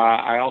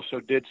 I also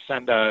did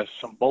send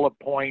some bullet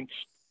points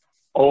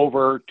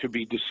over to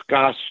be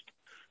discussed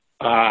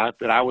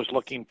that I was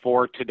looking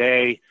for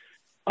today.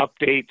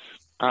 Updates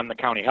on the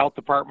county health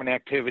department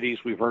activities.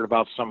 We've heard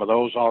about some of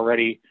those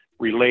already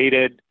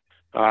related.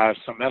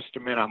 Some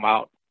estimate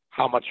about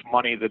how much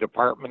money the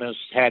department has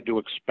had to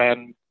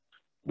expend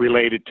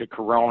related to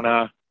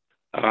Corona.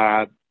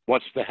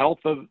 What's the health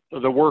of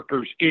the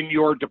workers in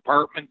your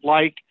department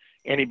like?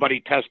 Anybody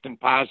testing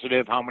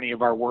positive? How many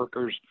of our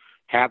workers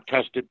have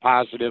tested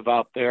positive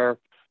out there,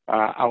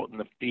 out in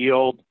the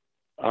field?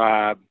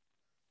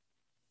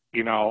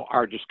 You know,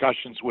 our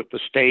discussions with the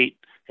state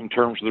in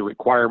terms of the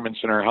requirements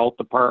in our health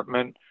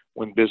department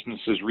when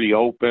businesses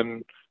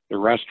reopen, the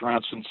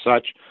restaurants and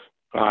such.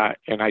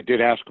 And I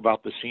did ask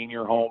about the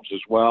senior homes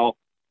as well,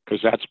 because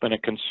that's been a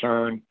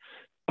concern.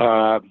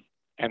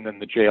 And then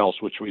the jails,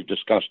 which we've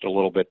discussed a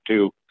little bit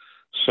too.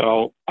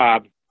 So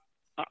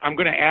I'm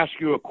going to ask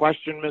you a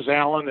question, Ms.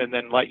 Allen, and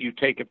then let you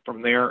take it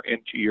from there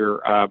into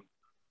your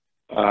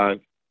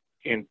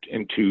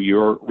into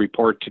your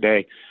report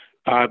today.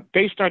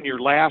 Based on your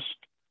last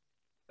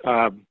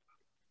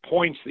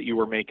points that you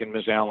were making,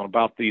 Ms. Allen,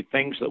 about the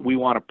things that we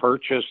want to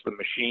purchase, the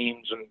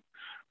machines and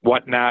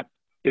whatnot,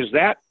 is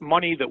that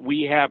money that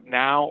we have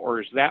now,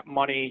 or is that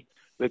money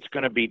that's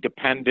going to be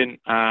dependent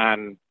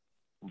on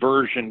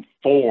version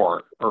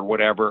 4 or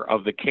whatever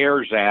of the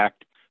CARES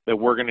Act, that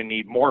we're going to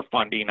need more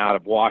funding out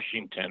of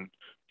Washington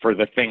for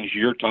the things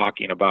you're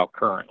talking about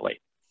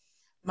currently?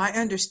 My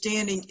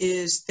understanding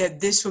is that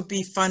this will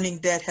be funding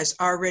that has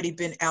already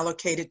been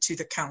allocated to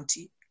the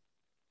county.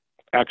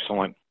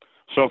 Excellent.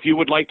 So if you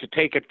would like to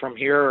take it from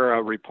here,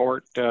 a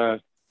report,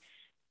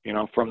 you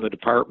know, from the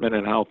department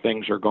and how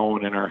things are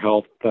going in our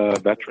health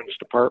veterans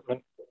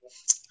department.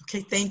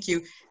 Okay, thank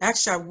you.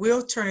 Actually, I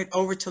will turn it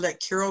over to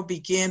let Carol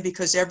begin,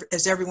 because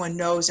as everyone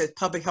knows, that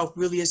public health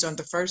really is on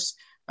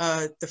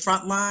the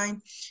front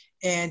line.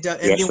 And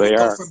Yes, then we'll they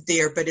go are. from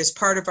there. But as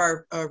part of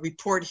our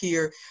report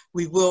here,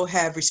 we will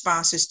have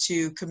responses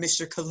to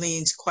Commissioner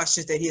Killeen's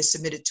questions that he has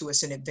submitted to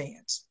us in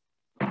advance.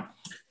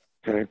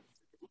 Okay.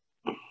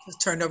 Let's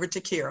turn it over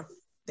to Carol.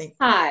 Thank you.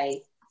 Hi,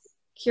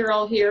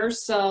 Carol here.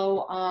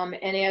 So,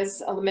 and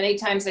as many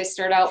times I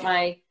start out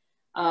my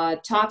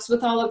talks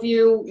with all of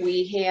you,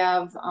 we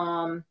have,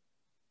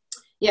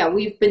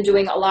 we've been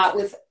doing a lot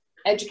with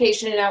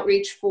education and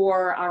outreach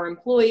for our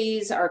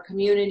employees, our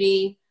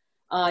community.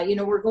 You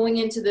know, we're going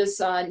into this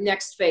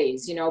next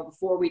phase. You know,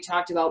 before we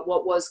talked about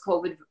what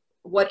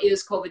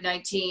is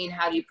COVID-19,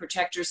 how do you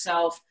protect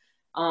yourself?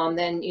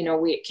 Then, you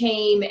know, it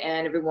came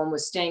and everyone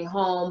was staying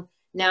home.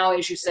 Now,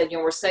 as you said, you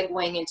know, we're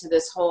segueing into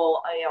this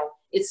whole, you know,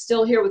 it's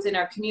still here within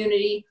our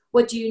community.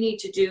 What do you need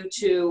to do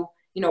to,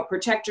 you know,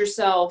 protect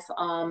yourself,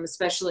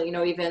 especially, you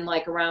know, even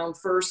like around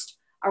first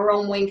our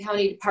own Wayne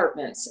County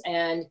departments.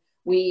 And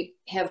we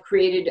have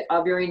created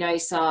a very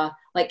nice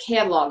like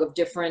catalog of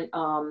different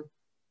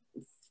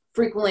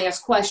frequently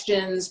asked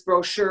questions,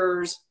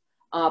 brochures,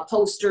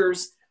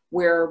 posters,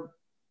 where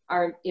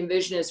our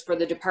envision is for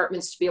the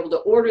departments to be able to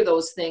order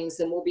those things,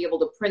 and we'll be able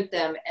to print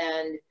them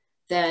and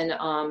then,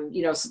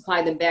 you know,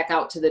 supply them back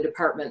out to the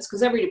departments,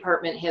 because every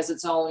department has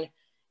its own,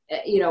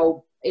 you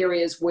know,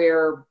 areas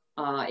where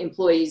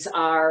employees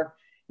are,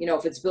 you know,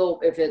 if it's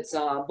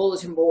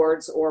bulletin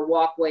boards or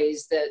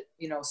walkways that,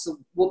 you know, so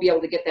we'll be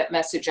able to get that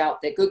message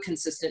out, that good,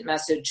 consistent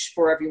message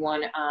for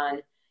everyone on,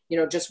 you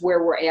know, just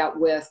where we're at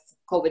with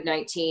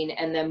COVID-19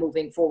 and then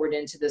moving forward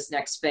into this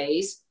next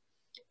phase.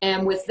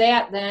 And with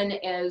that, then,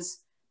 as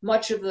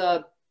much of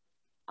the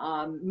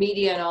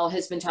media and all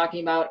has been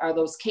talking about are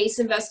those case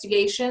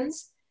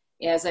investigations.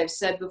 As I've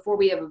said before,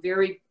 we have a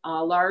very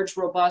large,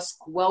 robust,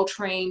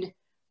 well-trained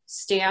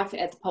staff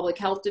at the Public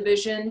Health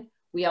Division.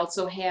 We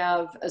also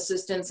have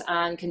assistance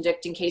on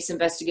conducting case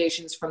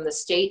investigations from the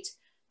State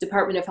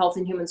Department of Health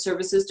and Human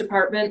Services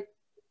Department.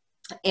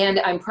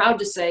 And I'm proud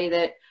to say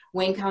that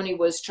Wayne County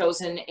was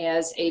chosen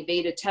as a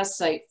beta test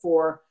site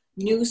for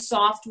new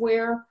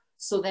software,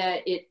 so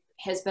that it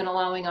has been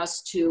allowing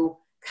us to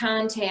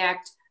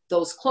contact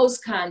those close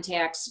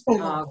contacts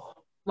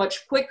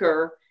much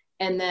quicker.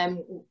 And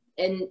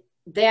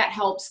that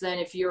helps then,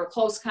 if you're a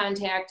close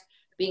contact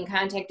being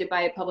contacted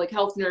by a public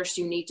health nurse,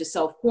 you need to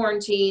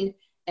self-quarantine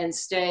and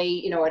stay,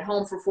 you know, at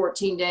home for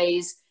 14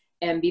 days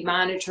and be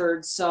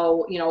monitored.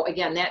 So, you know,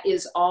 again, that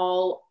is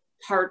all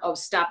part of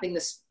stopping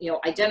this, you know,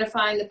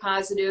 identifying the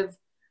positive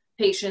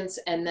patients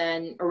and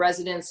then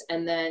residents,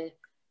 and then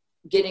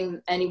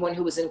getting anyone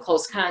who was in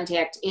close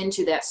contact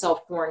into that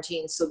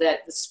self-quarantine so that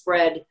the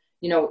spread,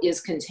 you know, is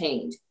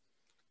contained.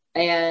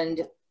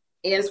 And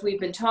as we've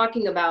been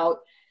talking about,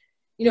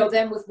 you know,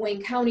 then with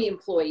Wayne County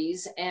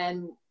employees,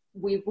 and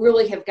we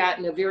really have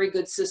gotten a very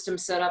good system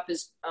set up,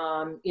 as,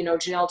 you know,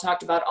 Janelle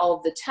talked about all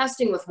of the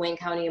testing with Wayne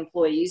County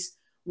employees.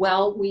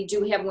 Well, we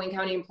do have Wayne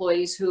County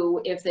employees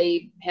who, if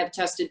they have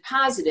tested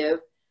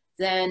positive,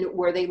 then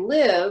where they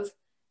live,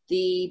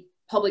 the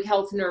public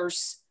health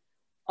nurse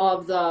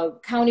of the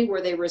county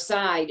where they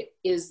reside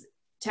is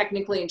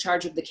technically in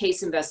charge of the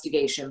case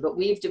investigation. But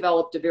we've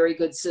developed a very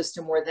good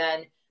system where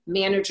then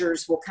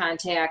managers will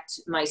contact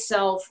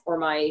myself or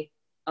my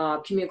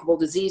communicable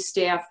disease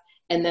staff,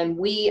 and then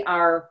we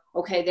are,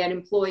 okay, that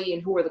employee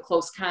and who are the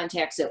close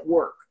contacts at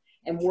work,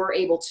 and we're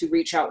able to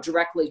reach out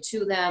directly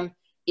to them.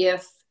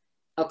 If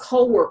a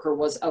coworker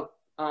was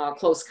a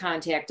close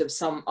contact of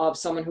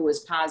someone who is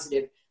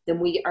positive, then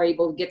we are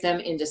able to get them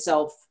into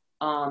self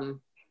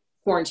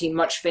quarantine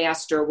much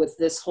faster with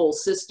this whole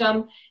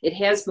system. It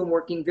has been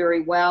working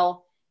very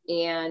well.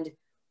 And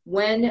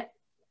when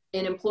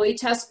an employee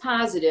tests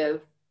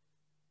positive,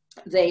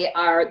 they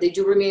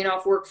do remain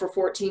off work for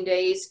 14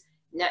 days,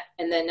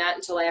 and then not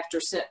until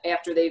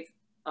after they've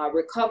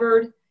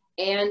recovered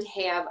and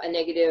have a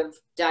negative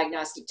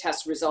diagnostic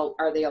test result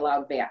are they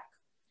allowed back.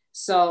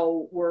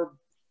 So we're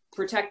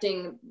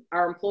protecting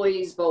our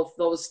employees, both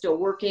those still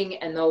working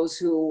and those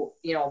who,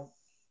 you know,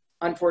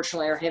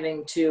 unfortunately are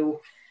having to,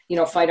 you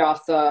know, fight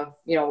off the,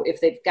 you know,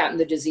 if they've gotten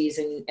the disease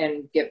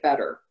and get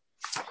better.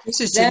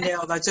 This is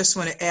Janelle. I just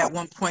want to add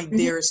one point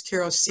there. As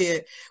Carol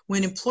said,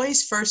 when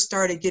employees first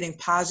started getting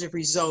positive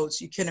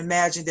results, you can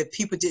imagine that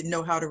people didn't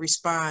know how to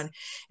respond.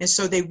 And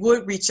so they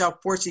would reach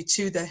out, fortunately,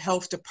 to the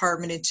health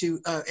department and to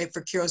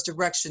for Carol's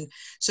direction.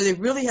 So they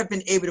really have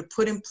been able to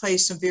put in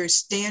place some very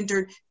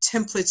standard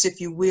templates,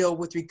 if you will,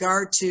 with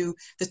regard to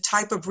the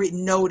type of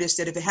written notice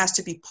that if it has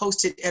to be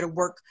posted at a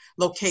work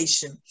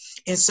location.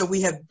 And so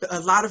we have a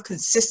lot of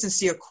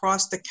consistency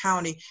across the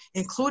county,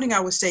 including, I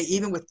would say,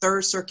 even with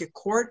Third Circuit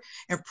Court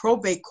and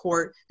probate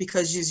court,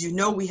 because as you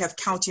know, we have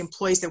county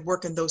employees that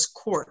work in those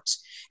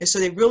courts. And so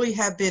they really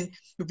have been,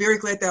 we're very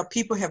glad that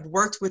people have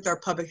worked with our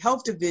public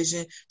health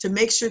division to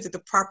make sure that the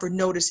proper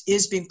notice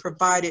is being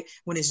provided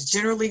when it's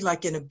generally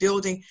like in a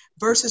building,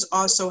 versus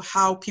also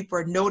how people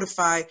are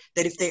notified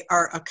that if they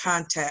are a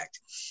contact.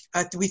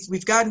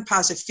 We've gotten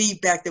positive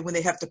feedback that when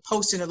they have to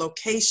post in a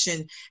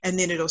location and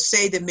then it'll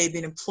say that maybe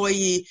an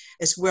employee,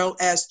 as well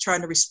as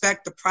trying to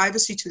respect the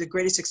privacy to the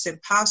greatest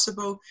extent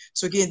possible.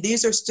 So again,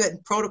 these are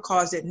certain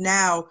protocols that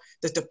now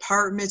the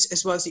departments,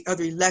 as well as the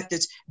other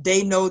electeds,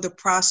 they know the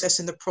process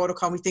and the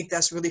protocol. We think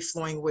that's really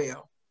flowing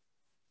well.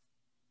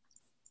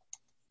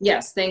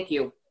 Yes, thank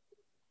you.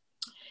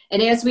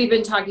 And as we've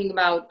been talking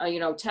about, you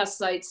know, test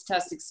sites,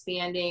 test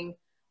expanding,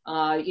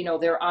 you know,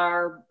 there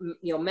are,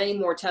 you know, many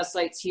more test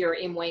sites here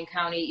in Wayne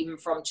County, even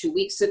from 2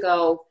 weeks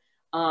ago.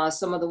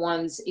 Some of the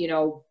ones, you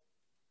know,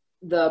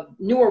 the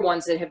newer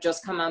ones that have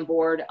just come on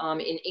board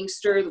in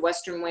Inkster, the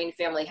Western Wayne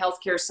Family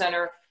Healthcare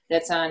Center,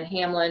 that's on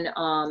Hamlin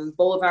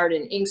Boulevard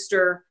in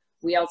Inkster.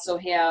 We also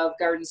have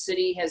Garden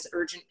City has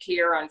urgent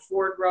care on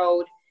Ford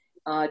Road,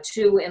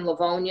 2 in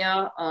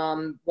Livonia,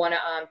 1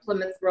 on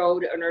Plymouth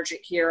Road, an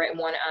urgent care, and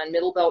 1 on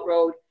Middle Belt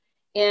Road.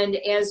 And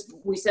as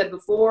we said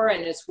before,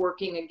 and it's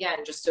working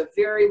again, just a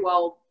very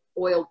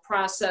well-oiled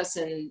process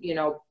and, you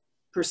know,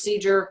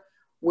 procedure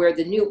where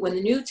when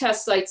the new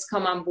test sites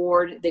come on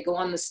board, they go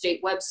on the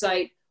state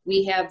website.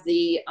 We have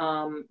the,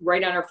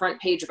 right on our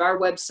front page of our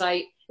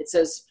website, it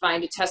says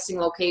find a testing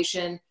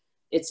location.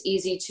 It's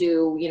easy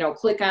to, you know,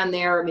 click on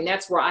there. I mean,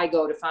 that's where I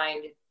go to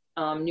find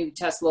new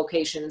test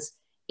locations.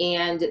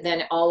 And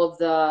then all of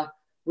the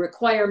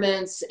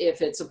requirements,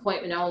 if it's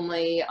appointment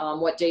only,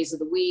 what days of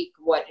the week,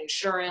 what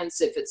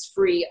insurance, if it's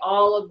free,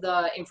 all of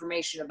the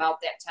information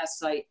about that test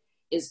site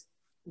is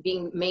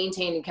being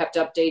maintained and kept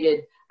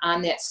updated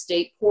on that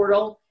state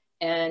portal.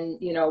 And,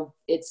 you know,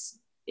 it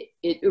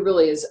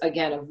really is,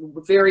 again, a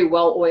very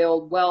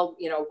well-oiled,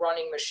 you know,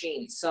 running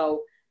machine.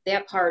 So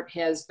that part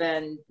has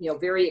been, you know,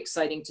 very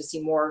exciting to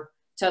see more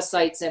test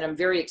sites. And I'm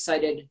very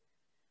excited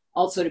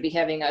also to be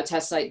having a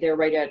test site there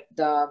right at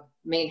the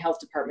Maine Health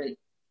Department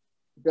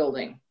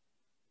building.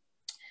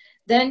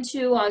 Then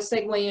to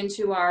segue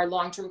into our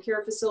long-term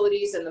care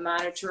facilities and the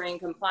monitoring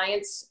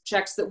compliance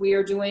checks that we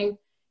are doing.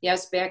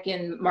 Yes, back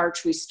in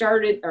March we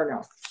started,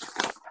 or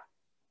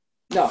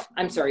no,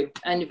 I'm sorry,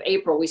 end of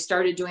April, we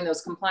started doing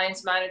those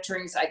compliance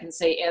monitorings. I can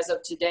say as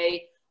of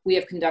today, we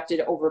have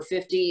conducted over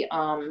 50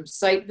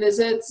 site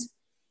visits.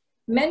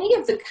 Many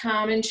of the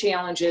common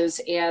challenges,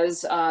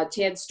 as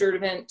Tad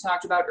Sturdivant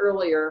talked about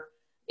earlier,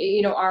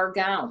 you know, are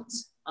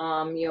gowns.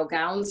 You know,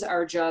 gowns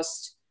are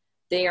just,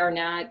 they are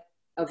not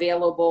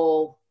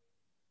available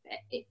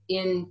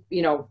in,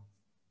 you know,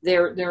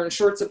 they're in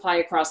short supply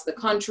across the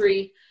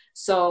country.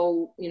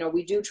 So, you know,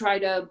 we do try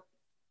to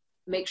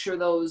make sure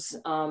those,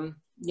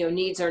 you know,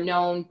 needs are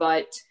known,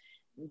 but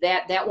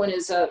that one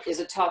is a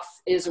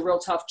real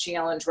tough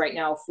challenge right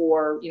now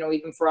for, you know,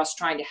 even for us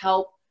trying to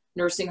help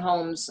nursing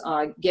homes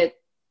get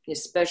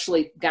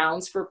especially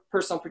gowns for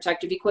personal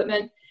protective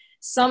equipment.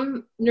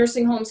 Some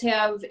nursing homes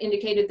have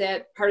indicated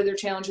that part of their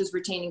challenge is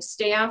retaining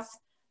staff,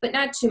 but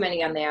not too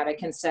many on that, I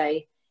can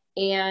say.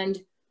 And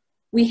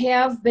we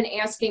have been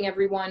asking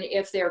everyone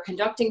if they're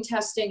conducting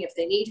testing, if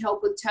they need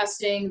help with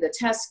testing, the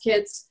test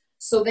kits.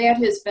 So that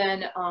has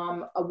been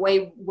a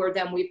way where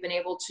then we've been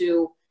able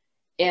to,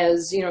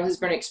 as you know, has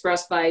been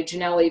expressed by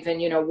Janelle even,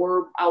 you know,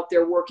 we're out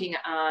there working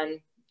on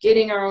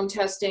getting our own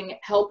testing,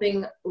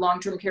 helping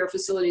long-term care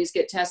facilities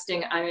get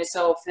testing. I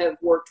myself have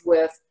worked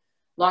with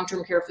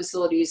long-term care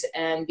facilities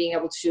and being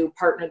able to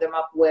partner them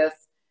up with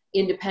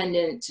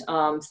independent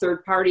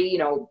third-party, you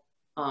know,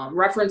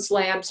 reference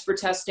labs for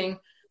testing.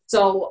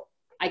 So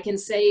I can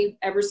say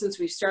ever since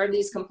we've started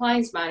these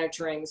compliance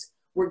monitorings,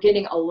 we're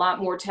getting a lot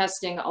more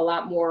testing, a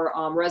lot more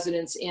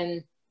residents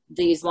in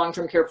these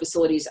long-term care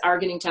facilities are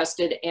getting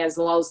tested, as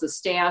well as the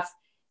staff.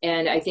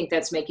 And I think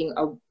that's making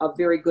a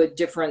very good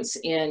difference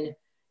in,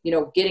 you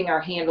know, getting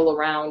our handle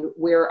around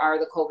where are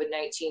the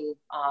COVID-19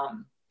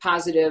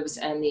 positives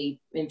and the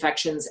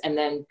infections, and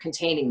then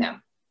containing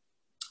them.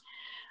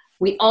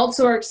 We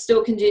also are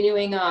still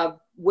continuing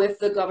with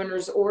the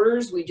governor's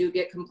orders. We do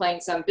get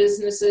complaints on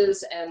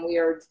businesses, and we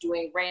are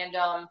doing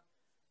random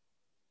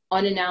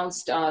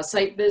unannounced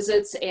site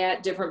visits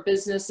at different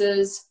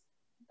businesses.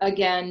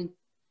 Again,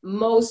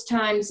 most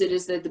times it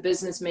is that the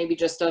business maybe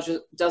just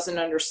doesn't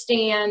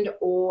understand,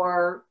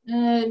 or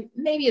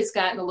maybe it's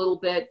gotten a little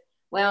bit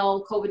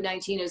well,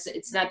 COVID-19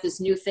 it's not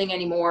this new thing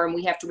anymore, and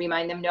we have to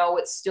remind them, no,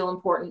 it's still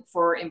important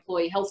for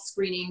employee health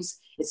screenings.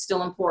 It's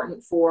still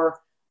important for,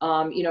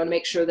 you know, to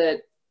make sure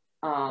that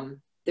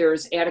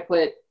there's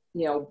adequate,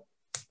 you know,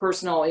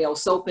 personal, you know,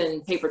 soap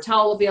and paper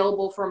towel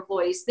available for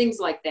employees, things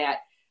like that.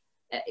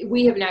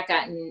 We have not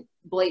gotten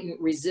blatant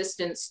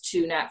resistance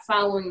to not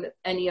following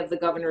any of the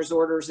governor's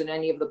orders and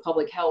any of the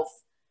public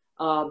health,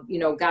 you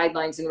know,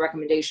 guidelines and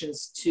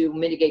recommendations to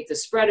mitigate the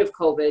spread of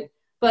COVID.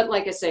 But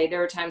like I say,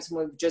 there are times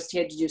when we've just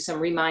had to do some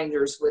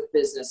reminders with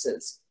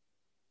businesses.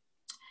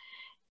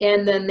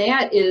 And then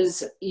that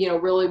is, you know,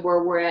 really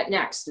where we're at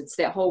next. It's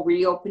that whole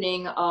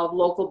reopening of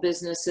local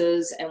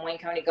businesses and Wayne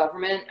County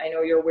government. I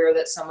know you're aware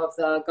that some of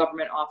the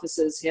government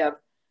offices have,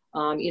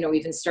 you know,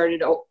 even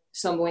started,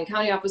 some Wayne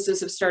County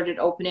offices have started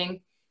opening.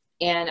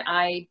 And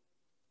I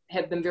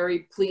have been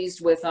very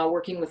pleased with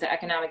working with the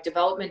Economic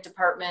Development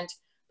Department,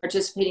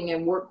 participating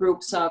in work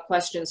groups,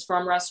 questions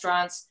from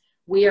restaurants.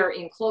 We are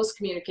in close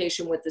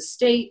communication with the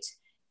state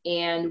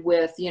and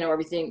with, you know,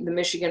 everything, the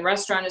Michigan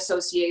Restaurant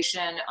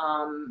Association.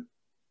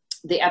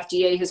 The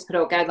FDA has put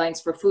out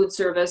guidelines for food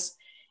service.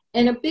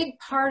 And a big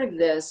part of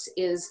this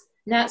is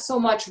not so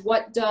much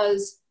what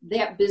does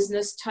that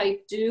business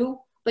type do,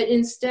 but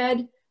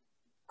instead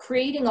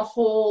creating an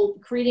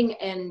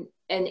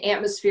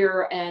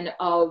atmosphere and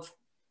of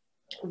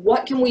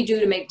what can we do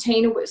to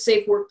maintain a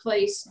safe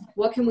workplace?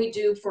 What can we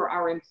do for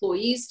our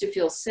employees to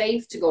feel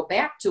safe to go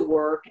back to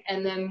work?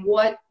 And then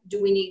what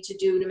do we need to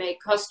do to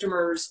make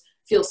customers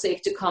feel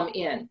safe to come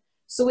in?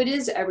 So it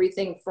is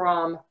everything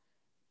from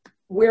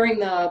wearing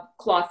the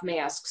cloth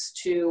masks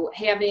to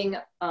having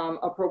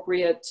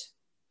appropriate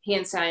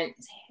hand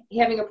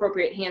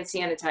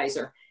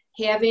sanitizer,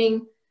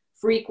 having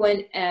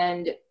frequent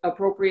and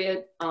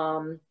appropriate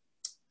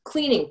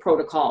cleaning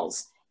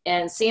protocols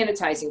and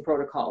sanitizing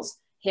protocols,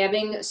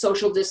 having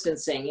social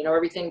distancing, you know,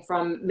 everything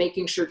from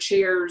making sure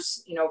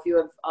chairs, you know, if you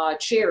have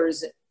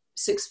chairs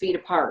 6 feet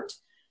apart,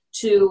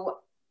 to,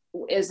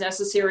 as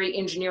necessary,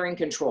 engineering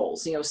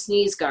controls, you know,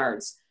 sneeze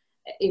guards.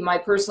 In my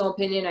personal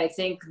opinion, I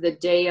think the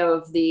day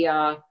of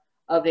a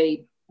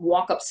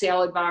walk-up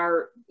salad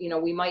bar, you know,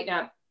 we might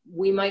not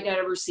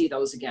ever see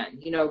those again.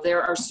 You know,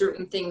 there are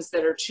certain things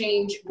that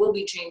will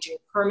be changing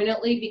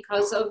permanently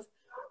because of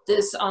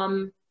this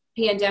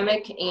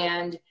pandemic,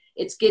 and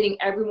it's getting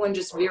everyone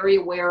just very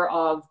aware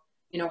of,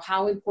 you know,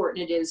 how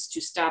important it is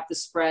to stop the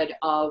spread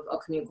of a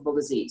communicable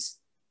disease.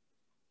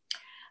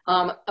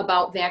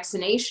 About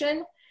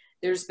vaccination,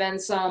 there's been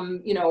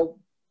some, you know,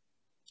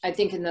 I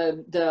think in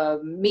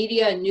the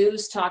media and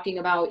news talking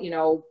about, you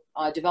know,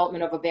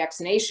 development of a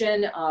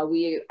vaccination.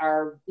 We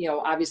are, you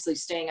know, obviously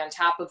staying on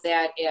top of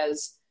that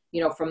as,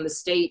 you know, from the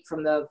state,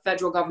 from the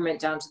federal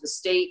government down to the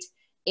state.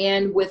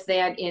 And with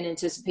that in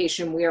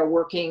anticipation, we are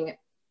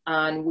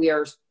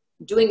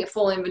doing a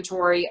full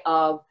inventory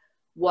of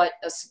what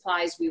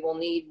supplies we will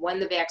need when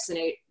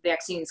the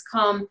vaccines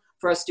come,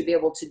 for us to be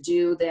able to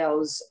do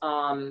those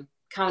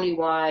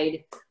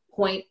countywide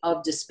point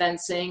of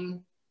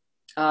dispensing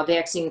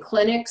vaccine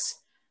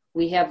clinics.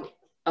 We have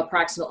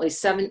approximately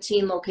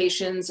 17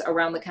 locations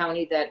around the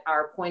county that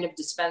are point of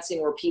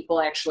dispensing where people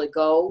actually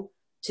go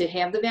to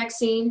have the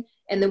vaccine.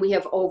 And then we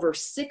have over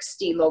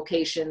 60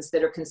 locations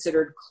that are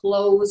considered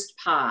closed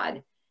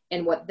pod.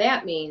 And what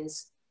that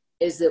means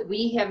is that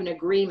we have an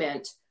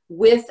agreement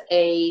with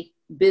a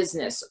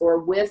business or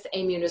with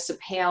a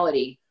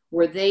municipality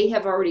where they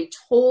have already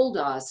told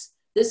us,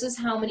 this is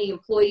how many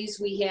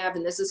employees we have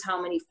and this is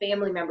how many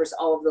family members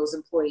all of those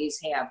employees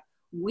have.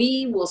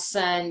 We will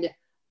send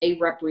a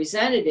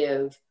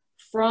representative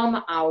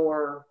from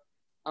our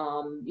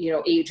you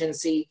know,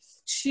 agency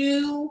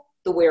to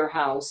the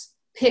warehouse,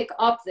 pick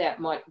up that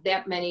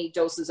many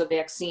doses of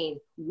vaccine.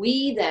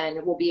 We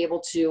then will be able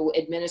to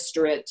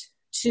administer it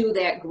to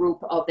that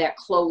group of that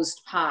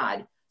closed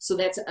pod. So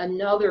that's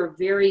another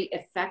very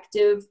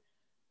effective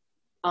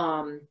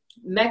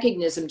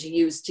mechanism to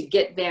use to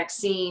get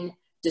vaccine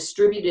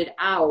distributed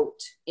out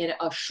in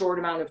a short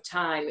amount of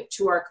time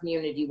to our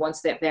community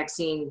once that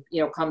vaccine,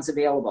 you know, comes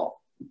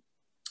available.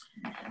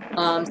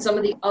 Some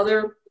of the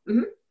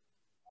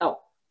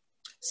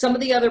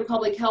other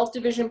public health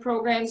division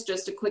programs,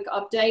 just a quick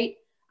update.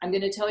 I'm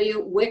going to tell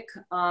you, WIC,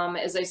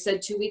 as I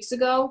said 2 weeks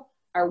ago,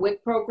 our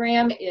WIC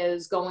program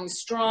is going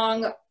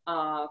strong.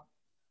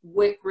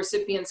 WIC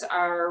recipients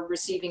are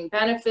receiving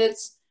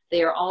benefits.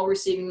 They are all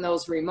receiving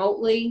those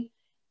remotely.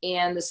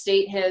 And the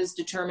state has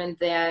determined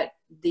that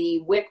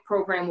the WIC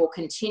program will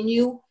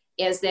continue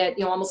as that,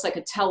 you know, almost like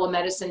a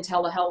telemedicine,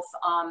 telehealth,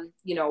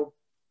 you know,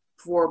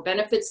 for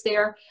benefits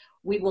there.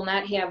 We will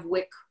not have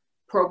WIC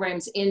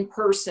programs in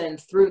person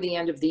through the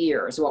end of the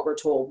year is what we're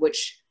told,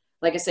 which,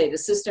 like I say, the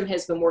system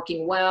has been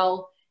working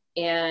well.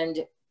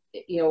 And,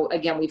 you know,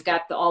 again, we've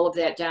got all of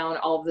that down,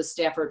 all of the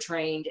staff are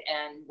trained,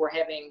 and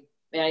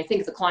and I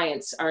think the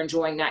clients are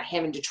enjoying not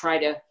having to try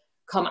to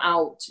come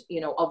out,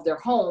 you know, of their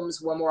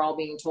homes when we're all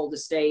being told to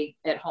stay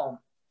at home.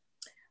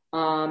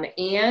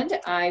 And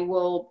I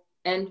will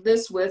end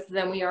this with,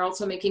 then we are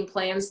also making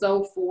plans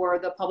though for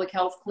the public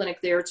health clinic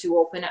there to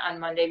open on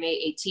Monday,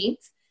 May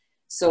 18th.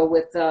 So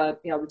with the,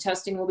 the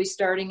testing will be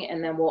starting,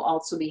 and then we'll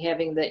also be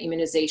having the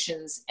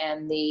immunizations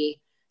and the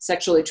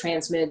sexually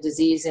transmitted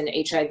disease and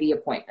HIV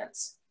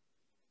appointments.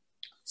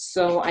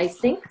 So I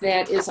think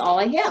that is all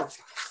I have.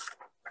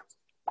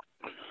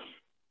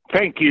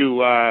 Thank you,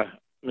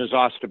 Ms.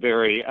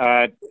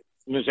 Osterberry.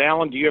 Ms.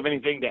 Allen, do you have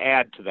anything to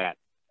add to that?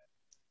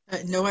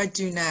 No, I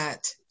do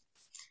not.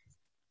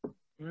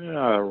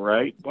 All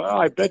right. Well,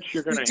 I bet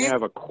you're going to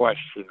have a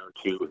question or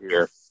two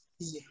here.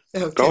 Yeah.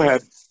 Okay. Go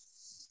ahead.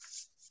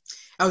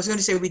 I was going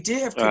to say we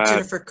did have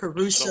Jennifer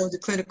Caruso, the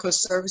Clinical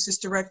Services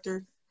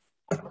Director,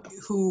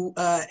 who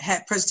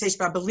had presentation,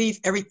 but I believe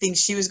everything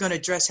she was going to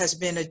address has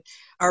been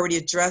already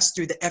addressed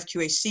through the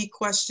FQAC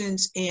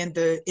questions and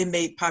the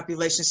inmate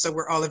population, so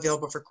we're all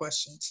available for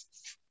questions.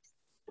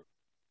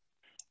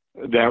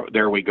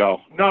 There we go.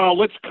 No,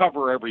 let's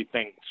cover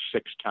everything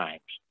 6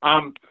 times.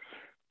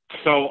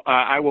 So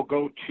I will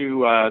go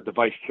to the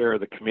Vice Chair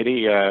of the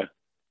committee.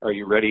 Are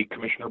you ready,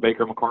 Commissioner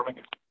Baker McCormick?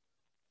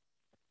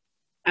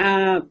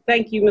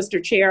 Thank you,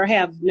 Mr. Chair. I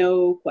have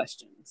no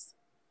questions.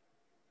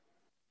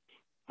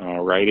 All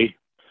righty.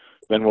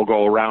 Then we'll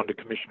go around to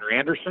Commissioner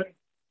Anderson.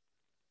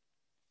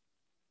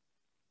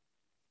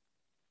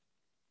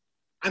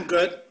 I'm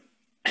good.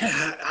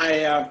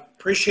 I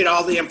appreciate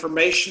all the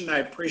information. I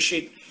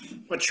appreciate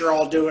what you're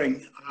all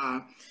doing.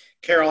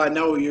 Carol, I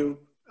know you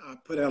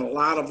put in a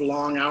lot of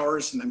long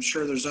hours, and I'm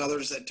sure there's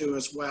others that do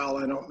as well.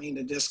 I don't mean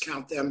to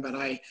discount them, but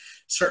I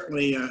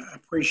certainly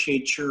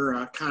appreciate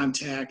your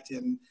contact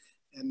and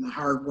the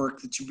hard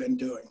work that you've been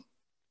doing.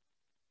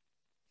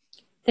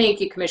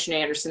 Thank you, Commissioner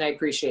Anderson. I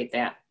appreciate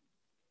that.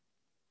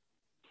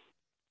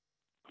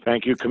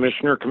 Thank you,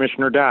 Commissioner.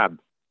 Commissioner Dodd.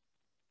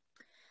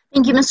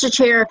 Thank you, Mr.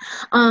 Chair.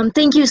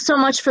 Thank you so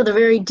much for the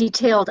very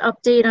detailed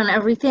update on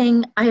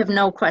everything. I have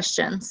no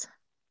questions.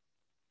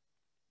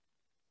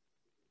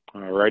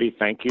 All righty.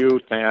 Thank you,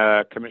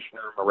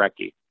 Commissioner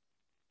Marecki.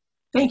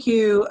 Thank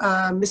you,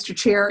 Mr.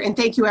 Chair, and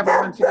thank you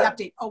everyone for the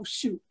update. Oh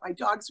shoot, my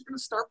dogs are going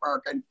to start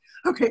barking.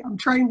 Okay, I'm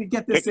trying to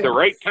get this in. Pick the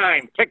right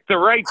time. Pick the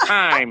right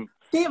time.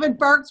 They haven't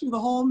barked through the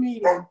whole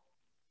meeting.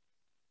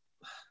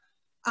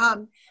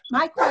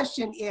 My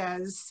question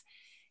is,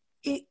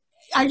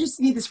 I just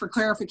need this for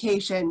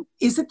clarification.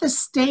 Is it the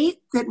state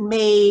that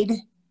made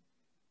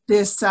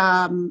this,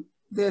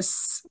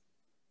 this,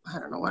 I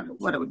don't know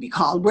what it would be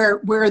called, where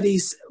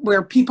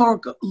people are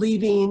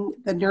leaving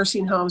the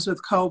nursing homes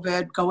with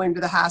COVID, going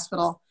to the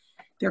hospital,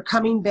 they're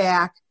coming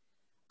back,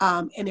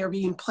 and they're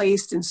being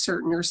placed in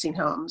certain nursing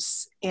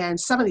homes. And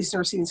some of these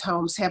nursing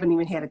homes haven't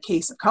even had a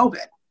case of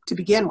COVID to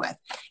begin with.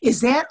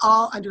 Is that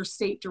all under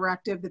state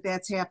directive that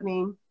that's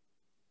happening?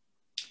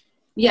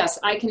 Yes,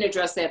 I can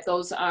address that.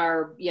 Those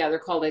are, yeah, they're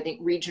called, I think,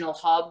 regional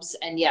hubs.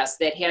 And yes,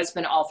 that has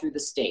been all through the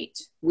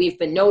state. We've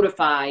been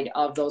notified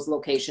of those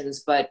locations,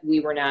 but we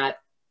were not,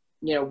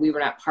 we were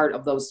not part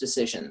of those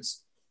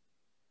decisions.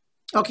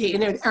 Okay,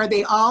 and are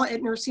they all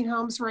at nursing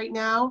homes right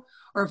now?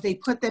 Or if they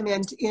put them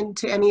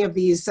into any of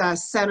these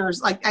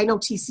centers, like I know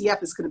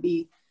TCF is going to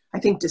be, I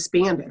think,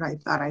 disbanded, I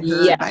thought I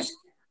heard. Yes,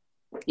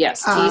 but,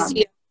 yes, TCF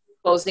is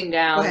closing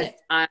down.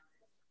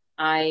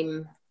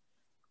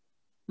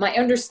 My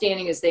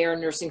understanding is they are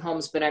nursing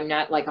homes, but I'm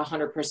not like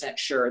 100%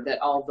 sure that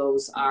all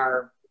those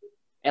are,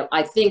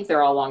 I think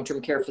they're all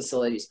long-term care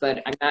facilities,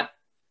 but I'm not,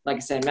 like I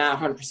said, I'm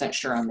not 100%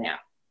 sure on that.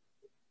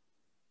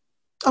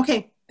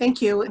 Okay,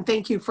 thank you. And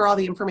thank you for all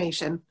the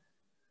information.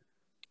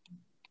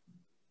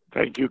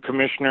 Thank you,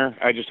 Commissioner.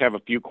 I just have a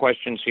few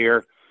questions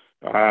here.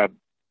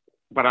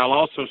 But I'll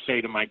also say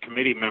to my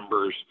committee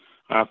members,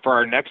 for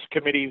our next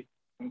committee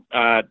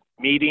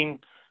meeting,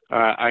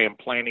 I am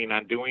planning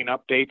on doing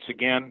updates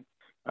again.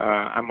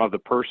 I'm of the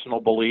personal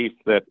belief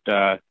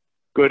that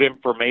good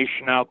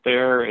information out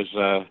there is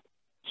a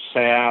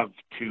salve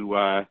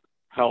to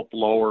help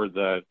lower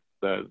the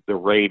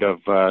rate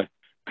of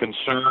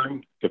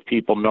concern if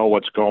people know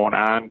what's going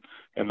on.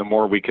 And the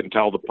more we can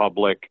tell the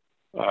public,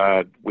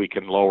 we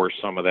can lower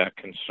some of that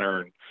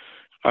concern.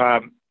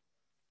 I'm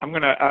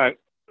going to,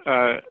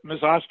 Ms.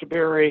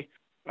 Osterberry,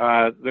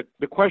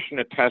 the question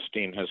of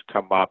testing has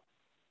come up.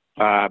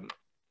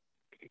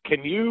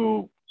 Can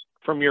you,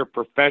 from your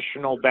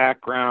professional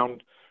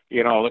background,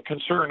 the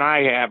concern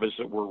I have is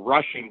that we're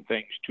rushing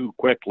things too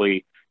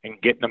quickly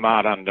and getting them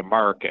out on the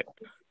market.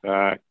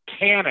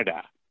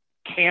 Canada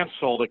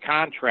canceled a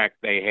contract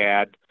they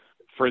had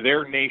for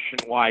their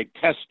nationwide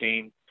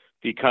testing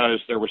because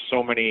there were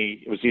so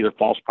many, it was either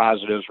false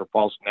positives or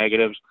false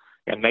negatives,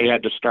 and they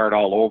had to start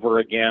all over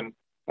again.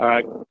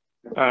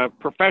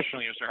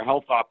 Professionally, as their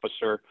health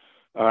officer,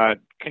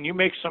 can you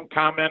make some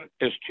comment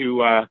as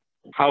to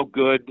how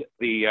good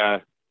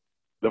the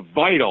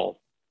vital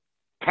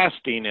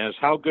testing is?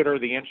 How good are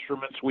the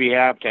instruments we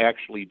have to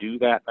actually do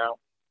that now?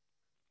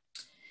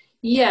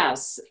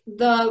 Yes,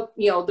 the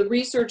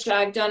research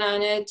I've done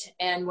on it,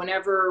 and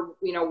whenever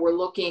we're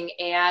looking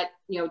at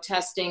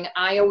testing,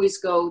 I always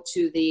go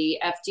to the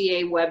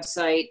FDA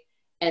website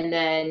and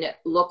then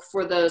look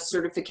for the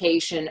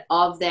certification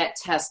of that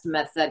test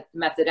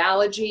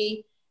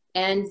methodology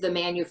and the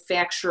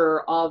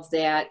manufacturer of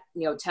that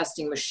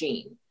testing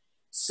machine.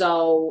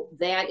 So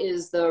that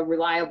is the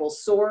reliable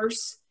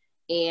source,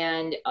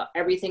 and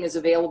everything is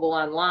available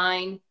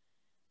online.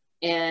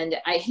 And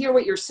I hear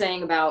what you're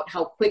saying about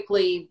how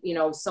quickly, you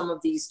know, some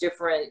of these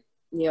different,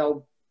 you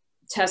know,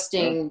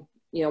 testing,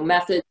 you know,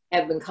 methods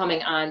have been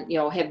coming on, you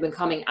know, have been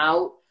coming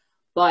out.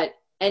 But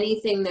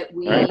anything that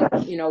we,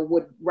 you know,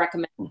 would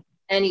recommend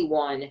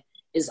anyone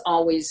is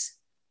always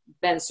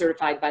been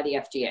certified by the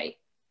FDA.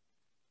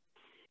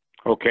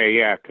 Okay,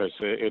 yeah, because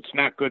it's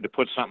not good to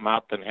put something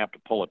out then have to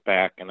pull it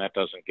back, and that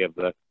doesn't give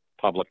the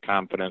public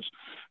confidence.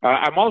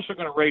 I'm also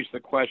going to raise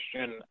the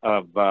question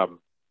of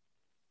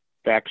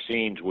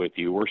vaccines with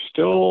you. We're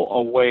still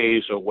a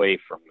ways away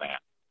from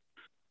that.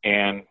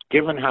 And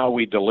given how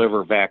we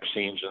deliver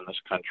vaccines in this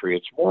country,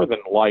 it's more than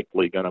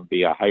likely going to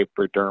be a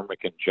hypodermic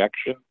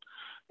injection.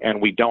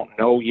 And we don't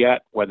know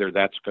yet whether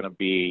that's going to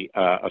be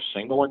a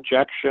single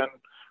injection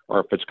or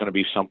if it's going to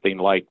be something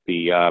like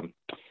the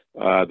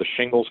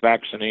shingles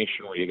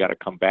vaccination where you got to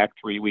come back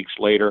 3 weeks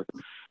later.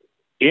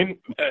 In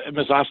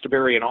Ms.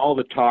 Osterberry, and all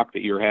the talk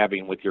that you're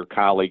having with your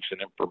colleagues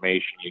and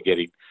information you're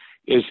getting,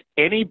 is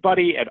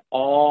anybody at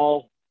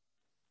all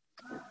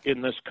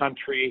in this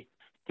country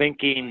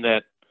thinking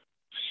that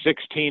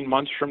 16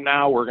 months from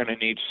now we're going to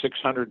need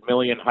 600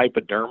 million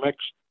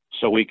hypodermics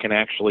so we can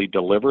actually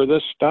deliver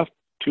this stuff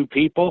to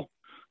people?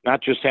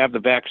 Not just have the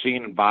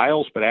vaccine in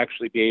vials, but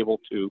actually be able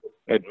to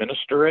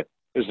administer it?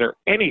 Is there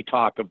any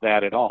talk of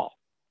that at all?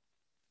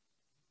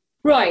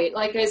 Right.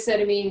 Like I said,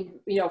 I mean,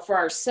 you know, for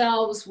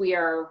ourselves, we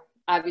are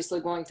obviously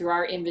going through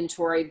our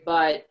inventory,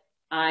 but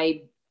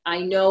I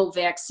know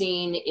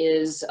vaccine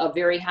is a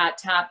very hot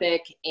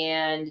topic.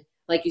 And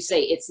like you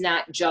say, it's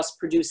not just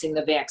producing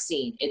the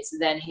vaccine. It's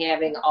then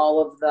having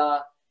all of the,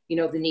 you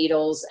know, the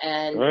needles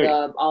and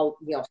all,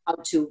 you know, how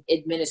to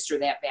administer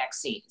that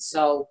vaccine.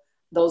 So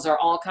those are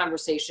all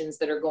conversations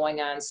that are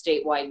going on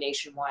statewide,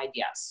 nationwide,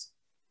 yes.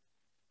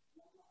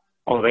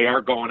 Oh, they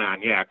are going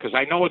on, yeah, because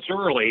I know it's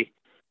early,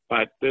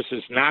 but this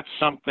is not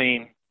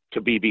something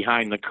to be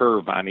behind the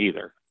curve on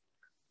either,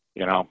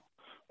 you know?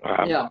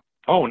 Yeah.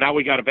 Oh, now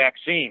we got a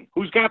vaccine.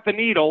 Who's got the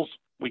needles?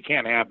 We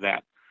can't have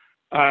that.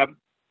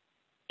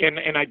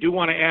 And I do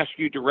want to ask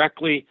you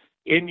directly,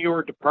 in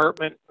your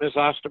department, Ms.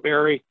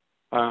 Osterberry,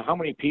 how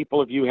many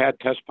people have you had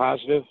test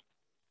positive?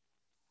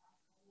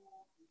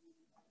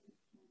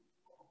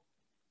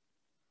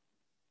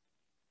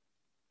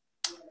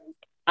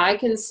 I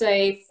can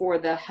say for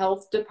the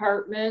health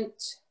department,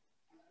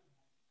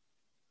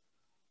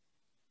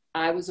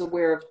 I was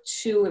aware of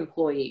 2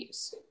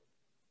 employees.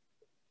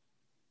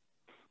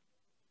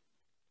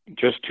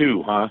 Just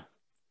 2, huh?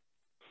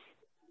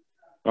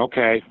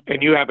 Okay.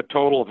 And you have a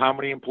total of how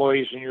many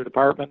employees in your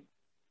department?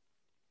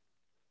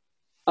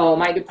 Oh,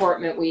 my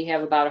department, we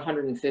have about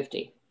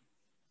 150.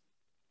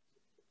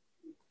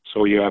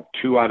 So you have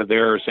 2 out of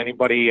there. Is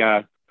anybody,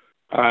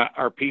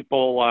 are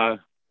people,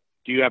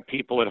 do you have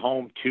people at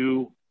home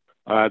too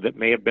that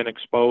may have been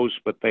exposed,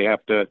 but they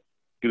have to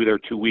do their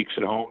 2 weeks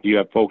at home? Do you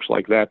have folks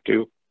like that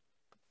too?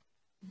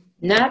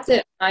 Not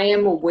that I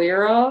am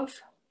aware of,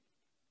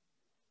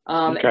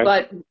 Okay.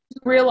 but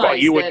realize well,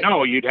 you would that,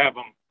 know, you'd have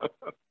them.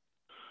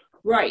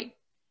 right.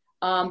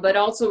 But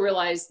also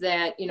realize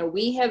that, you know,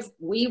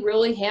 we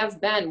really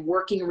have been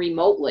working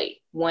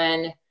remotely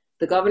when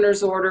the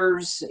governor's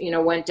orders, you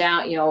know, went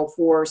down, you know,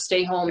 for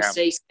stay home,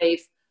 stay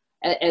safe.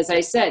 As I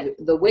said,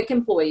 the WIC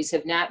employees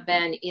have not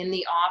been in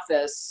the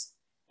office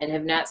and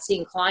have not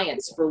seen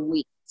clients for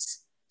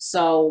weeks.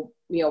 So,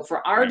 you know,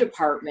 for our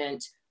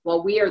department,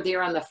 while we are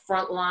there on the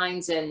front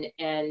lines and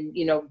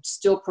you know,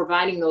 still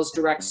providing those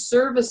direct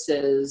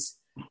services,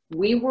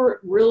 we were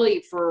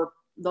really, for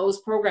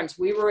those programs,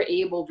 we were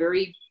able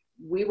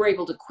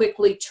to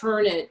quickly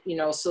turn it, you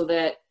know, so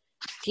that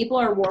people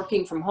are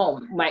working from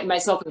home,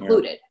 myself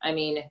included. Yeah. I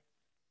mean,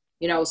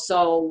 you know,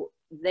 so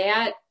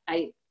that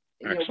you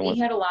know, we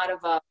had a lot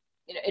of,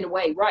 in a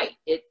way, right.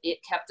 It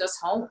kept us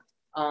home.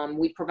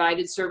 We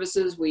provided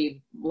services,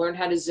 we learned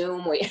how to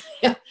Zoom, we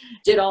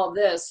did all of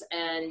this.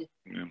 And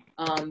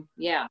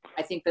yeah,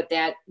 I think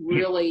that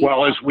really.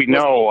 Well, as we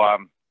know,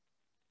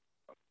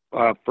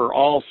 for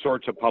all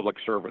sorts of public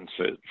servants,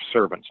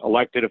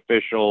 elected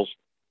officials,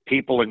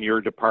 people in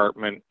your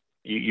department,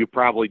 you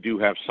probably do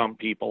have some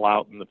people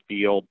out in the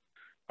field.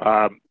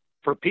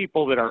 For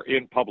people that are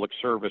in public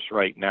service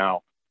right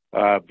now,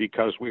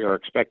 because we are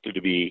expected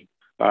to be,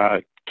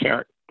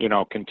 you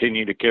know,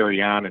 continue to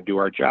carry on and do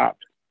our jobs,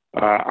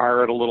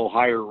 are at a little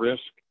higher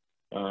risk,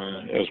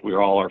 as we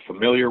all are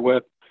familiar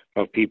with,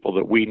 of people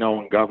that we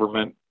know in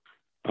government.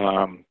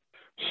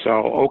 So,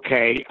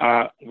 okay.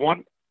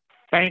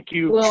 Thank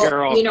you, well,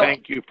 Carol. You know,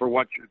 thank you for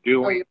what you're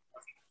doing.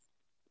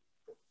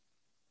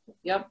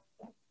 Yep.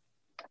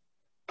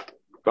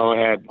 Go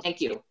ahead.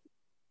 Thank you.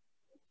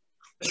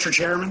 Mr.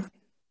 Chairman?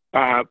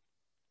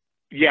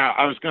 Yeah,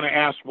 I was going to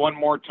ask one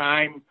more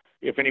time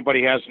if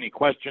anybody has any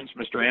questions.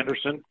 Mr.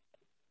 Anderson?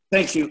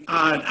 Thank you.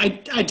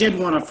 I did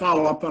want to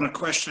follow up on a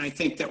question I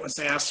think that was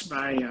asked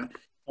by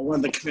one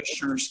of the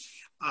commissioners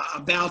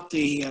about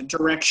the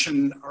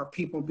direction are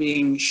people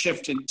being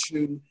shifted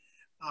to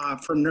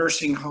from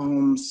nursing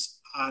homes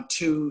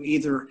to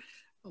either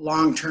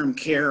long-term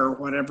care or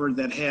whatever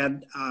that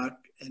had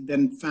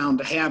been found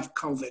to have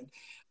COVID.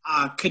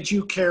 Could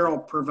you, Carol,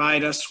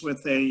 provide us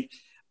with a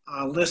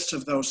list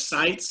of those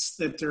sites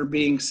that they're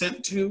being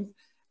sent to?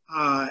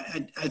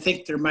 I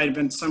think there might have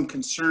been some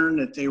concern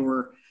that they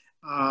were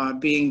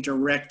being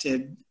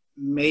directed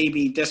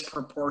maybe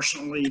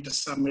disproportionately to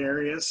some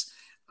areas.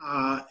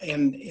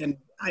 And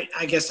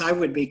I guess I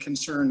would be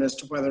concerned as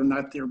to whether or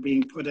not they're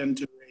being put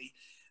into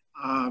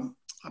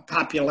a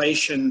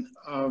population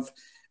of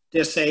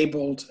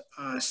disabled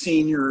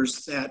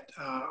seniors that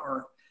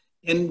are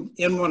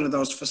in one of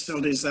those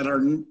facilities that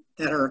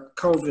are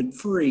COVID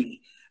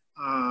free.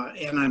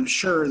 And I'm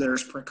sure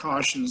there's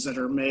precautions that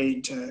are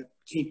made to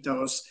keep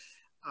those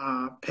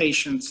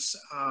patients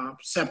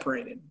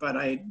separated. But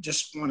I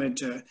just wanted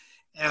to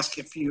ask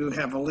if you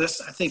have a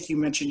list. I think you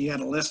mentioned you had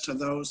a list of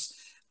those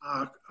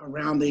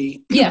around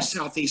the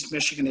Southeast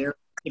Michigan area.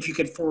 If you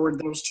could forward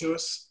those to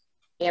us.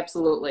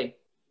 Absolutely.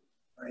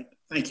 All right,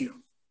 thank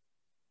you.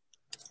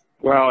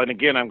 Well, and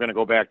again, I'm going to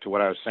go back to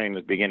what I was saying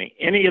at the beginning.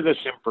 Any of this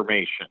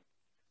information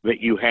that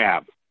you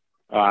have,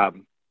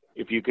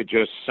 if you could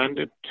just send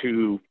it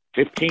to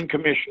 15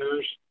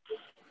 commissioners,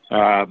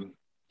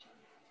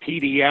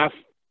 PDF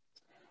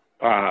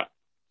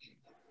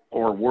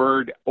or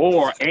Word,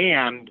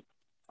 and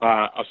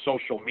a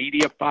social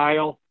media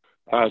file,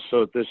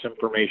 so that this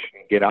information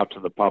can get out to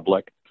the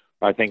public.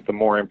 I think the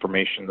more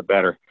information, the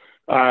better.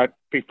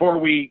 Before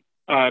we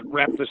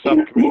wrap this up,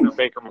 Commissioner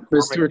Baker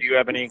McCormick, do you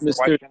have any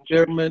questions?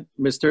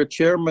 Mr.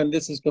 Chairman,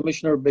 this is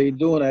Commissioner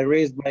Baidoun. I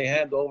raised my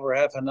hand over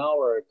half an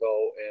hour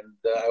ago, and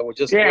I was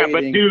just waiting.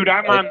 But dude,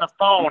 I'm on the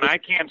phone. I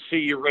can't see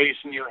you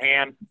raising your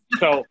hand.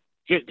 So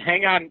just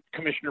hang on,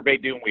 Commissioner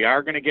Baidoun. We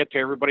are going to get to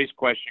everybody's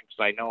questions,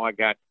 because I know I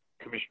got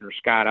Commissioner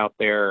Scott out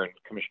there and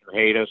Commissioner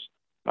Hayes.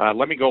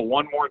 Let me go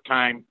one more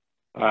time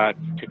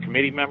to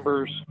committee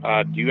members.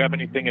 Do you have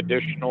anything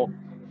additional,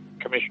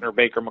 Commissioner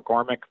Baker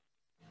McCormick?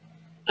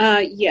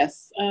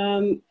 Yes.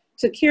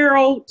 To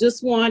Carol,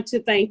 just want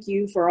to thank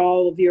you for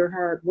all of your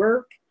hard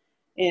work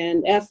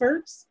and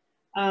efforts.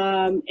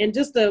 And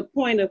just a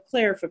point of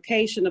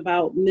clarification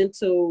about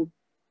mental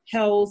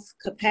health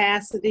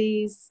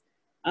capacities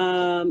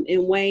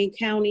in Wayne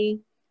County.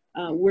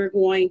 We're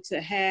going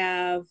to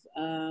have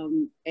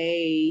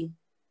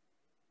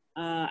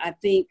I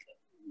think,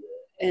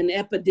 an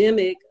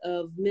epidemic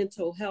of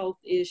mental health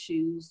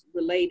issues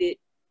related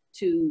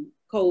to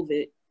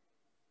COVID,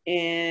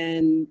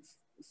 and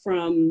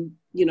from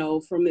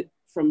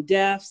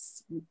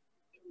deaths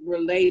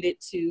related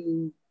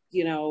to,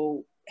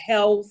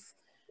 health,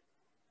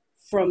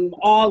 from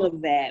all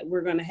of that,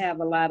 we're going to have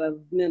a lot of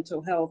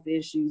mental health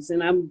issues.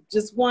 And I'm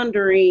just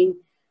wondering,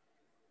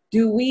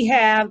 do we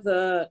have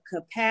the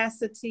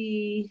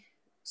capacity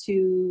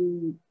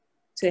to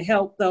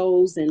help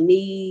those in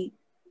need?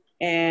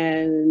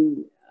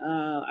 And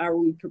are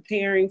we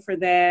preparing for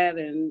that?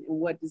 And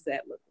what does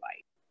that look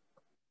like?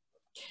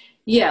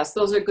 Yes,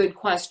 those are good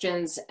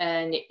questions.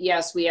 And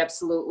yes, we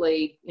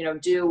absolutely,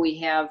 do. We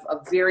have a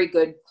very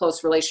good,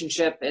 close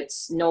relationship.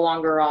 It's no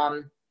longer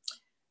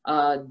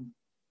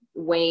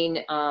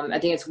Wayne, I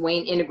think it's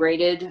Wayne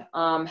Integrated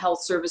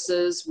Health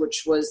Services,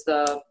 which was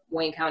the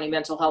Wayne County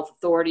Mental Health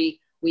Authority.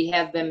 We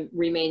have been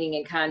remaining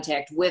in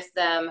contact with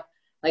them.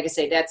 Like I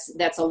say,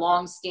 that's a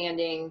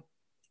long-standing,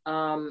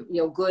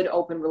 good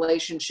open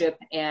relationship.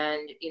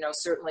 And,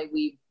 certainly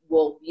we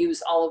will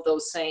use all of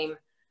those same,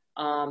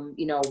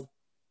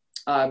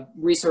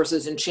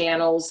 resources and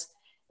channels.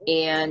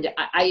 And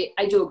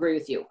I do agree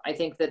with you. I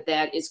think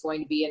that is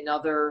going to be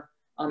another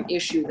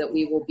issue that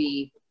we will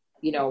be,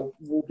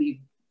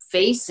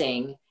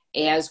 facing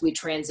as we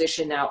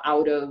transition now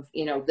out of,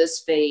 this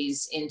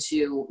phase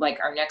into, like,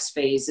 our next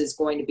phase is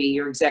going to be,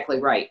 you're exactly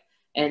right.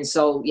 And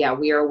so, yeah,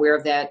 we are aware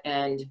of that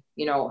and,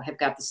 have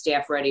got the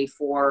staff ready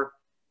for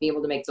being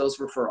able to make those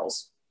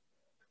referrals.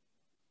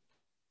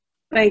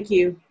 Thank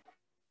you.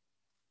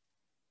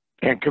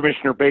 And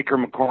Commissioner Baker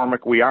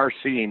McCormick, we are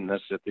seeing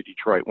this at the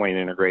Detroit Wayne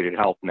Integrated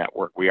Health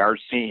Network. We are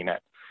seeing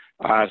it.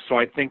 So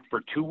I think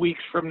for 2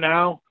 weeks from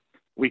now,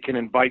 we can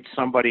invite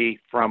somebody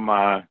from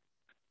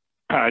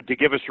to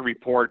give us a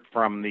report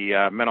from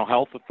the Mental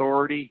Health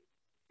Authority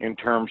in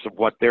terms of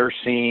what they're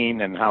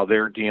seeing and how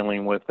they're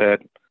dealing with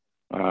it,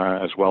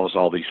 as well as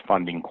all these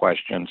funding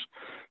questions.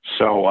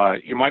 So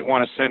you might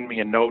want to send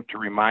me a note to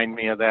remind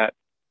me of that,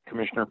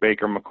 Commissioner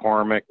Baker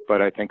McCormick,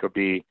 but I think it would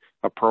be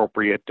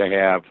appropriate to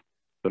have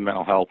the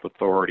Mental Health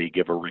Authority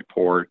give a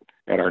report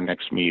at our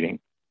next meeting.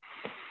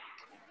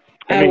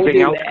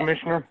 Anything else,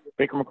 Commissioner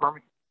Baker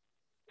McCormick?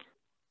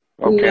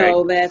 Okay.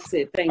 No, that's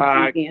it. Thank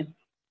you again.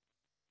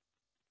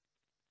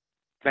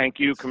 Thank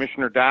you.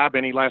 Commissioner Dobb,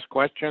 any last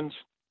questions?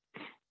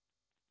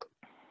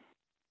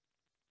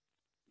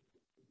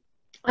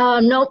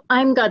 Nope,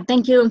 I'm good.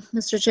 Thank you,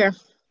 Mr. Chair.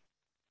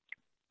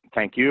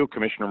 Thank you.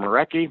 Commissioner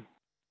Marecki?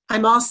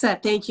 I'm all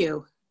set. Thank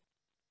you.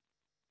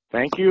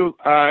 Thank you.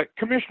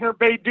 Commissioner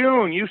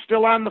Baidoun, you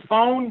still on the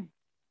phone?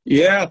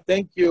 Yeah,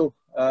 thank you.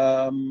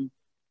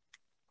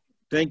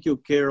 Thank you,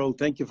 Carol.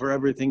 Thank you for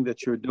everything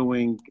that you're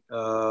doing.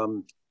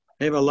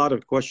 I have a lot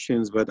of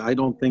questions, but I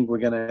don't think we're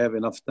going to have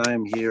enough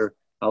time here.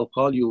 I'll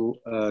call you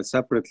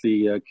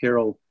separately,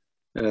 Carol,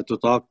 to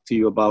talk to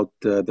you about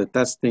the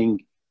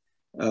testing.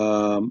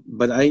 But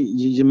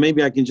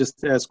maybe I can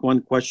just ask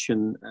one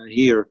question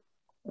here.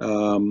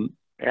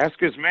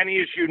 Ask as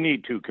many as you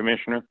need to,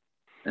 Commissioner.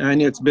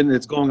 And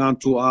it's going on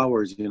 2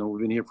 hours. You know,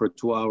 we've been here for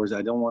 2 hours.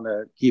 I don't want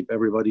to keep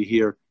everybody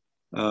here.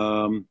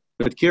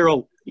 But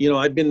Carol, you know,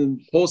 I've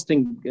been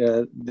posting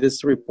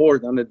this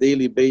report on a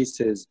daily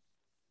basis.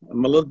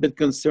 I'm a little bit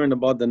concerned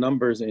about the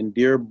numbers in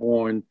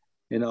Dearborn,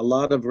 and a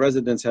lot of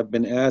residents have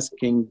been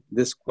asking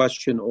this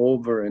question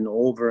over and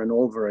over and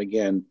over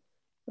again.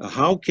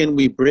 How can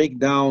we break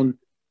down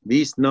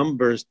these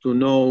numbers to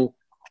know,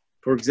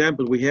 for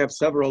example, we have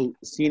several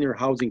senior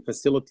housing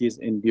facilities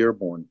in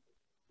Dearborn.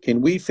 Can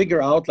we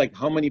figure out like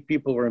how many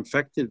people were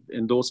infected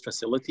in those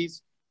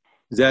facilities?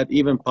 Is that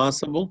even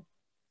possible?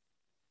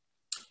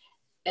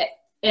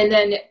 And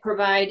then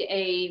provide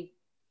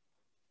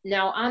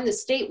now on the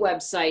state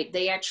website,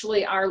 they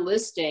actually are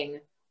listing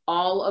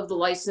all of the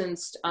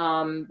licensed,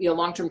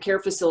 long-term care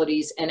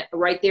facilities, and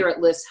right there it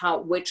lists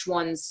which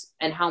ones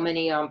and how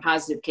many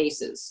positive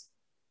cases.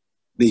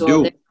 They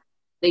do?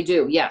 They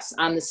do, yes.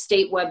 On the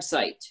state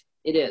website,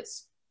 it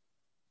is.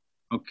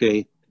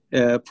 Okay.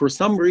 For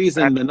some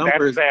reason, the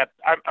numbers...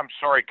 I'm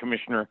sorry,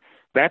 Commissioner.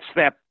 That's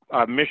that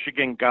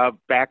Michigan Gov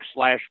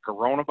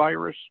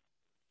 /coronavirus?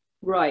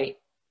 Right.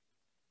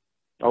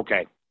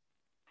 Okay.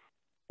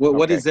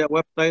 What is that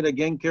website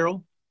again,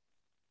 Carol?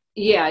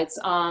 Yeah, it's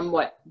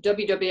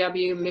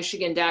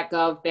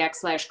www.michigan.gov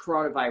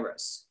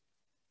 /coronavirus.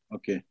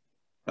 Okay.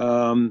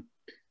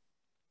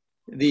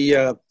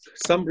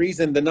 Some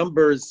reason the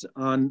numbers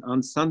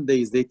on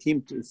Sundays, they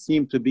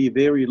seem to be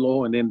very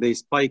low, and then they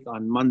spike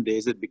on Monday.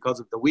 Is it because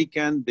of the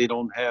weekend? They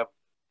don't have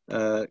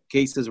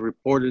cases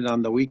reported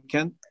on the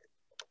weekend?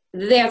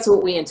 That's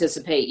what we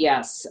anticipate,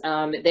 yes.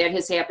 That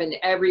has happened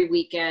every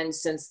weekend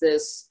since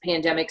this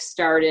pandemic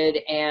started.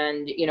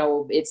 And, you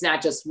know, it's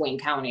not just Wayne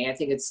County. I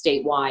think it's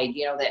statewide.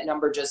 You know, that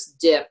number just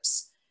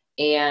dips.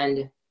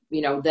 And,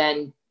 you know,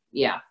 then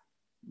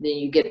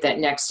you get that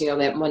next,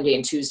 that Monday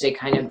and Tuesday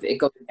kind of, it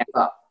goes back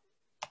up.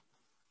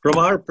 From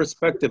our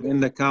perspective in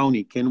the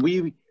county, can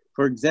we,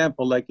 for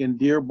example, like in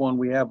Dearborn,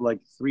 we have like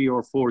 3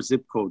 or 4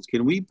 zip codes.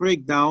 Can we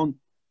break down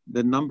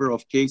the number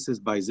of cases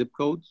by zip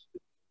codes?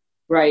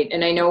 Right,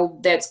 and I know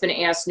that's been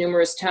asked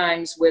numerous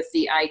times with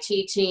the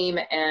IT team,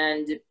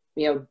 and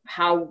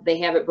how they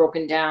have it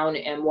broken down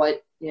and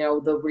what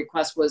the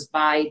request was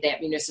by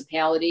that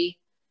municipality.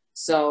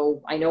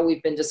 So I know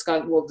we've been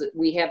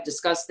we have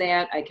discussed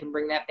that. I can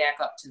bring that back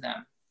up to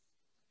them.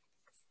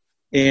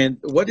 And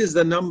what is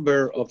the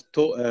number of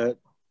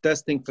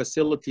testing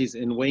facilities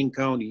in Wayne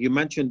County? You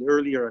mentioned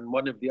earlier in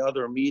one of the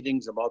other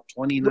meetings about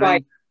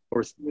 29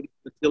 or 30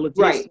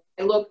 facilities. Right.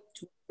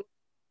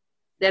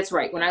 That's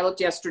right. When I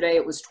looked yesterday,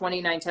 it was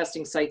 29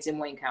 testing sites in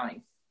Wayne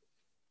County.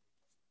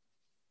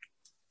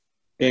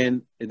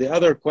 And the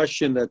other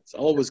question that's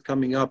always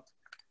coming up,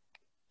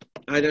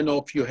 I don't know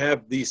if you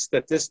have these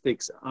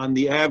statistics on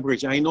the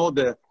average. I know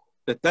the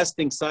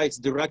testing sites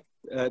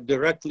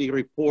directly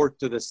report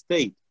to the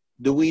state.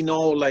 Do we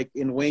know, like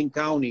in Wayne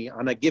County,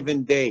 on a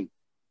given day,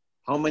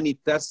 how many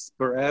tests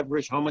per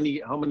average? How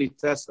many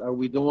tests are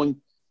we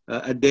doing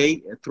a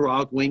day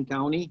throughout Wayne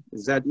County?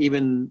 Is that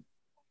even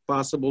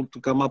possible to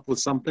come up with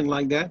something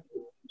like that?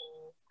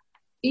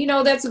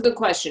 That's a good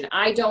question.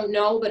 I don't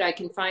know, but I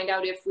can find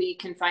out if we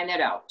can find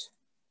that out.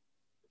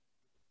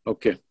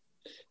 Okay.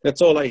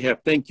 That's all I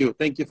have. Thank you.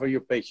 Thank you for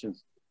your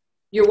patience.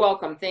 You're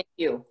welcome. Thank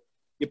you.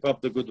 Keep up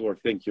the good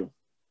work. Thank you.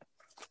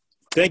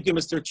 Thank you,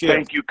 Mr. Chair.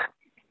 Thank you.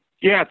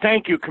 Yeah,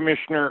 thank you,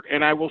 Commissioner.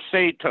 And I will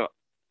say to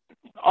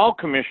all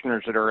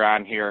commissioners that are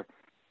on here,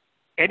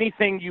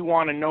 anything you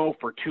want to know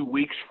for 2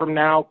 weeks from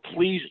now,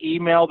 please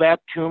email that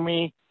to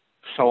me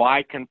so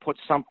I can put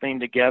something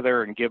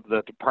together and give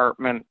the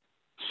department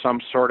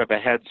some sort of a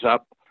heads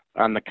up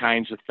on the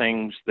kinds of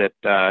things that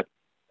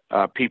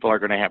people are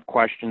going to have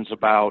questions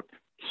about.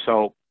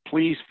 So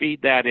please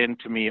feed that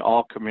into me,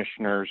 all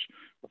commissioners,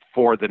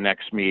 for the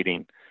next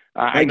meeting.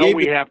 I know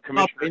we have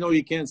commissioners. I know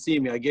you can't see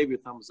me. I gave you a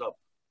thumbs up.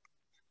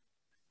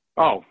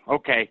 Oh,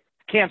 okay.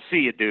 Can't see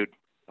you, dude.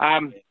 I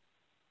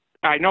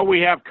know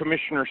we have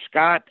Commissioner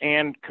Scott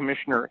and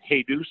Commissioner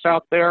Jesus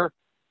out there.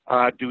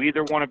 Do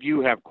either one of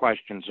you have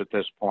questions at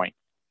this point?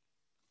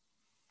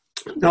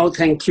 No,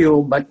 thank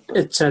you, but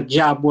it's a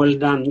job well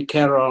done,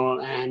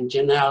 Carol and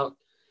Janelle.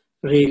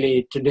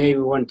 Really, today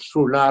we went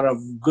through a lot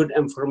of good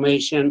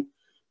information.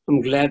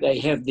 I'm glad I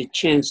have the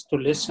chance to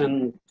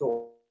listen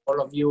to all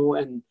of you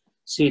and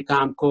see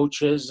Tom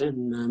coaches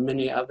and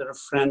many other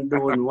friends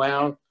doing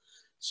well.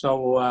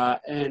 So,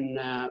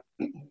 I'm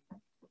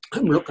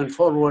looking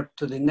forward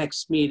to the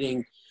next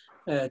meeting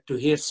to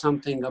hear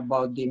something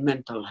about the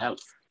mental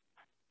health.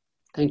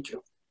 Thank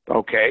you.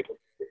 Okay.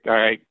 All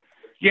right.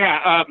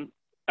 Yeah.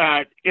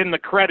 In the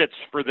credits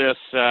for this,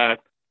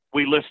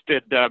 we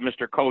listed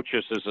Mr.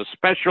 Coaches as a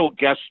special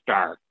guest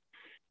star.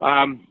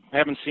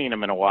 Haven't seen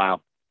him in a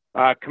while.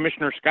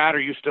 Commissioner Scott, are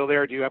you still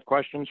there? Do you have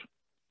questions?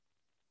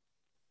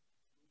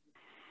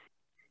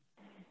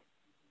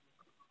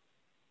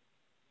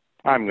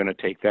 I'm going to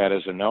take that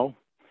as a no.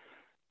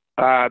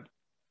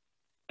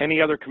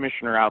 Any other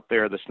commissioner out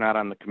there that's not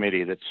on the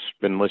committee that's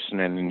been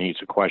listening and needs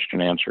a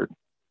question answered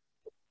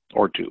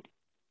or two?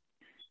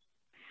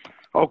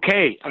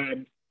 Okay,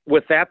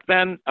 with that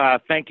then,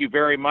 thank you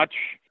very much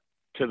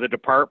to the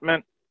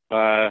department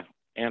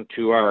and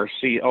to our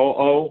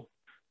COO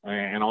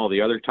and all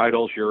the other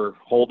titles you're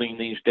holding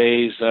these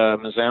days,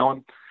 Ms.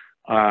 Allen.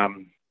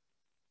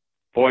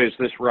 Boy, is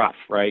this rough,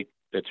 right?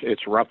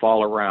 It's rough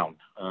all around.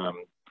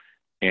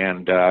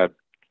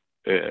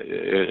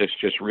 It's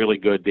just really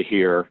good to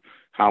hear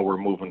how we're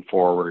moving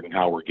forward and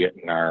how we're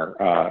getting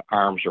our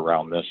arms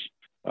around this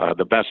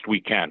the best we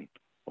can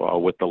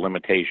with the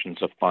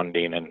limitations of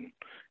funding and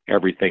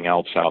everything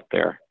else out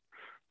there.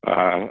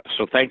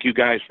 So thank you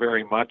guys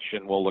very much,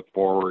 and we'll look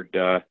forward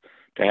to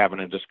having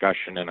a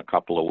discussion in a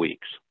couple of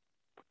weeks.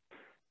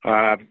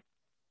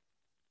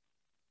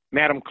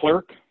 Madam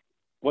Clerk,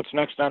 what's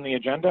next on the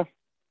agenda?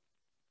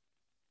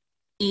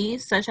 E,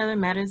 such other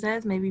matters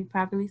as may be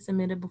properly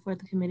submitted before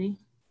the committee.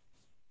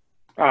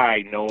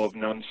 I know of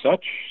none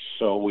such,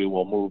 so we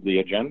will move the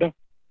agenda.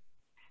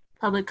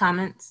 Public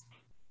comments.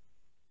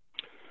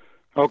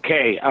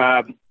 Okay.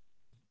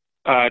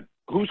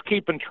 Who's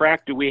keeping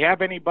track? Do we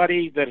have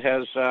anybody that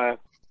has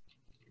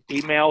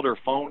emailed or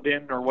phoned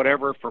in or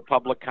whatever for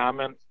public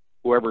comment?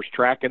 Whoever's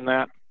tracking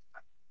that?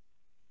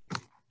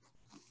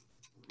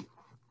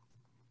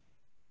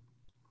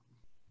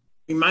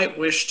 We might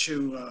wish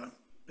to,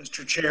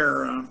 Mr.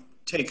 Chair,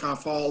 take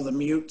off all the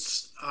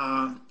mutes,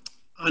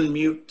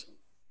 unmute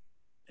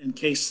in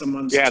case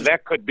someone's... Yeah,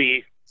 that could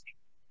be.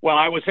 Well,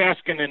 I was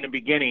asking in the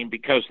beginning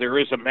because there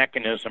is a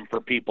mechanism for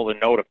people to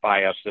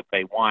notify us if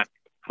they want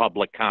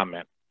public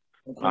comment.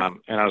 Okay.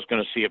 And I was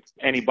going to see if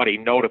anybody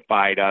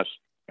notified us,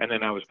 and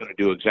then I was going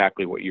to do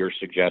exactly what you're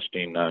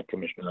suggesting,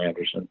 Commissioner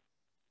Anderson.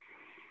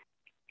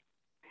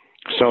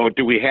 So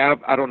do we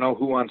have, I don't know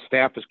who on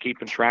staff is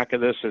keeping track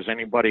of this. Has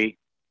anybody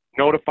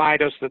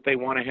notified us that they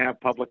want to have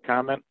public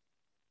comment?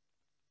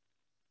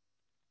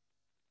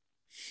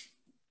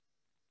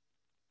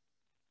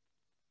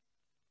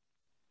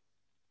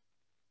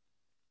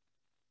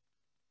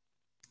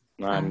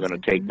 I'm going to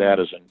take that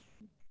as a,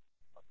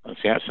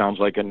 yeah, it sounds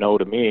like a no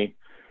to me.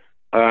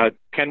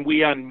 Can we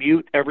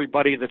unmute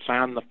everybody that's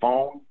on the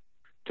phone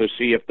to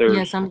see if there's...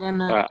 Yes, I'm going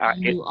to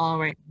unmute all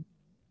right.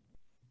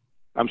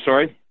 I'm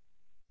sorry?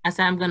 I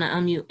said I'm going to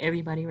unmute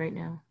everybody right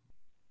now.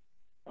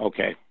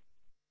 Okay.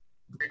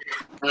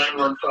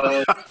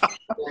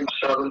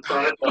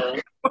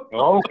 915-1759.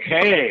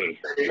 Okay,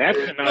 that's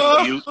an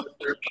unmute.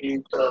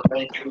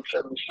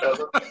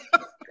 13-1977.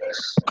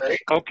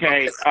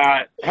 Okay,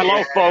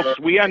 hello folks,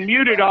 we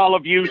unmuted all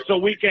of you so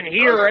we can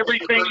hear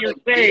everything you're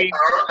saying.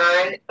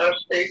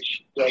 This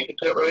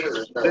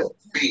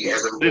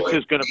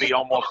is going to be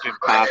almost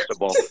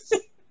impossible.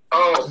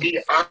 Oh,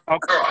 okay,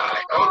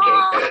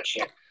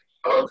 gotcha.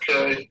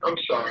 Okay, I'm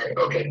sorry.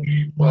 Okay,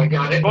 well, I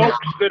got it. Folks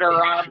that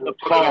are on the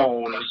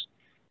phone,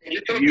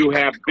 you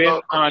have been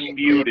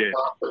unmuted.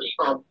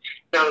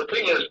 Now, the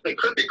thing is, they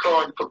could be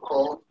calling for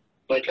phone.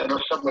 Like, I know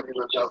somebody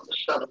lives out in the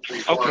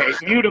 734. Okay,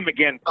 mute them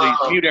again, please.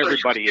 Mute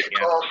everybody again.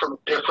 Call from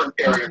different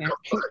area codes.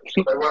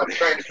 So they were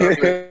trying to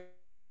figure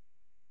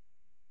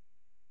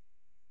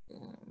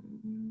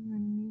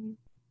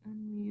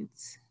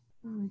Unmute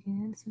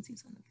again since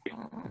he's on the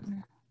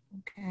phone.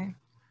 Okay.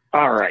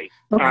 All right.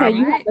 Okay,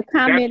 you have a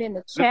comment in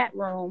the chat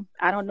room.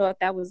 I don't know if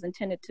that was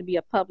intended to be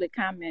a public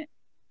comment.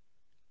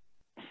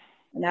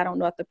 And I don't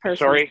know if the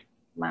person is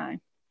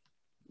lying.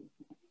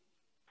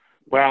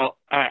 Well,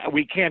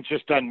 we can't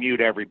just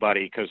unmute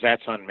everybody because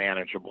that's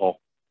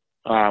unmanageable.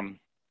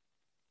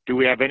 Do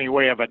we have any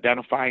way of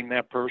identifying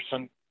that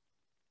person?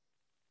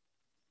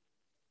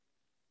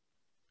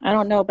 I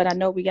don't know, but I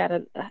know we got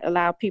to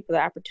allow people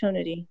the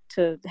opportunity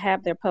to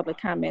have their public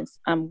comments.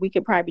 We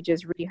could probably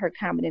just read her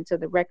comment into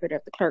the record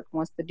if the clerk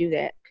wants to do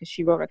that, because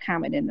she wrote a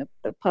comment in the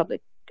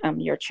public,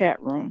 your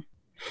chat room.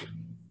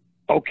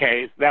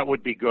 Okay, that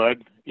would be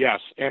good.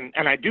 Yes, and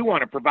I do want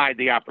to provide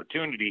the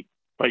opportunity,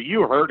 but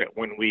you heard it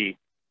when we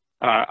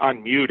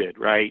unmuted,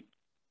 right?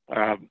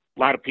 A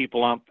lot of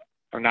people are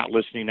not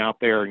listening out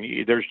there,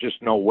 and there's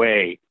just no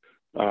way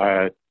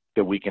that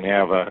we can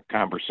have a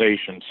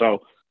conversation.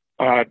 So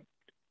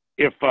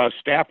if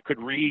staff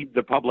could read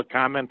the public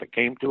comment that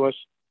came to us.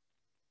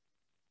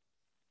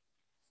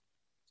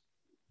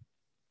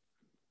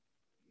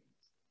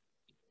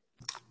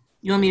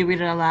 You want me to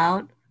read it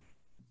aloud?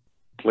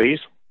 Please.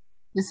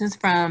 This is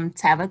from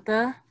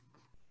Tabitha.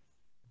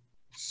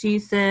 She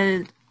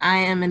said, I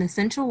am an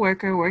essential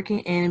worker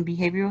working in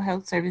behavioral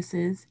health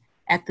services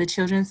at the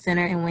Children's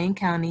Center in Wayne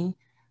County.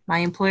 My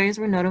employers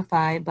were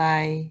notified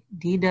by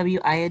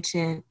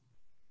DWIHN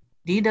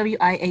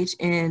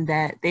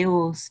that they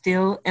will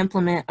still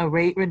implement a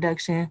rate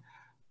reduction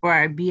for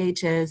our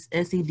BHS,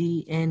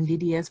 SED, and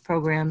DDS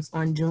programs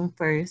on June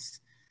 1st.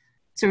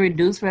 To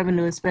reduce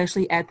revenue,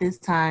 especially at this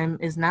time,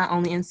 is not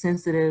only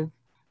insensitive,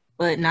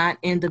 but not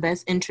in the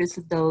best interest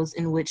of those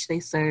in which they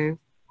serve.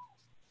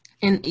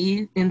 In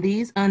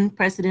these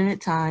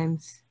unprecedented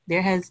times,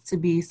 there has to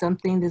be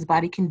something this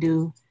body can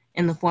do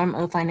in the form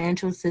of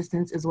financial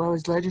assistance as well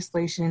as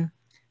legislation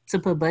to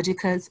put budget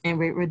cuts and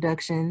rate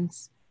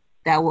reductions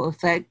that will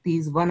affect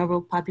these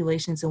vulnerable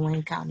populations in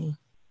Wayne County.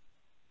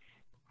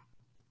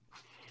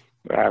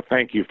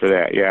 Thank you for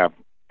that. Yeah.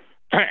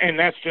 And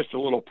that's just a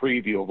little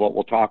preview of what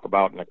we'll talk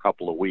about in a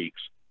couple of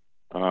weeks.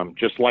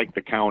 Just like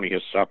the county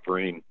is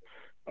suffering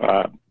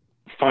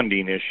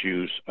funding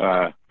issues,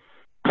 the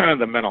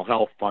mental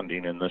health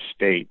funding in the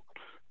state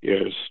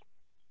is,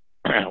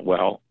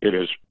 well, it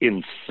is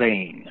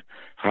insane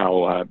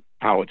how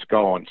it's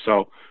going.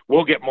 So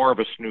we'll get more of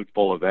a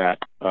snootful of that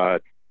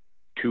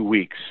 2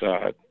 weeks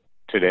from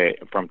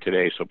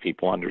today, so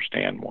people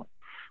understand more.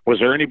 Was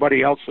there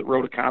anybody else that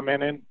wrote a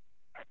comment in?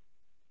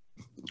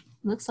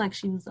 Looks like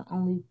she was the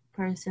only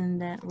person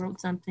that wrote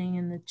something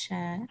in the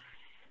chat.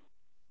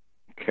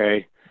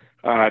 Okay.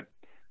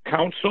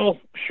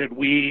 Council, should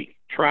we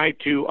try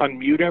to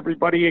unmute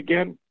everybody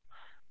again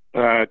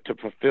to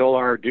fulfill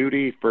our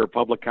duty for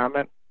public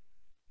comment?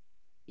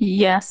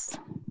 Yes.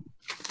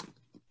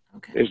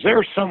 Okay. Is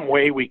there some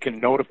way we can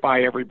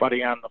notify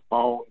everybody on the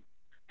phone,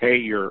 hey,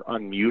 you're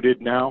unmuted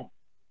now?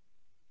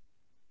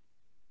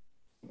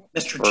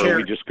 Mr. Or Chair. are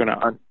we just going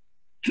to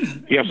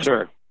Yes,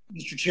 sir.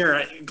 Mr.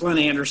 Chair, Glenn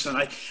Anderson,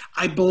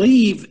 I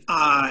believe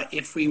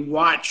if we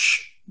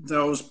watch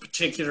those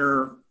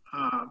particular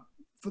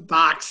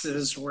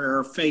boxes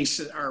where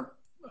faces or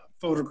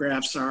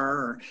photographs are,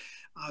 or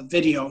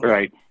video,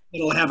 right,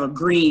 it'll have a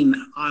green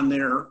on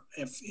there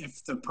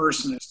if the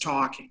person is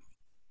talking.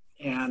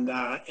 And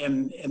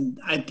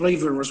I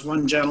believe there was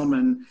one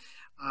gentleman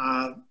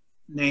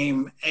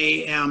named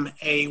AMAYAH,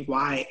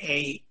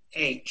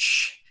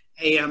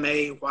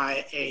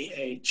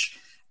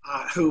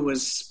 who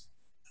was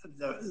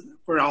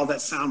where all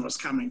that sound was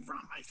coming from,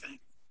 I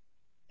think.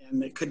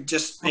 And it could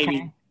just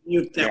maybe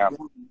mute that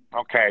one.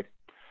 Okay.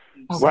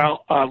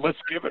 Well, let's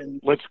give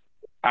it,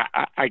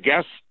 I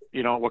guess,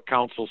 you know, what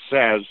council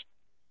says,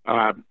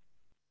 I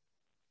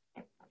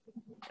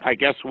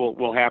guess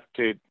we'll have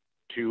to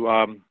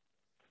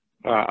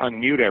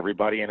unmute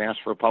everybody and ask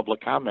for a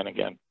public comment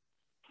again.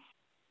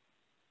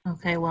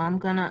 Okay, well, I'm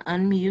gonna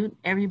unmute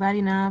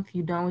everybody now. If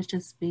you don't wish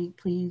to speak,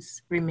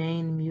 please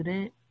remain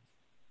muted.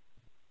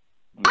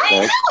 Okay.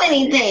 I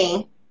didn't know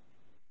anything.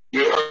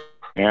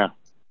 Yeah.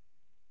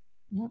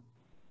 Yep.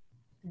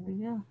 There we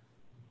go.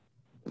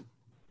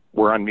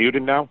 We're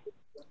unmuted now?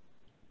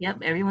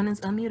 Yep, everyone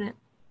is unmuted.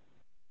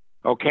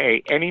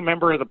 Okay, any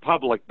member of the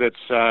public that's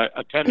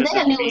attended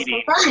Then this it was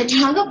meeting. confirmed that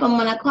you hung up, and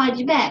when I called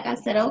you back, I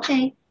said,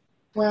 okay,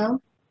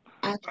 well,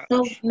 I'm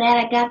so mad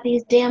I got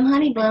these damn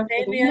honey buns,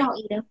 but you don't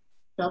eat them.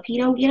 So if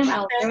you don't get them,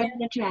 I'll throw them in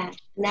the trash.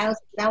 And that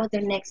was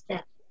their next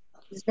step.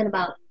 It's been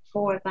about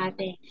 4 or 5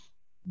 days.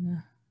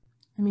 Yeah.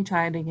 Let me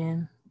try it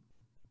again.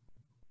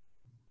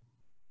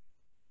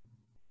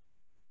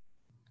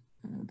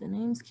 The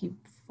names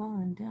keep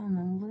falling down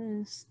the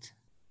list,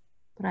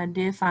 but I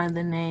did find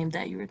the name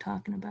that you were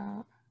talking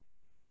about.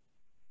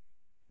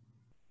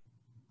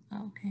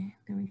 Okay,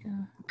 there we go.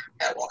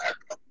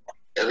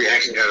 Every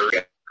action got a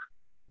reaction.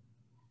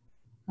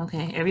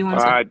 Okay,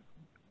 everyone's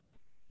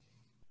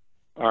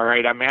all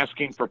right, I'm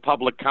asking for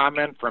public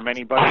comment from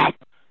anybody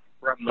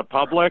from the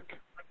public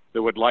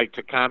that would like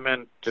to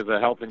comment to the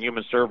Health and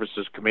Human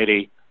Services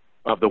Committee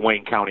of the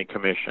Wayne County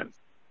Commission.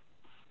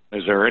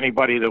 Is there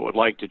anybody that would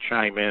like to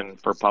chime in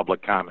for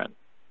public comment?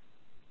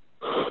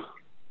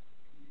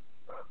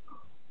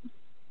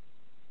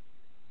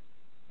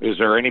 Is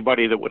there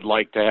anybody that would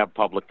like to have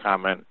public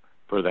comment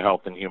for the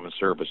Health and Human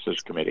Services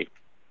Committee?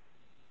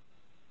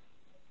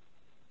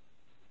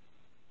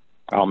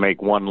 I'll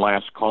make one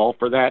last call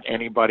for that.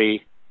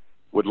 Anybody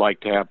would like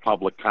to have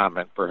public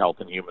comment for Health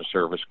and Human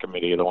Service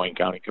Committee of the Wayne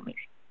County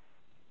Commission?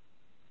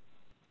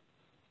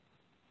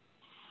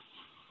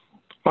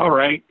 All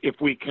right, if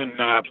we can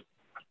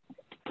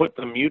put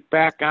the mute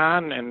back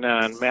on, and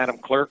Madam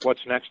Clerk,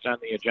 what's next on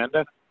the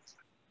agenda?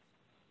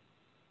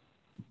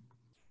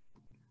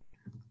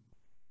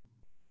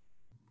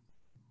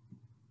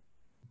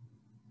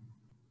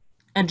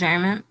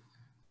 Adjournment.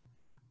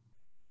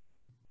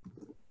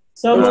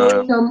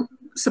 So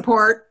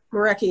support,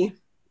 Marecki.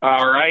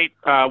 All right,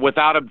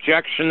 without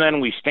objection, then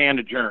we stand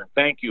adjourned.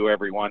 Thank you,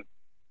 everyone.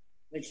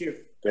 Thank you.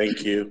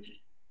 Thank you.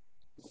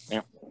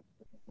 Yeah.